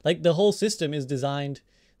 And like, the whole system is designed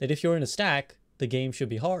that if you're in a stack, the game should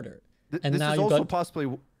be harder. And this now is you've also got...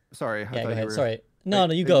 possibly... Sorry. Yeah, go ahead. Sorry. No,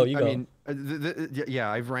 you go. I mean, yeah,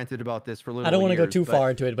 I've ranted about this for a little. I don't want to go too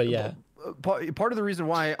far into it, but yeah. Part of the reason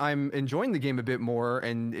why I'm enjoying the game a bit more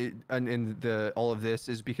and all of this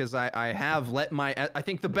is because I have let I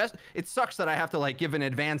think the best, it sucks that I have to like give an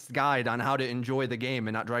advanced guide on how to enjoy the game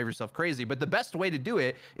and not drive yourself crazy, but the best way to do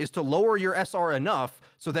it is to lower your SR enough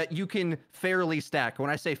so that you can fairly stack.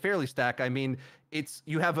 When I say fairly stack, I mean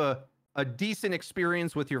you have a decent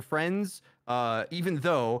experience with your friends, even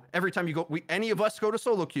though every time you go, any of us go to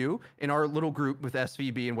solo queue in our little group with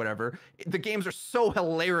SVB and whatever, the games are so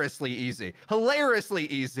hilariously easy.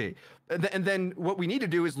 And then what we need to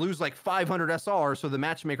do is lose like 500 SR so the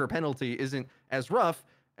matchmaker penalty isn't as rough,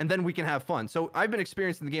 and then we can have fun. So I've been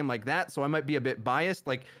experiencing the game like that, so I might be a bit biased.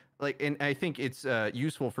 And I think it's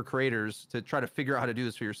useful for creators to try to figure out how to do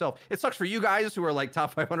this for yourself. It sucks for you guys who are like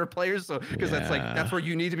top 500 players, so because that's where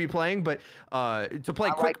you need to be playing. But to play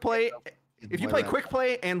quick play, if you play quick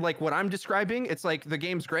play and like what I'm describing, it's like the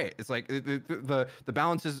game's great. It's like the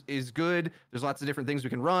balance is good. There's lots of different things we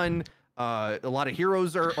can run. A lot of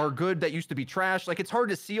heroes are good that used to be trash. Like, it's hard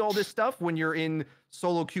to see all this stuff when you're in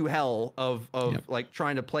solo queue hell of like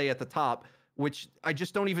trying to play at the top, which I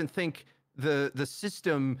just don't even think the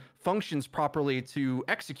system functions properly to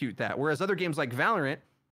execute that. Whereas other games like Valorant,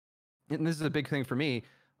 and this is a big thing for me,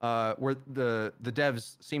 where the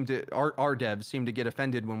devs seem to our devs seem to get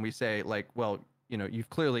offended when we say, like, well, you know, you've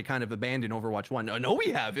clearly kind of abandoned Overwatch 1. No, we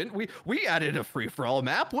haven't. We added a free-for-all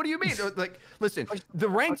map. What do you mean? Like, listen, the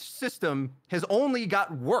ranked system has only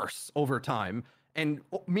got worse over time. And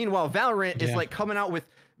meanwhile, Valorant is like coming out with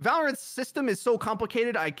Valorant's system is so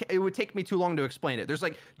complicated, it would take me too long to explain it. There's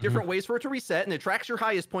like different ways for it to reset, and it tracks your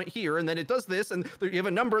highest point here, and then it does this, and you have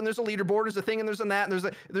a number, and there's a leaderboard, there's a thing, and there's a that,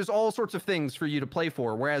 and there's all sorts of things for you to play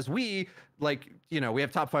for. Whereas we, like, you know, we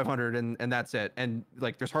have top 500, and that's it, and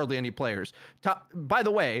like there's hardly any players. By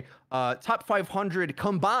the way, top 500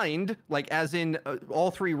 combined, like as in all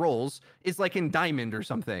three roles, is like in diamond or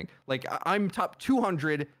something. Like I'm top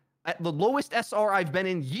 200. At the lowest SR I've been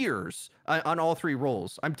in years on all three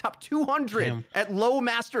roles. I'm top 200 at low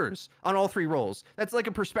masters on all three roles. That's like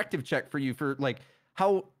a perspective check for you for like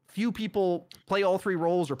how few people play all three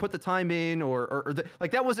roles or put the time in or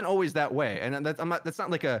like that wasn't always that way. And that's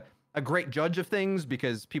not like a great judge of things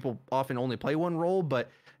because people often only play one role,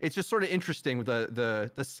 but it's just sort of interesting with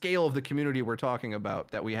the scale of the community we're talking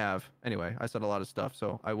about that we have. Anyway, I said a lot of stuff,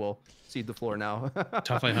 so I will cede the floor now.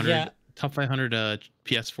 Top 500. Yeah. Top 500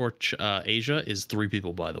 PS4 Asia is 3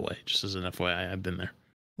 people, by the way. Just as an FYI, I've been there.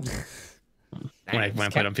 when I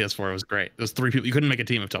played on PS4, it was great. It was 3 people. You couldn't make a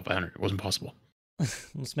team of top 500. It wasn't possible.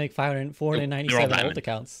 Let's make 497 ult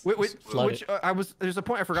accounts. There's a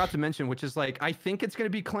point I forgot to mention, which is like I think it's going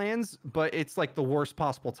to be clans, but it's like the worst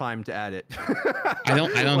possible time to add it. I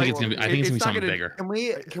don't think it's going to be. I think it's going to be something bigger. Can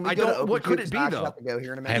we go to what could it be though? Go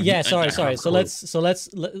here in a minute. Yeah, sorry. So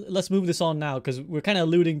let's move this on now because we're kind of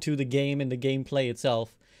alluding to the game and the gameplay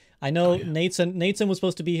itself. I know Nathan was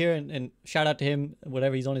supposed to be here, and shout out to him.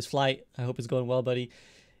 Whatever, he's on his flight. I hope it's going well, buddy.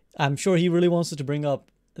 I'm sure he really wants us to bring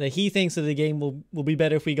up that he thinks that the game will be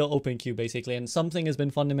better if we go open queue, basically, and something has been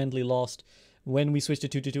fundamentally lost when we switch to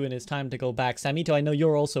 2-2-2, and it's time to go back. Samito, I know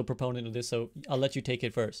you're also a proponent of this, so I'll let you take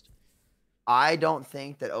it first. I don't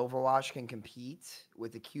think that Overwatch can compete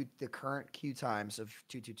with the current queue times of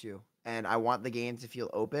 2-2-2, and I want the game to feel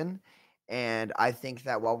open. And I think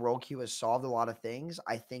that while Roll Queue has solved a lot of things,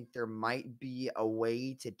 I think there might be a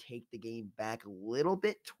way to take the game back a little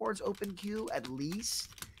bit towards open queue, at least.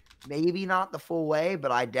 Maybe not the full way,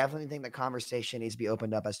 but I definitely think the conversation needs to be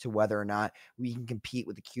opened up as to whether or not we can compete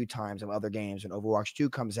with the queue times of other games when Overwatch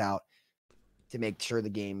 2 comes out to make sure the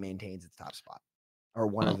game maintains its top spot or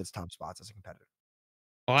one of its top spots as a competitor.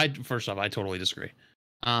 Well, first off, I totally disagree.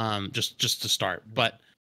 Just to start, but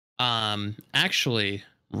actually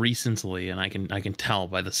recently, and I can tell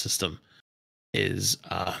by the system, is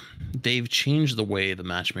they've changed the way the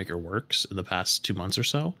matchmaker works in the past 2 months or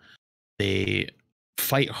so. They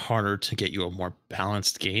fight harder to get you a more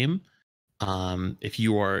balanced game. If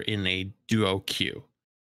you are in a duo queue,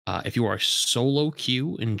 if you are a solo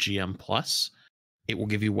queue in GM Plus, it will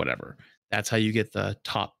give you whatever. That's how you get the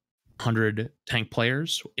top 100 tank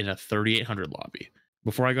players in a 3800 lobby.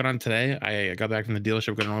 Before I got on today, I got back from the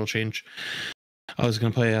dealership, got an oil change. I was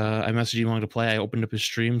gonna play. I messaged him wanting to play. I opened up his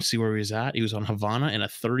stream to see where he was at. He was on Havana in a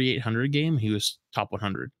 3800 game. He was top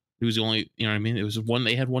 100. He was the only, you know what I mean? It was one,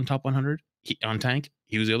 they had one top 100 on tank.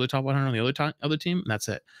 He was the other top 100 on the other team. And that's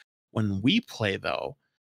it. When we play though,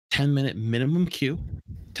 10-minute minimum queue,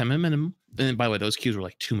 10-minute minimum. And by the way, those queues were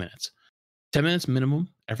like 2 minutes, 10 minutes minimum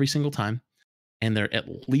every single time. And they're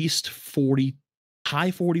at least 40,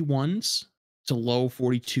 high 41s to low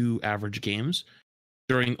 42 average games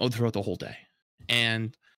throughout the whole day.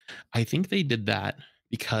 And I think they did that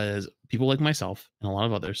because people like myself and a lot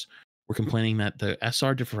of others were complaining that the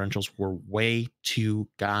SR differentials were way too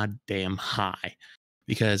goddamn high,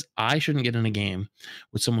 because I shouldn't get in a game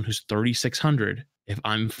with someone who's 3,600 if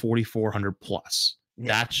I'm 4,400 plus. Yeah.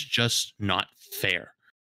 That's just not fair.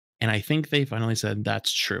 And I think they finally said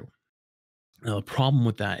that's true. Now, the problem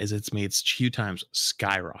with that is it's made queue times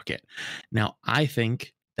skyrocket. Now, I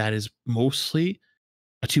think that is mostly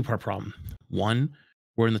a two-part problem. One,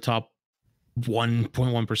 we're in the top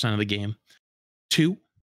 1.1% of the game. Two,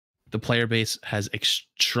 the player base has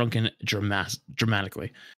shrunken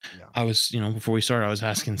dramatically. Yeah. I was, before we started, I was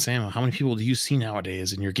asking Sam, how many people do you see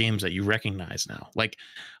nowadays in your games that you recognize now? Like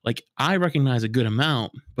I recognize a good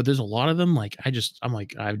amount, but there's a lot of them. I'm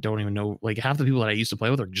like, I don't even know. Like half the people that I used to play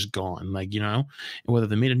with are just gone. And whether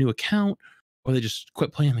they made a new account or they just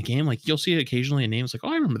quit playing the game. Like you'll see occasionally a name's like,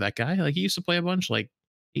 oh, I remember that guy. Like he used to play a bunch like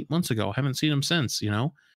 8 months ago. I haven't seen him since,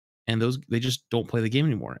 And and they just don't play the game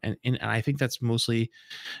anymore. And I think that's mostly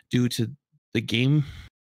due to the game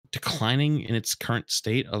declining in its current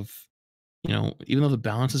state of, even though the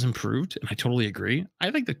balance has improved, and I totally agree. I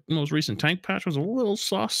think the most recent tank patch was a little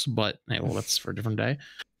sus, but hey, well, that's for a different day.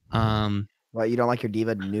 Well, you don't like your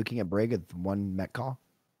diva nuking a brig with one mech call?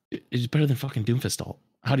 It's better than fucking Doomfist ult.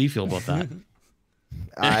 How do you feel about that?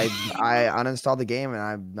 I uninstalled the game and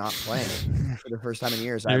I'm not playing it for the first time in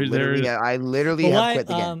years. I There- literally But have why quit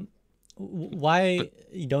the game. why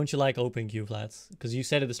don't you like open queue flats? Because you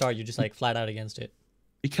said at the start you're just like flat out against it.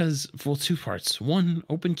 Because, well, two parts. One,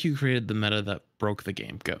 OpenQ created the meta that broke the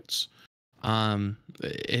game, goats.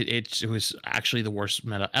 It was actually the worst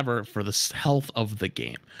meta ever for the health of the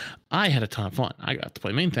game. I had a ton of fun. I got to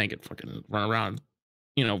play main tank and fucking run around,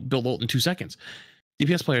 build ult in 2 seconds.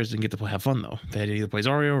 DPS players didn't get to have fun though. They had to either play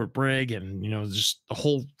Zarya or Brig, and just the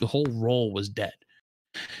whole role was dead.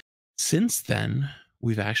 Since then,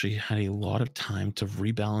 we've actually had a lot of time to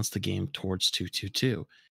rebalance the game towards 2-2-2.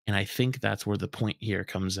 And I think that's where the point here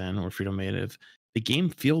comes in, or Freedo made it. The game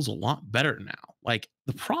feels a lot better now. Like,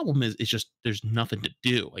 the problem is, it's just there's nothing to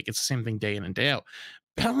do. Like, it's the same thing day in and day out.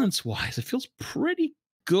 Balance wise, it feels pretty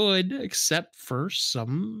good, except for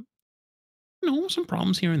some, some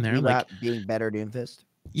problems here and there. Like being better Doomfist.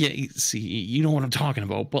 Yeah, see, you know what I'm talking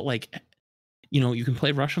about. But like, you can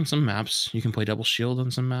play Rush on some maps. You can play Double Shield on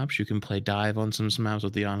some maps. You can play Dive on some maps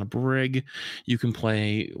with the on a Brig. You can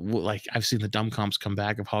play, like, I've seen the dumb comps come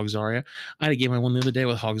back of Hog Zarya. I had a game I won the other day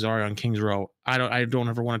with Hog Zarya on King's Row. I don't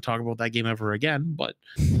ever want to talk about that game ever again. But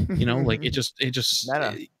like it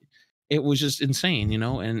was just insane.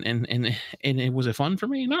 And it was a fun for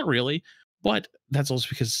me. Not really, but that's also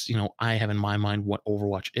because I have in my mind what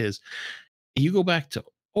Overwatch is. You go back to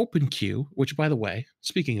OpenQ, which, by the way,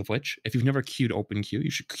 speaking of which, if you've never queued OpenQ, you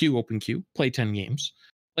should queue OpenQ, play 10 games.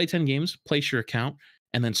 Play 10 games, place your account,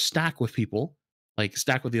 and then stack with people. Like,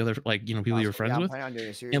 stack with the other, people you're friends with.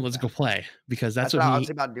 And let's go play. Because that's what I was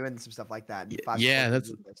about doing some stuff like that. Yeah,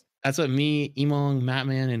 that's what me, Emong,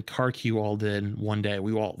 Matman, and CarQ all did one day.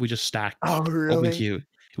 We just stacked OpenQ.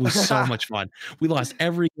 It was so much fun. We lost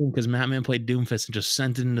every game because Matman played Doomfist and just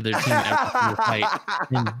sent it into their team every single fight.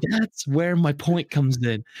 And that's where my point comes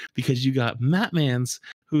in, because you got Matmans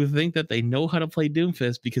who think that they know how to play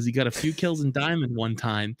Doomfist because he got a few kills in Diamond one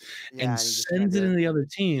time, and sends it into the other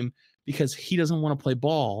team because he doesn't want to play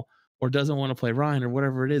ball or doesn't want to play Ryan or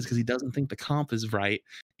whatever it is, because he doesn't think the comp is right.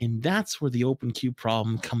 And that's where the open queue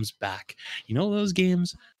problem comes back. Those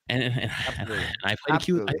games, and I played a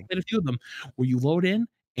few of them where you load in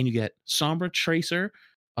and you get Sombra, Tracer,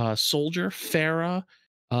 Soldier, Pharah,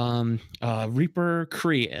 Reaper,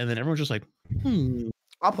 Kree, and then everyone's just like,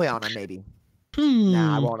 I'll play on him maybe.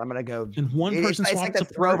 Nah, I won't. I'm gonna go. And one person it's like the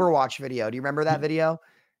Overwatch video. Do you remember that video?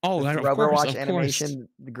 Oh, the Overwatch animation,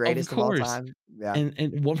 the greatest of all time. Yeah.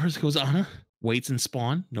 And one person goes on, waits and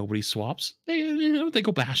spawn. Nobody swaps. They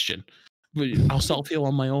go Bastion. I'll self heal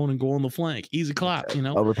on my own and go on the flank. Easy clap.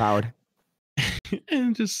 Overpowered.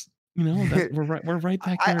 And just we're right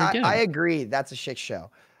back there again. I agree. That's a shit show.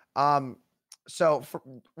 So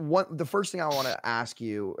the first thing I want to ask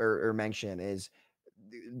you or mention is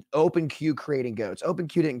OpenQ creating goats.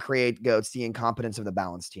 OpenQ didn't create goats. The incompetence of the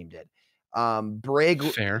balance team did. Brig,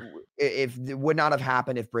 fair. If it would not have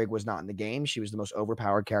happened if Brig was not in the game. She was the most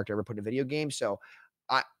overpowered character ever put in a video game. So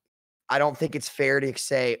I don't think it's fair to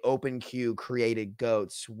say OpenQ created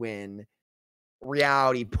goats when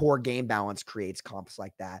reality, poor game balance creates comps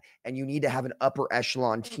like that. And you need to have an upper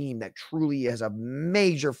echelon team that truly has a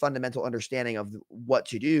major fundamental understanding of what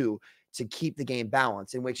to do to keep the game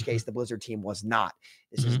balanced, in which case the Blizzard team was not.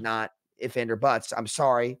 This is not if and or buts. I'm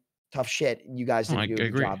sorry. Tough shit. You guys didn't do a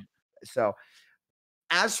good job. So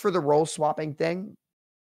as for the role swapping thing,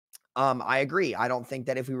 I agree. I don't think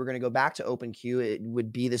that if we were going to go back to OpenQ, it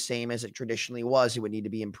would be the same as it traditionally was. It would need to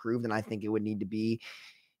be improved. And I think it would need to be,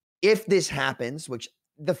 if this happens, which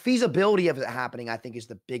the feasibility of it happening, I think, is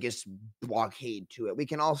the biggest blockade to it. We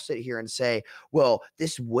can all sit here and say, well,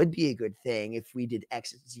 this would be a good thing if we did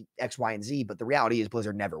X, Y, and Z, but the reality is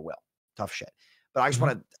Blizzard never will. Tough shit. But I just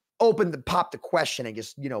want to pop the question and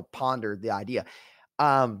just, ponder the idea.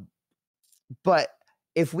 But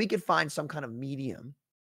if we could find some kind of medium,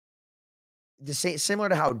 similar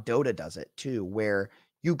to how Dota does it too, where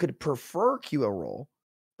you could prefer QO role,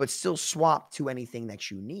 but still swap to anything that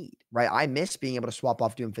you need, right? I miss being able to swap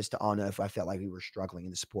off Doomfist to Ana if I felt like we were struggling in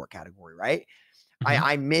the support category, right?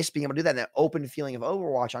 I miss being able to do that. And that open feeling of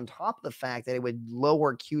Overwatch, on top of the fact that it would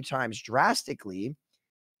lower queue times drastically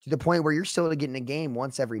to the point where you're still getting a game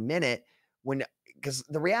once every minute, because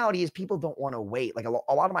the reality is people don't want to wait. Like a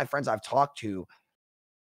lot of my friends I've talked to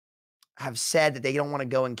have said that they don't want to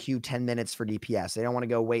go in queue 10 minutes for DPS. They don't want to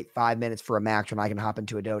go wait 5 minutes for a match when I can hop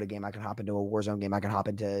into a Dota game. I can hop into a Warzone game. I can hop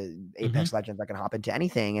into Apex Legends. I can hop into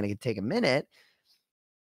anything and it could take a minute.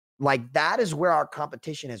 Like that is where our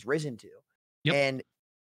competition has risen to. Yep. And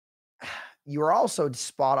you're also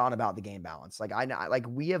spot on about the game balance. Like like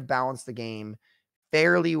we have balanced the game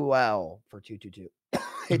fairly well for 2-2-2.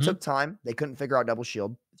 It took time. They couldn't figure out double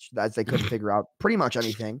shield. As they couldn't figure out pretty much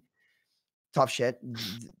anything. Tough shit.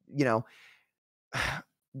 You know,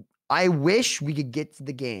 I wish we could get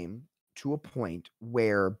the game to a point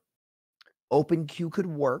where open queue could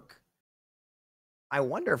work. I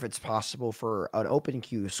wonder if it's possible for an open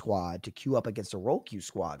queue squad to queue up against a role queue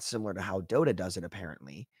squad, similar to how Dota does it,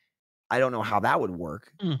 apparently. I don't know how that would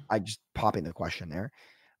work. I just popping the question there.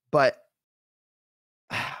 But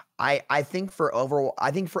I think for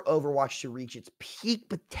Overwatch to reach its peak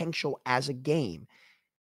potential as a game,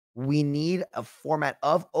 we need a format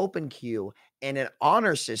of open queue and an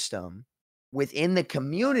honor system within the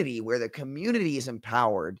community where the community is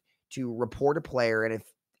empowered to report a player. And if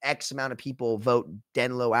X amount of people vote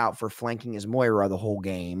Denlo out for flanking his Moira the whole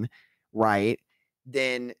game, right?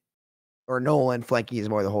 Then, or Nolan flanking his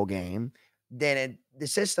Moira the whole game, then the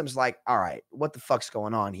system's like, all right, what the fuck's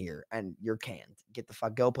going on here? And you're canned. Get the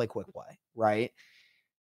fuck, go play quick play, right?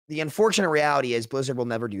 The unfortunate reality is Blizzard will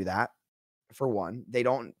never do that. For one, they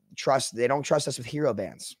don't trust us with hero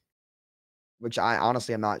bans, which I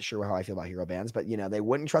honestly, I'm not sure how I feel about hero bans, but you know, they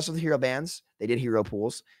wouldn't trust us with hero bans. They did hero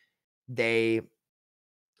pools. They,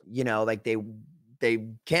 you know, like they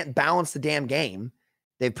can't balance the damn game.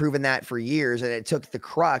 They've proven that for years. And it took the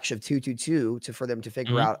crux of 2-2-2 for them to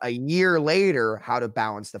figure out a year later how to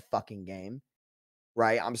balance the fucking game.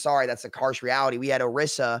 Right. I'm sorry. That's a harsh reality. We had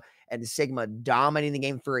Orisa and Sigma dominating the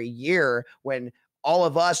game for a year when all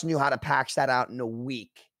of us knew how to patch that out in a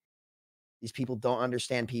week. These people don't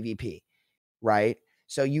understand PvP, right?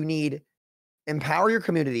 So you need empower your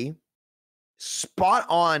community, spot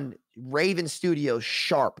on Raven Studios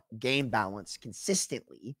sharp game balance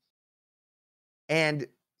consistently, and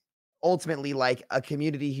ultimately like a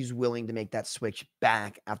community who's willing to make that switch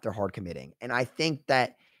back after hard committing. And I think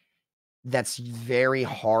that that's very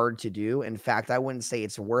hard to do. In fact, I wouldn't say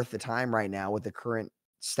it's worth the time right now with the current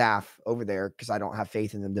staff over there because I don't have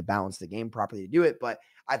faith in them to balance the game properly to do it. But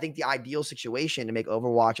I think the ideal situation to make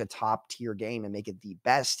Overwatch a top tier game and make it the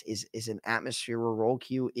best is an atmosphere where role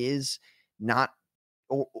queue is not,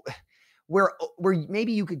 or where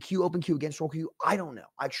maybe you could queue open queue against role queue. I don't know.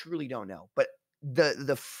 I truly don't know. But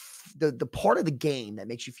the part of the game that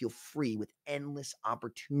makes you feel free with endless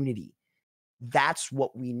opportunity, that's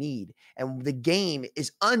what we need. And the game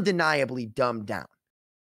is undeniably dumbed down.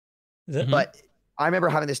 But I remember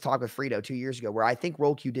having this talk with Freedo 2 years ago where I think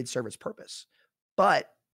role queue did serve its purpose. But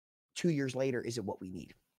 2 years later, is it what we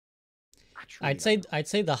need? I'd say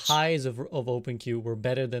the highs of open queue were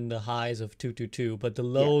better than the highs of 2-2-2, but the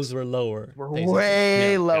lows were lower. We're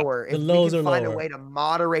way lower. The if lows we are could find lower. a way to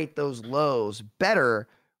moderate those lows better,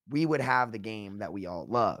 we would have the game that we all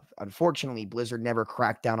love. Unfortunately, Blizzard never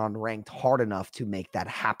cracked down on ranked hard enough to make that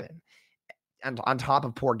happen. And on top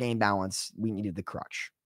of poor game balance, we needed the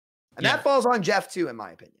crutch. And that falls on Jeff too, in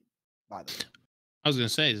my opinion, by the way. I was going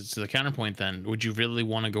to say, to the counterpoint then, would you really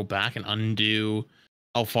want to go back and undo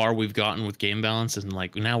how far we've gotten with game balance? And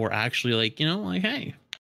like, now we're actually like, you know, like, hey,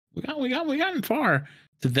 we gotten far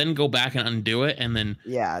to then go back and undo it. And then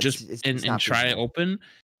and try it open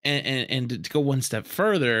and to go one step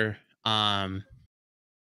further. You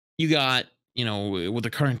got, you know, with the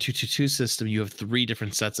current 2-2-2 system, you have 3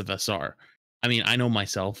 different sets of SR. I mean, I know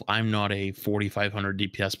myself, I'm not a 4,500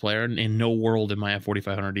 DPS player. In no world am I a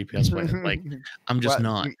 4,500 DPS player. Like, I'm just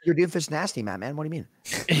not. Your doofus nasty, man. What do you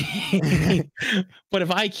mean? But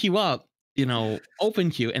if I queue up, you know,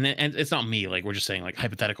 open queue, and it's not me, like, we're just saying, like,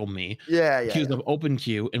 hypothetical me. Queues up open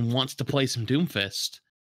queue and wants to play some Doomfist.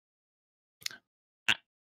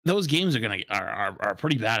 Those games are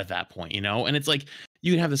pretty bad at that point, you know? And it's like,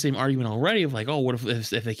 you can have the same argument already of like, oh, what if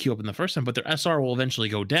they queue up in the first time, but their SR will eventually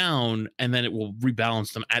go down and then it will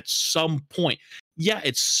rebalance them at some point. Yeah,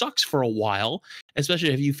 it sucks for a while, especially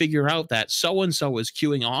if you figure out that so-and-so is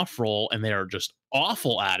queuing off roll and they are just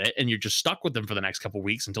awful at it and you're just stuck with them for the next couple of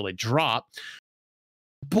weeks until they drop.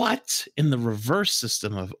 But in the reverse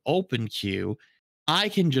system of open queue, I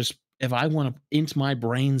can just, if I want to int my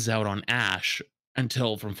brains out on Ashe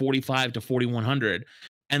until from 45 to 4,100,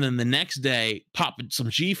 and then the next day pop some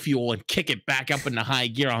G Fuel and kick it back up into high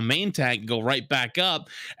gear on main tank and go right back up.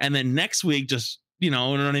 And then next week, just, you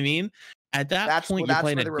know what I mean? At that point, you're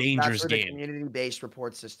playing a dangerous game. The community-based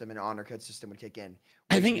report system and honor code system would kick in.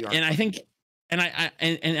 I think and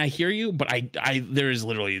I hear you, but I there is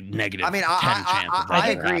literally negative. I mean, 10 chance of that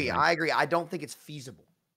I ever agree. happening. I agree. I don't think it's feasible.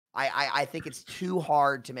 I think it's too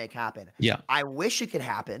hard to make happen. Yeah. I wish it could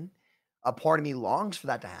happen. A part of me longs for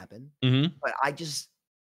that to happen, but I just.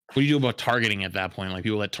 What do you do about targeting at that point? Like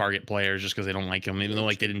people that target players just because they don't like them, even though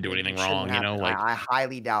like they didn't do anything wrong, you know? Like I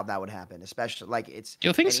highly doubt that would happen, especially like it's.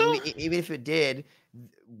 You think so? Even if it did,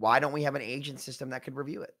 why don't we have an agent system that could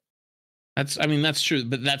review it? I mean, that's true,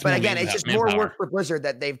 but that's. But again, it's just more work for Blizzard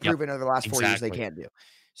that they've proven over the last 4 years they can't do.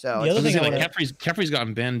 So the other thing, like Kefri's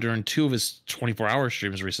gotten banned during 2 of his 24-hour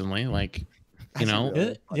streams recently. Like, you know,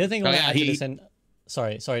 the other thing I want to add to this, and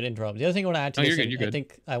sorry to interrupt. The other thing I want to add to this, you're good.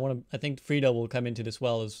 I think Freedo will come into this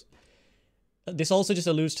well, is this also just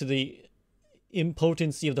alludes to the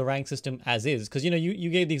impotency of the rank system as is, because you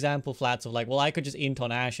gave the example, Flats, of like, well, I could just int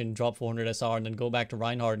on Ashe and drop 400 SR and then go back to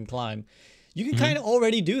Reinhardt and climb. You can kind of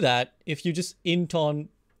already do that if you just int on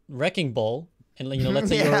Wrecking Ball. And let's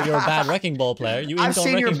say you're a bad Wrecking Ball player. You I've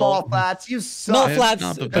seen your ball, Flats. You suck. Not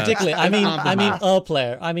Flats particularly. I mean a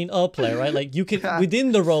player. Right? Like you can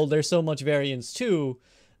within the role. There's so much variance too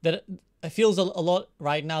that it feels a lot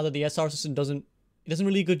right now that the SR system doesn't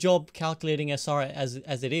really a good job calculating SR as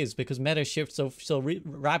it is, because meta shifts so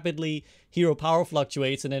rapidly. Hero power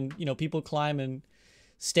fluctuates, and then people climb and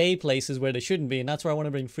stay places where they shouldn't be, and that's where I want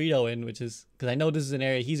to bring Freedo in, which is because I know this is an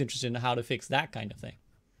area he's interested in, how to fix that kind of thing.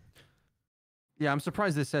 Yeah, I'm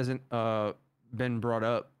surprised this hasn't been brought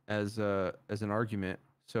up as an argument.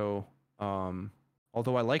 So,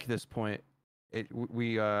 although I like this point, I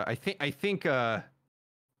think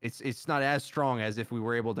it's not as strong as if we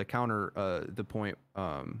were able to counter the point.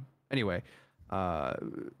 Anyway,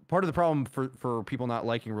 part of the problem for people not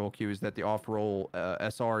liking roll queue is that the off roll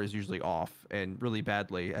SR is usually off, and really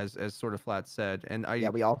badly, as sort of Flat said. And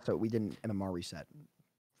we didn't MMR reset.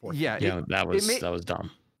 That was dumb.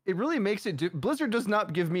 It really makes it. Blizzard does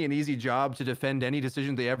not give me an easy job to defend any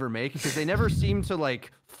decision they ever make, because they never seem to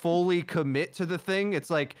like fully commit to the thing. It's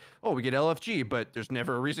like, oh, we get LFG, but there's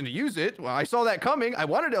never a reason to use it. Well, I saw that coming. I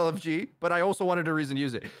wanted LFG, but I also wanted a reason to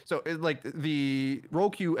use it. So like the roll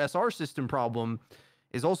queue SR system problem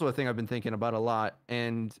is also a thing I've been thinking about a lot.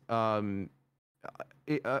 And again,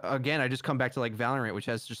 I just come back to like Valorant, which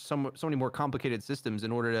has just so many more complicated systems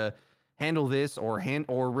in order to handle this or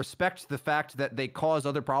respect the fact that they cause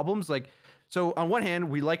other problems. Like, so on one hand,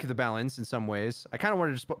 we like the balance in some ways. I kind of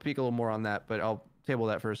wanted to speak a little more on that, but I'll table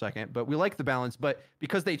that for a second. But we like the balance, but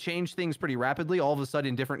because they change things pretty rapidly, all of a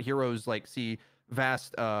sudden different heroes like see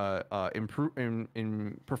vast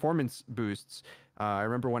in performance boosts. I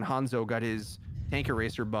remember when Hanzo got his tank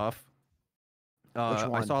eraser buff.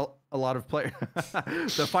 I saw a lot of players.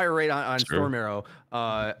 The fire rate on Storm Arrow,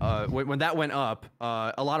 when that went up,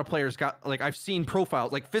 a lot of players got, like, I've seen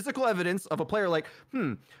profiles, like physical evidence of a player like,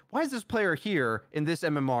 why is this player here in this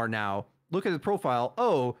MMR now? Look at the profile.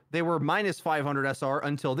 Oh, they were minus 500 SR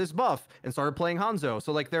until this buff and started playing Hanzo.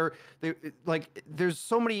 So like there's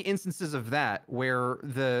so many instances of that where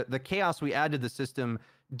the chaos we add to the system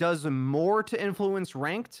does more to influence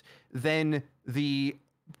ranked than the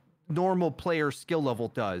normal player skill level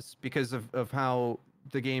does, because of how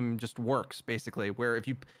the game just works, basically, where if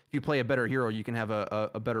you play a better hero, you can have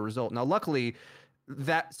a better result. Now, luckily,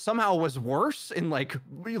 that somehow was worse in like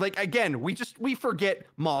again, we forget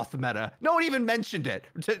Moth meta. No one even mentioned it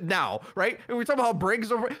now, right? And we talk about how Brig's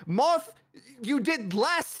over Moth. You did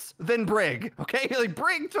less than Brig, okay? Like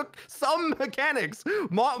Brig took some mechanics.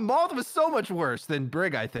 Moth was so much worse than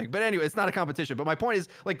Brig, I think. But anyway, it's not a competition. But my point is,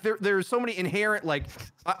 like, there's so many inherent, like,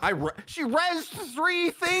 she rezzed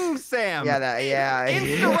 3 things, Sam. Res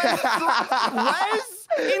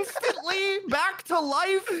instantly back to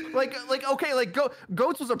life. Like okay, like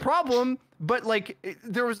Goats was a problem, but like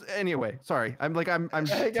there was anyway. Sorry, I'm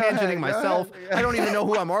tangenting myself. I don't even know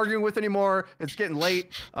who I'm arguing with anymore. It's getting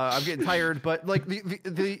late. I'm getting tired. But like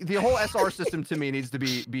the whole SR system to me needs to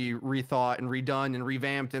be rethought and redone and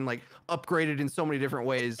revamped and like upgraded in so many different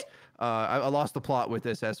ways. I lost the plot with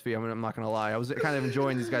this, SV. I'm not gonna lie. I was kind of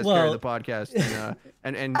enjoying these guys carry the podcast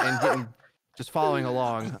and getting just following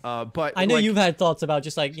along. But I know you've had thoughts about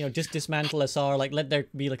just like just dismantle SR, like let there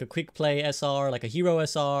be like a quick play SR, like a hero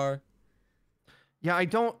SR. Yeah, I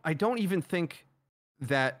don't even think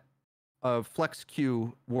that flex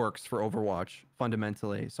queue works for Overwatch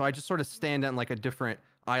fundamentally. So I just sort of stand on like a different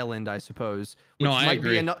island, I suppose. Which I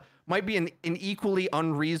agree. Might be an equally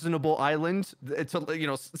unreasonable island. It's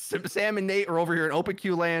Sam and Nate are over here in open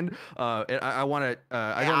queue land. I want to.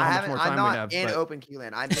 I don't know how much more time we have. I'm not in open queue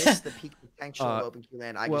land. I missed the peak potential of open queue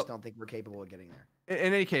land. I just don't think we're capable of getting there.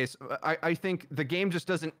 in any case, I think the game just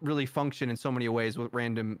doesn't really function in so many ways with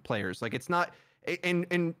random players. Like it's not,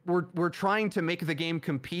 and we're trying to make the game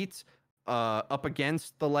compete up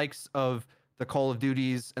against the likes of the Call of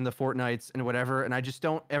Duties and the Fortnites and whatever. And I just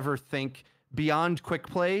don't ever think beyond quick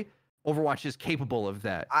play, Overwatch is capable of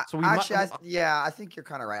that. So we I think you're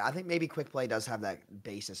kind of right. I think maybe quick play does have that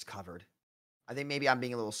basis covered. I think maybe I'm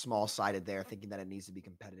being a little small-sided there, thinking that it needs to be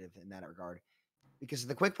competitive in that regard. Because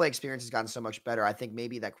the quick play experience has gotten so much better. I think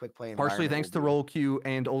maybe that quick play partially thanks to roll queue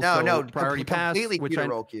and also priority pass, completely to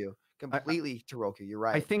roll queue. Completely to roll queue. You're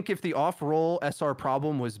right. I think if the off-roll SR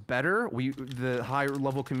problem was better, the higher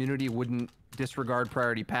level community wouldn't disregard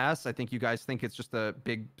priority pass. I think you guys think it's just a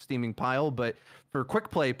big steaming pile, but for quick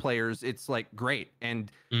play players, it's like great.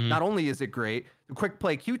 And not only is it great, the quick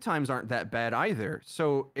play queue times aren't that bad either.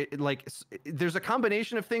 So there's a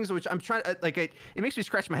combination of things which I'm trying it makes me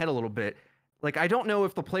scratch my head a little bit. Like, I don't know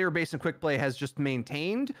if the player base in quick play has just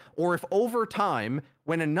maintained, or if over time,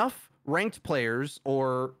 when enough ranked players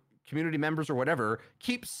or community members or whatever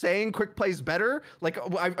keep saying quick play's better, like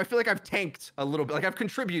I feel like I've tanked a little bit, like I've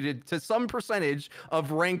contributed to some percentage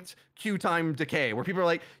of ranked queue time decay, where people are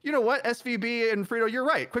like, you know what, SVB and Freedo, you're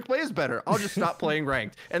right, quick play is better, I'll just stop playing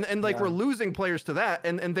ranked. And we're losing players to that,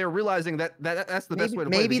 and they're realizing that's the best way to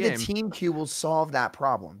play the game. Maybe the team queue will solve that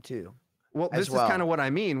problem too. Well, this is kind of what I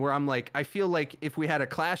mean, where I'm like, I feel like if we had a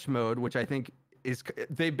clash mode, which I think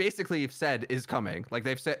they basically have said is coming, like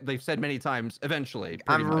they've said many times, eventually.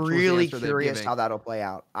 I'm really curious how that'll play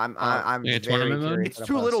out. I'm very curious. It's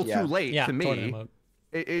too little, too late to me.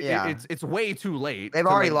 It's way too late. They've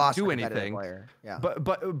already lost do anything. Player. Yeah.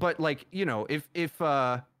 But like, you know, if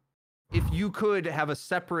you could have a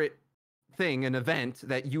separate thing, an event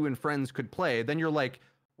that you and friends could play, then you're like,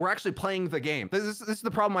 we're actually playing the game. This is the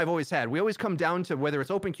problem I've always had. We always come down to whether it's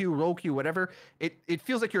open queue, roll queue, whatever. It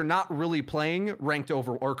feels like you're not really playing ranked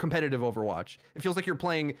or competitive Overwatch. It feels like you're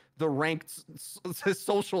playing the ranked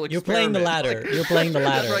social experiment. You're playing the ladder. You're playing the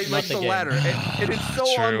ladder. That's right, like the ladder. And it's so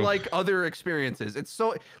unlike other experiences. It's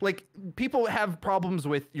so, like, people have problems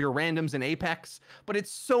with your randoms in Apex, but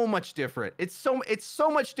it's so much different. It's so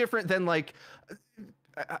much different than, like,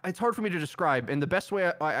 it's hard for me to describe, and the best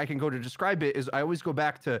way I can go to describe it is I always go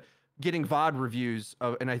back to getting VOD reviews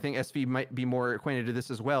of, and I think SV might be more acquainted to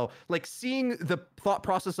this as well, like seeing the thought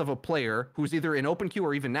process of a player who's either in open queue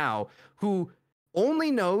or even now, who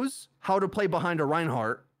only knows how to play behind a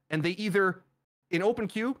Reinhardt, and they either in open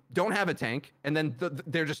queue don't have a tank, and then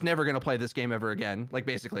they're just never going to play this game ever again. Like,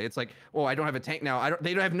 basically it's like, oh, I don't have a tank now.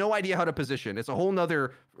 They don't have no idea how to position. It's a whole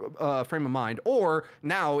nother frame of mind. Or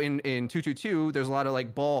now in 222 there's a lot of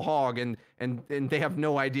like ball hog, and they have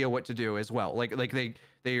no idea what to do as well. Like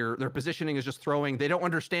their positioning is just throwing. They don't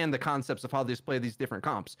understand the concepts of how they play these different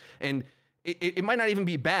comps, and it might not even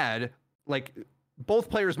be bad. Like, both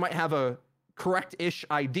players might have a correct-ish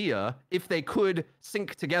idea if they could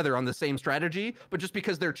sync together on the same strategy, but just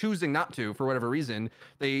because they're choosing not to for whatever reason,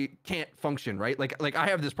 they can't function, right? Like I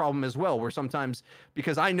have this problem as well, where sometimes,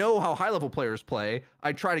 because I know how high-level players play,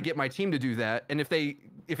 I try to get my team to do that, and if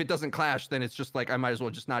it doesn't clash, then it's just like I might as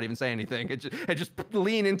well just not even say anything. It just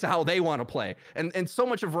lean into how they want to play. And so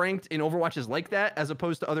much of ranked in Overwatch is like that, as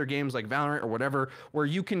opposed to other games like Valorant or whatever, where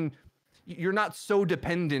you're not so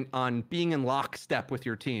dependent on being in lockstep with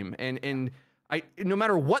your team. And no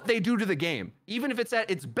matter what they do to the game, even if it's at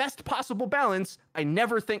its best possible balance, I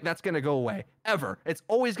never think that's going to go away, ever. It's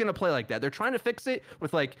always going to play like that. They're trying to fix it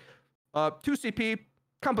with, like, 2CP,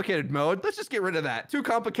 complicated mode. Let's just get rid of that. Too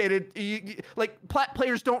complicated. Like, plat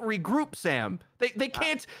players don't regroup, Sam. They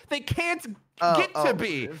can't get to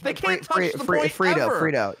be. They can't touch the point ever.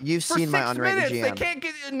 Freedo, you've seen my unranked GM. They can't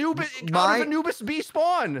get out of Anubis B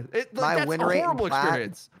spawn. That's a horrible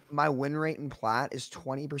experience. My win rate in plat is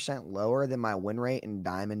 20% lower than my win rate in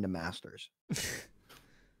diamond to masters.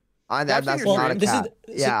 That's not a cap.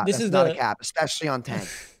 This is not a cap, especially on tank.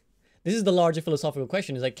 This is the larger philosophical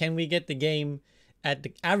question: is like, can we get the game at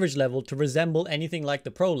the average level to resemble anything like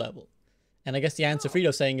the pro level? And I guess the answer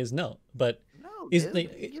Freedo's saying is no. But I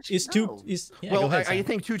think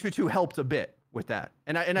 222 helped a bit with that,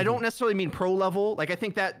 and I don't necessarily mean pro level. Like, I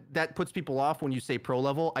think that puts people off when you say pro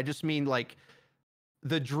level. I just mean, like,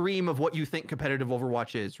 the dream of what you think competitive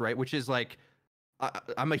Overwatch is, right? Which is like,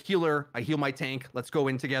 I'm a healer, I heal my tank, let's go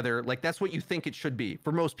in together. Like, that's what you think it should be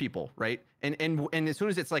for most people, right? And as soon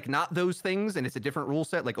as it's like not those things, and it's a different rule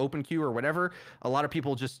set, like open queue or whatever, a lot of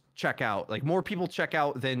people just check out. Like, more people check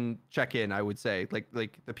out than check in, I would say. Like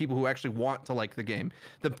the people who actually want to like the game.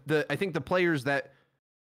 I think the players that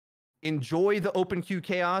enjoy the open queue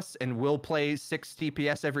chaos and will play 6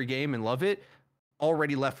 DPS every game and love it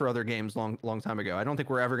already left for other games long time ago. I don't think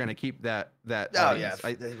we're ever going to keep that Oh yeah, audience.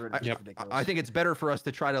 ridiculous. I think it's better for us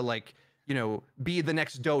to try to like, you know, be the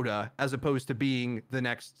next Dota as opposed to being the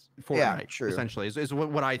next Fortnite. true. Essentially is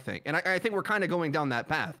what I think. And I think we're kind of going down that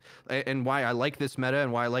path, and why I like this meta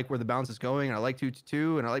and why I like where the balance is going. And I like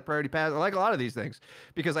 2-2 and I like priority pass. I like a lot of these things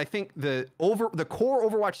because I think the core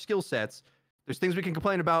Overwatch skill sets, there's things we can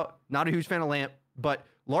complain about. Not a huge fan of Lamp, but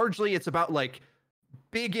largely it's about like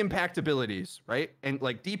big impact abilities, right? And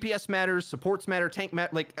like DPS matters, supports matter, tank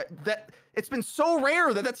matter, like that. It's been so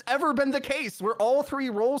rare that that's ever been the case where all three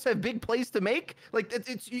roles have big plays to make. Like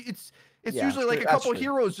it's usually like a couple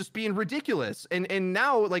heroes just being ridiculous. And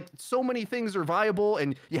now like so many things are viable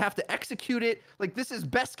and you have to execute it. Like this is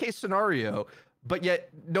best case scenario. But yet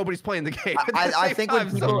nobody's playing the game. I think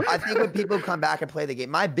when people come back and play the game,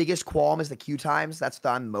 my biggest qualm is the queue times. That's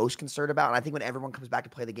what I'm most concerned about. And I think when everyone comes back to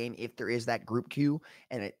play the game, if there is that group queue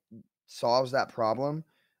and it solves that problem,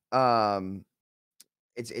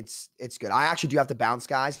 it's good. I actually do have to bounce,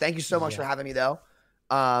 guys. Thank you so much for having me, though.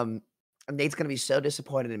 Nate's gonna be so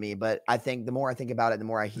disappointed in me, but I think the more I think about it, the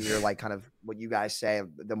more I hear like kind of what you guys say,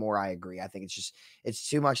 the more I agree. I think it's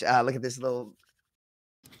too much. Look at this little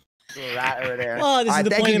rat over there. Well, this is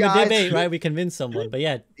the point of a debate, right? We convinced someone, but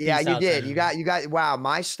yeah. Yeah, you did. You got. Wow,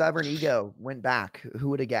 my stubborn ego went back. Who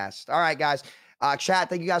would have guessed? All right, guys. Chat.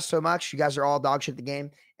 Thank you guys so much. You guys are all dog shit at the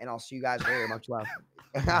game, and I'll see you guys later. Much love.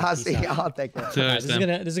 I'll see y'all. Take care. This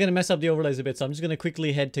is gonna mess up the overlays a bit, so I'm just gonna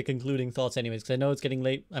quickly head to concluding thoughts, anyways, because I know it's getting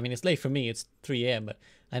late. I mean, it's late for me. It's 3 a.m., but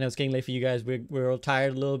I know it's getting late for you guys. We're all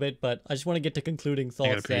tired a little bit, but I just want to get to concluding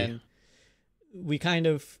thoughts. Then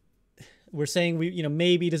we're saying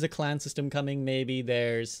maybe there's a clan system coming. Maybe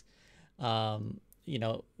there's,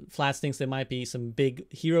 Flats thinks there might be some big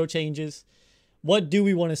hero changes. What do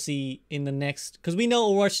we want to see in the next? Because we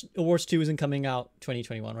know Overwatch 2 isn't coming out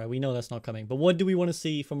 2021, right? We know that's not coming. But what do we want to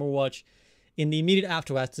see from Overwatch in the immediate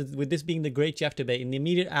aftermath? With this being the great Jeff debate, in the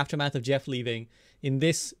immediate aftermath of Jeff leaving in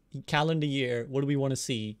this calendar year, what do we want to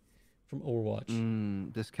see from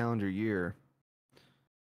Overwatch? This calendar year.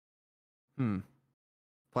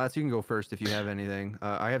 Flats, you can go first if you have anything.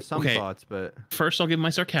 I have some thoughts, but first I'll give my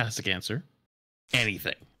sarcastic answer.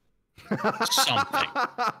 Anything. Something.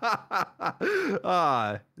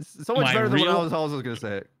 So much better than what I was going to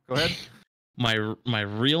say. Go ahead. My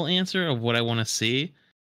real answer of what I want to see: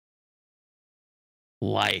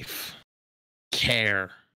 life,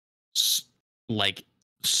 care, like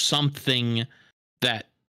something that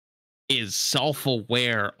is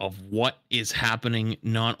self-aware of what is happening,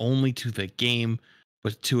 not only to the game,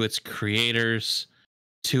 but to its creators,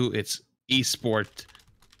 to its esport.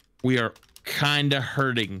 We are kind of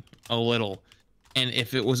hurting a little. And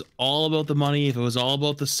if it was all about the money, if it was all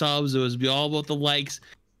about the subs, it would be all about the likes.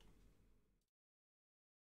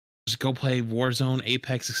 Just go play Warzone,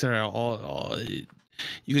 Apex, etc.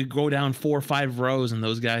 You could go down 4 or 5 rows and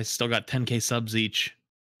those guys still got 10k subs each.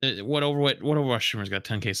 What Overwatch streamers got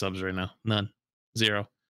 10k subs right now? None. 0.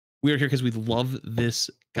 We are here because we love this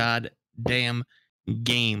goddamn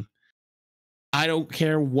game. I don't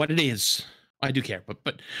care what it is. I do care,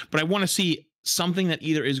 but I want to see something that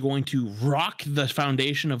either is going to rock the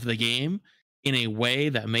foundation of the game in a way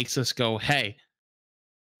that makes us go, hey,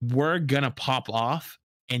 we're gonna pop off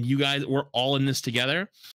and you guys, we're all in this together,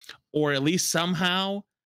 or at least somehow,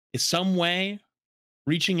 in some way,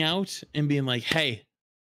 reaching out and being like, hey,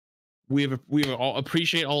 we all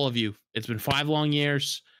appreciate all of you. It's been 5 long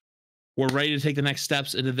years. We're ready to take the next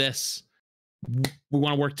steps into this. We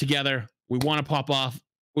want to work together. We want to pop off.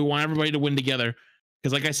 We want everybody to win together.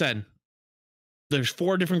 Because like I said, there's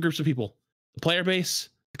 4 different groups of people: the player base,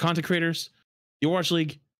 the content creators, the Overwatch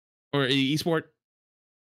League, or the esport,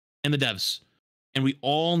 and the devs. And we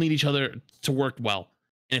all need each other to work well.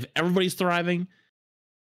 And if everybody's thriving,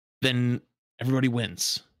 then everybody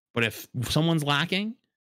wins. But if someone's lacking,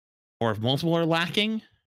 or if multiple are lacking,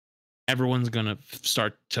 everyone's gonna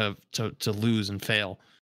start to lose and fail.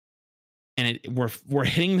 And we're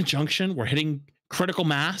hitting the junction. We're hitting critical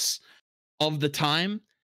mass of the time,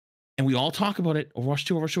 and we all talk about it. Overwatch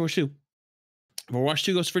 2, Overwatch 2. Overwatch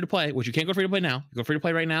 2 goes free to play, which you can't go free to play now. You go free to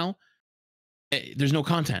play right now. There's no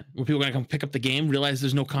content. Where people are gonna come pick up the game, realize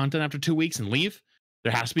there's no content after 2 weeks, and leave.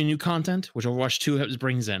 There has to be new content, which Overwatch 2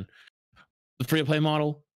 brings in. The free to play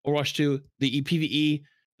model, Overwatch 2, the PvE,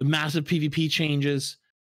 the massive PvP changes,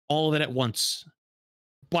 all of it at once.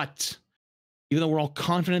 But even though we're all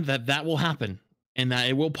confident that that will happen and that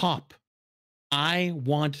it will pop, I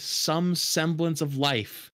want some semblance of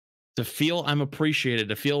life, to feel I'm appreciated,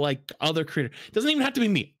 to feel like other creators. It doesn't even have to be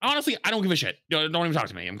me. Honestly, I don't give a shit. Don't even talk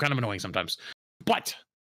to me. I'm kind of annoying sometimes. But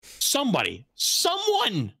someone,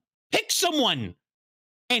 pick someone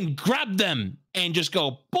and grab them and just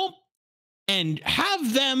go boom and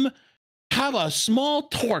have them have a small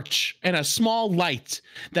torch and a small light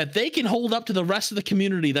that they can hold up to the rest of the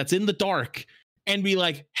community that's in the dark and be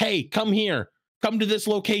like, hey, come here, come to this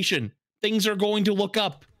location. Things are going to look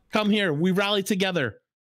up. Come here. We rally together.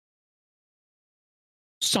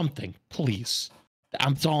 Something, please.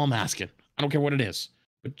 That's all I'm asking. I don't care what it is,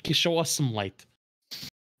 but show us some light.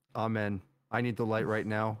 Amen. I need the light right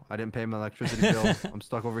now. I didn't pay my electricity bill. I'm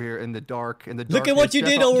stuck over here in the dark. Look at what you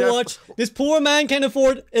did, Overwatch. This poor man can't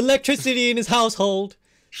afford electricity in his household.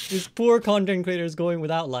 This poor content creator is going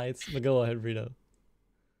without lights. But go ahead, Freedo.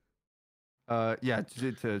 Yeah,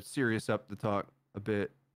 to serious up the talk a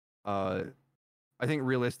bit. I think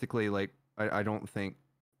realistically, like, I don't think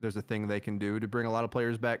there's a thing they can do to bring a lot of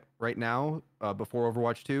players back right now before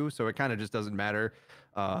Overwatch 2. So it kind of just doesn't matter.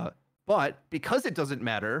 But because it doesn't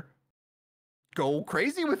matter, go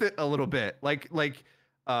crazy with it a little bit. Like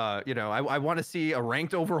you know, I want to see a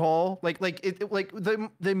ranked overhaul. Like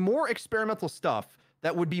the more experimental stuff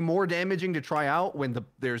that would be more damaging to try out when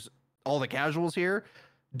there's all the casuals here.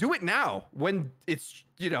 Do it now when it's,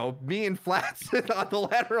 you know, me and Flats on the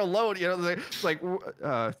ladder alone. You know, it's like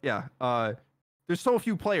yeah. There's so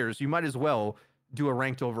few players, you might as well do a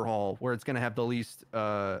ranked overhaul where it's going to have the least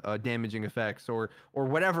damaging effects or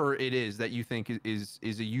whatever it is that you think is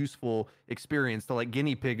a useful experience to like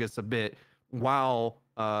guinea pig us a bit while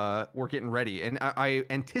we're getting ready. And I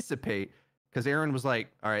anticipate, because Aaron was like,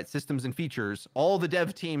 all right, systems and features, all the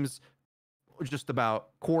dev teams were just about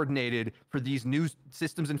coordinated for these new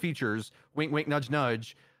systems and features, wink, wink, nudge,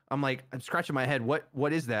 nudge. I'm like, I'm scratching my head.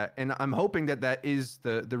 What is that? And I'm hoping that is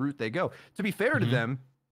the route they go. To be fair to them,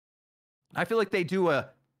 I feel like they do a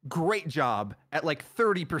great job at like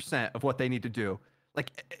 30% of what they need to do.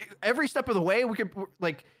 Like every step of the way, we could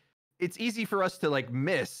like, it's easy for us to like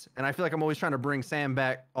miss. And I feel like I'm always trying to bring Sam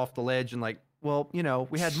back off the ledge and like, well, you know,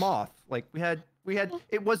 we had Moth, like we had,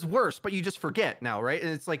 it was worse, but you just forget now. Right.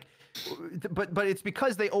 And it's like, but it's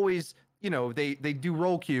because they always, you know, they do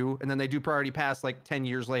roll queue and then they do priority pass like 10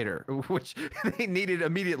 years later, which they needed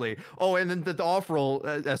immediately. Oh, and then the off roll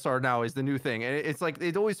SR now is the new thing. And it's like,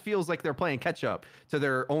 it always feels like they're playing catch up to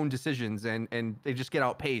their own decisions and they just get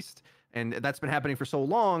outpaced. And that's been happening for so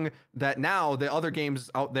long that now the other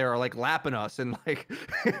games out there are like lapping us and like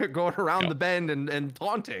going around the bend and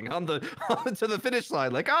taunting on to the finish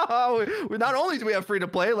line. Like, oh, not only do we have free to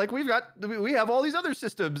play, like we have all these other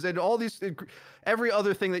systems and all these, every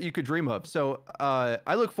other thing that you could dream of. So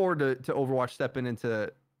I look forward to Overwatch stepping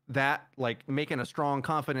into that, like making a strong,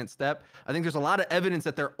 confident step. I think there's a lot of evidence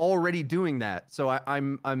that they're already doing that. So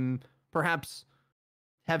I'm perhaps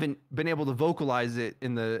haven't been able to vocalize it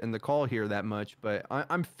in the call here that much, but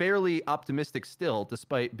I'm fairly optimistic still,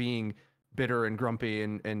 despite being bitter and grumpy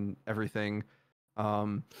and everything.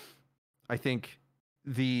 I think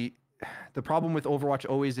the problem with Overwatch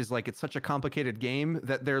always is like it's such a complicated game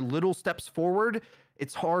that they're little steps forward.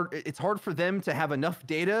 It's hard for them to have enough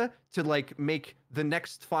data to like make the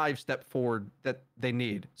next 5 step forward that they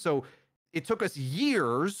need. So it took us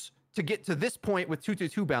years to get to this point with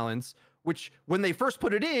 2-2-2 balance, which when they first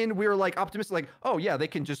put it in, we were like optimistic, like, oh yeah, they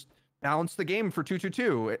can just balance the game for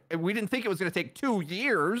 2-2-2. And we didn't think it was going to take 2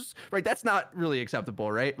 years, right? That's not really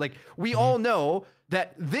acceptable, right? Like we all know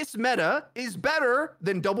that this meta is better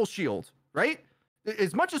than double shield, right?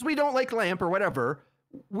 As much as we don't like lamp or whatever,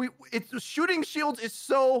 it's shooting shields is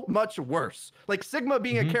so much worse. Like Sigma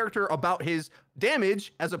being a character about his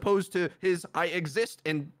damage as opposed to his I exist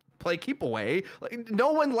and play keep away. Like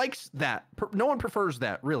no one likes that. No one prefers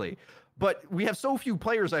that really. But we have so few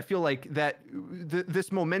players, I feel like, that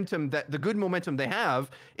this momentum, that the good momentum they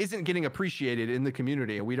have isn't getting appreciated in the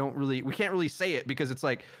community. And we can't really say it because it's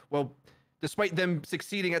like, well, despite them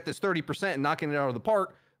succeeding at this 30% and knocking it out of the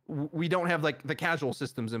park, we don't have like the casual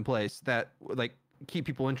systems in place that like keep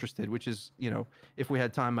people interested, which is, you know, if we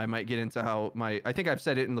had time, I might get into how I think I've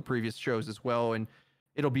said it in the previous shows as well, and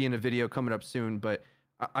it'll be in a video coming up soon. But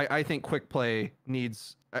I think quick play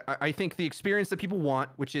needs, I think the experience that people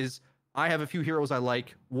want, which is, I have a few heroes I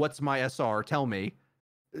like. What's my SR? Tell me.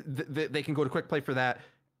 They can go to quick play for that.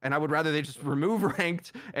 And I would rather they just remove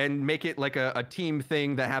ranked and make it like a team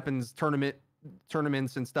thing that happens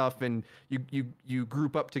tournaments and stuff. And you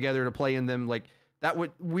group up together to play in them. Like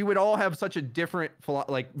we would all have such a different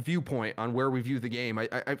like viewpoint on where we view the game.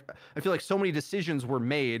 I feel like so many decisions were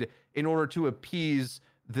made in order to appease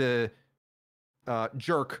the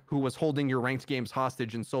jerk who was holding your ranked games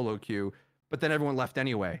hostage in solo queue. But then everyone left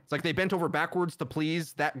anyway. It's like they bent over backwards to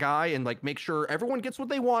please that guy and like make sure everyone gets what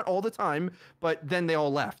they want all the time. But then they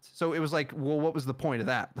all left. So it was like, well, what was the point of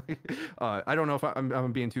that? I don't know if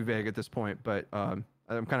I'm being too vague at this point, but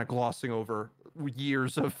I'm kind of glossing over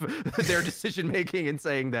years of their decision making and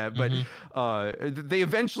saying that, but they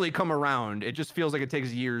eventually come around. It just feels like it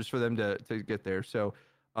takes years for them to get there. So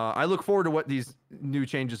I look forward to what these new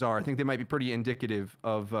changes are. I think they might be pretty indicative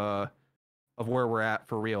of where we're at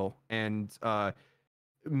for real, and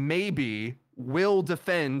maybe will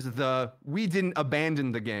defend we didn't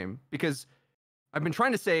abandon the game, because I've been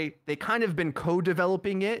trying to say they kind of been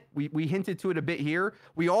co-developing it. We hinted to it a bit here.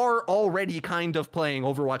 We are already kind of playing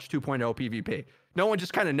Overwatch 2.0 PvP. No one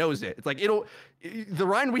just kind of knows it. It's like the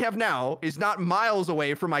Rhine we have now is not miles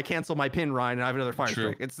away from I cancel my pin Rhine and I have another fire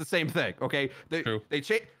strike. It's the same thing. Okay. They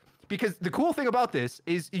change, because the cool thing about this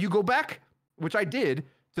is you go back, which I did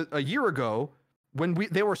to a year ago when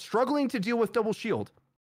they were struggling to deal with double shield.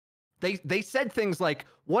 They said things like,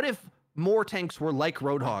 what if more tanks were like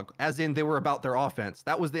Roadhog, as in they were about their offense?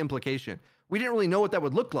 That was the implication. We didn't really know what that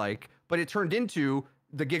would look like, but it turned into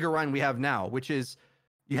the Giga Rhine we have now, which is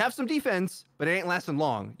you have some defense, but it ain't lasting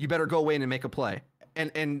long. You better go in and make a play.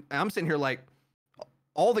 And I'm sitting here like,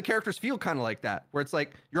 all the characters feel kind of like that, where it's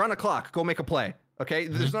like, you're on a clock, go make a play. Okay,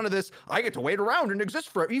 there's none of this, I get to wait around and exist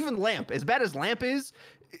for even Lamp. As bad as Lamp is,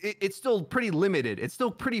 it's still pretty limited. It's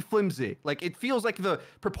still pretty flimsy. Like, it feels like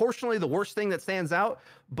proportionally the worst thing that stands out,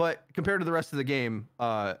 but compared to the rest of the game,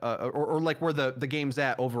 or like where the game's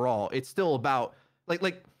at overall, it's still about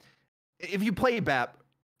like if you play BAP,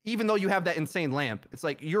 even though you have that insane Lamp, it's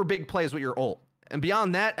like your big play is with your ult. And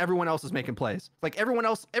beyond that, everyone else is making plays. Like everyone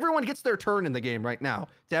gets their turn in the game right now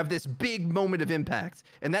to have this big moment of impact.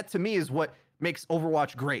 And that to me is what makes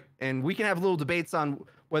Overwatch great. And we can have little debates on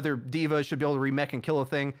whether D.Va should be able to remech and kill a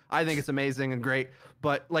thing. I think it's amazing and great.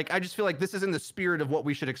 But like, I just feel like this is in the spirit of what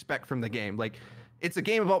we should expect from the game. Like, it's a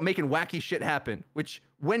game about making wacky shit happen, which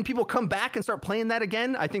when people come back and start playing that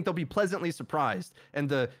again, I think they'll be pleasantly surprised. And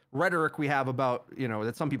the rhetoric we have about,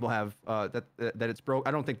 that some people have, that it's broke.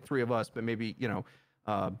 I don't think three of us, but maybe,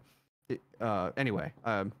 anyway,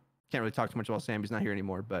 can't really talk too much about Sam. He's not here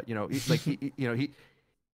anymore, but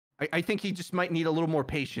I think he just might need a little more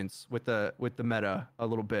patience with the meta a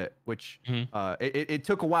little bit, which it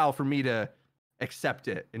took a while for me to accept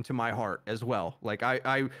it into my heart as well. Like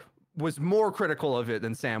I was more critical of it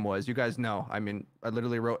than Sam was. You guys know. I mean, I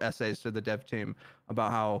literally wrote essays to the dev team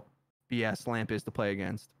about how BS Lamp is to play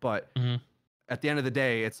against. But at the end of the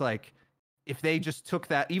day, it's like, if they just took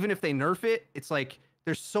that, even if they nerf it, it's like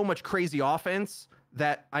there's so much crazy offense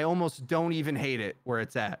that I almost don't even hate it where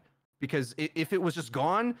it's at. Because if it was just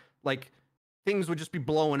gone, like, things would just be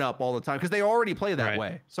blowing up all the time, because they already play that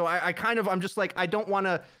way. So I'm just like, I don't want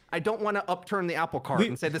to upturn the apple cart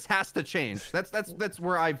and say this has to change. That's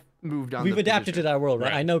where I've moved on. We've adapted to that world,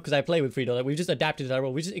 right? I know, because I play with Freedo. Like, we've just adapted to that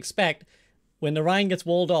world. We just expect when the Rhine gets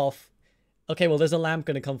walled off, okay, well, there's a lamp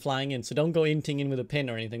going to come flying in, so don't go inting in with a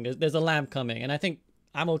pin or anything. There's a lamp coming, and I think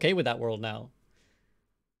I'm okay with that world now.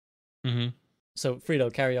 So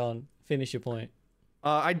Freedo, carry on. Finish your point.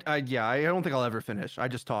 I don't think I'll ever finish. I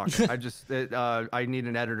just talk. I need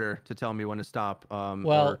an editor to tell me when to stop,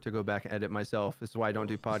 or to go back and edit myself. This is why I don't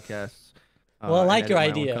do podcasts. Well, I like your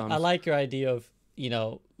idea. I like your idea of,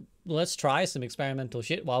 let's try some experimental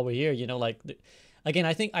shit while we're here. Again,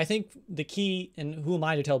 I think the key, and who am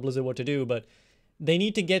I to tell Blizzard what to do, but they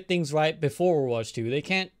need to get things right before Overwatch 2. They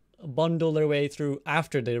can't bundle their way through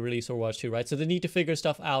after they release Overwatch 2, right? So they need to figure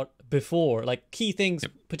stuff out before, like key things,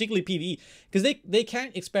 particularly PvE, because they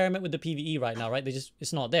can't experiment with the PvE right now, right?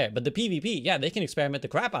 It's not there. But the PvP, yeah, they can experiment the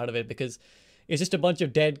crap out of it, because it's just a bunch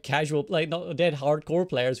of dead casual, like not dead hardcore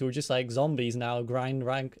players who are just like zombies now, grind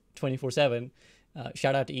rank 24/7.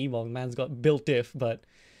 Shout out to Emog, man's got built diff, but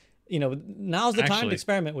now's the time to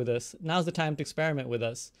experiment with us. Now's the time to experiment with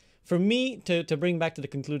us. For me, to bring back to the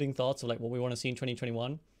concluding thoughts of like what we want to see in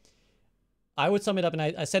 2021, I would sum it up, and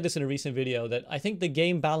I said this in a recent video, that I think the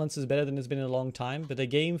game balance is better than it's been in a long time, but the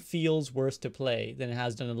game feels worse to play than it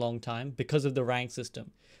has done in a long time because of the rank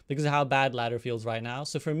system, because of how bad ladder feels right now.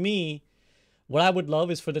 So for me, what I would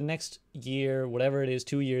love is for the next year, whatever it is,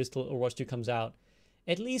 2 years till Overwatch 2 comes out,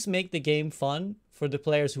 at least make the game fun for the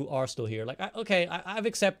players who are still here. Like, I've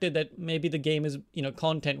accepted that maybe the game is,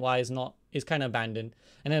 content-wise is kind of abandoned,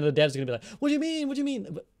 and then the devs are gonna be like, what do you mean? What do you mean?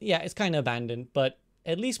 But yeah, it's kind of abandoned, but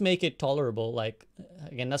at least make it tolerable. Like,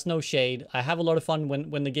 again, that's no shade. I have a lot of fun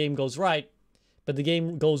when the game goes right, but the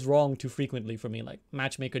game goes wrong too frequently for me. Like,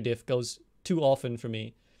 matchmaker diff goes too often for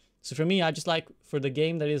me. So for me, I just like for the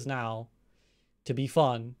game that is now to be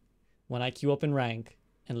fun when I queue up in rank,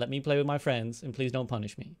 and let me play with my friends, and please don't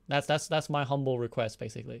punish me. That's my humble request,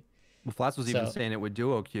 basically. Well, Flats was even saying it with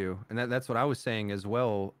duo queue, and that's what I was saying as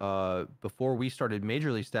well. Before we started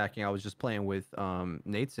majorly stacking, I was just playing with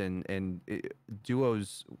Nateson, and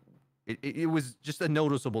duos it was just a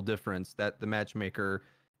noticeable difference that the matchmaker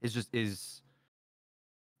is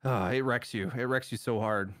it wrecks you. It wrecks you so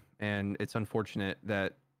hard, and it's unfortunate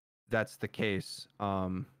that that's the case.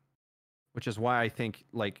 Which is why I think,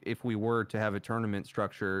 like, if we were to have a tournament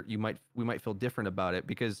structure, we might feel different about it,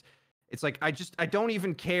 because it's like I don't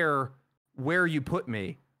even care where you put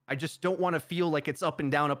me. I just don't want to feel like it's up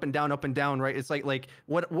and down, up and down, up and down, right? It's like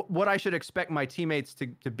what I should expect my teammates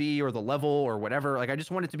to be, or the level or whatever. Like, I just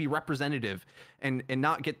want it to be representative, and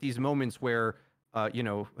not get these moments where you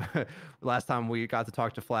know, last time we got to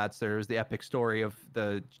talk to Flats, there's the epic story of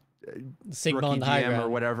the Sigma rookie on the high GM ground or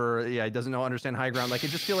whatever. Yeah, he doesn't understand high ground. Like, I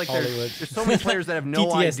just feel like Hollywood. there's so many players that have no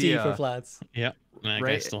PTSD idea. for Flats. Yeah, that guy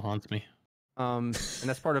Right? still haunts me. And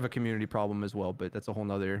that's part of a community problem as well, but that's a whole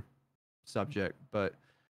nother subject. But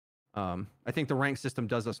I think the rank system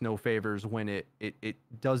does us no favors when it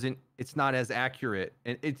doesn't, it's not as accurate,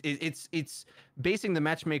 and it's basing the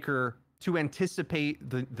matchmaker to anticipate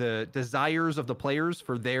the desires of the players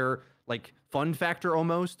for their, like, fun factor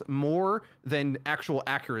almost more than actual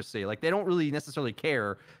accuracy. Like, they don't really necessarily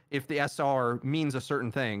care if the SR means a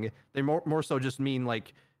certain thing. They more so just mean,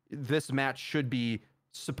 like, this match should be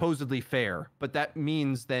supposedly fair, but that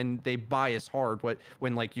means then they bias hard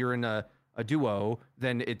when like you're in a duo,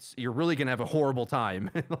 then you're really gonna have a horrible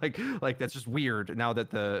time. like that's just weird. Now that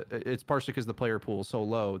it's partially because the player pool is so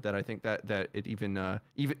low that I think that it even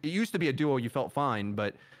it used to be a duo you felt fine,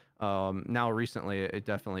 but now recently it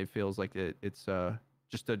definitely feels like it's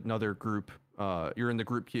just another group. You're in the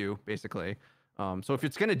group queue basically. So if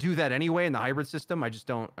it's gonna do that anyway in the hybrid system,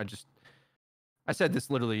 I said this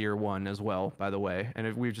literally year one as well, by the way,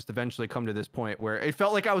 and we've just eventually come to this point where it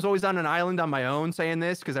felt like I was always on an island on my own saying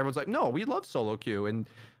this, because everyone's like, no, we love solo queue, and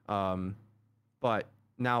but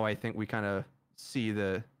now I think we kind of see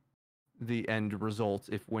the end result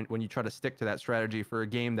when you try to stick to that strategy for a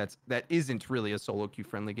game that isn't really a solo queue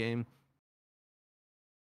friendly game.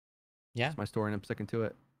 Yeah, that's my story, and I'm sticking to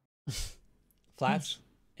it. Flats,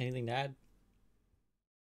 anything to add?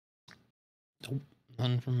 Nope,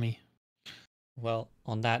 none from me. Well,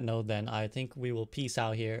 on that note, then, I think we will peace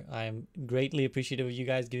out here. I am greatly appreciative of you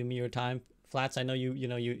guys giving me your time. Flats, I know you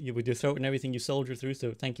with your throat and everything, you soldier through,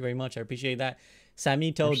 so thank you very much. I appreciate that.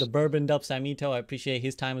 Samito, the bourboned up Samito, I appreciate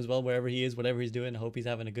his time as well, wherever he is, whatever he's doing. I hope he's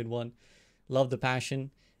having a good one. Love the passion.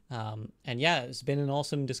 And yeah, it's been an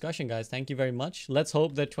awesome discussion, guys. Thank you very much. Let's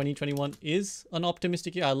hope that 2021 is an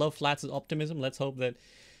optimistic year. I love Flats' optimism. Let's hope that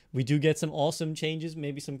we do get some awesome changes,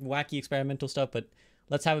 maybe some wacky experimental stuff, but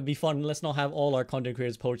let's have it be fun. Let's not have all our content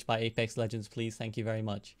creators poached by Apex Legends, please. Thank you very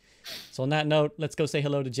much. So on that note, let's go say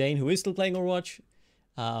hello to Jane, who is still playing Overwatch.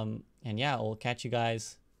 And yeah, I'll catch you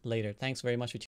guys later. Thanks very much for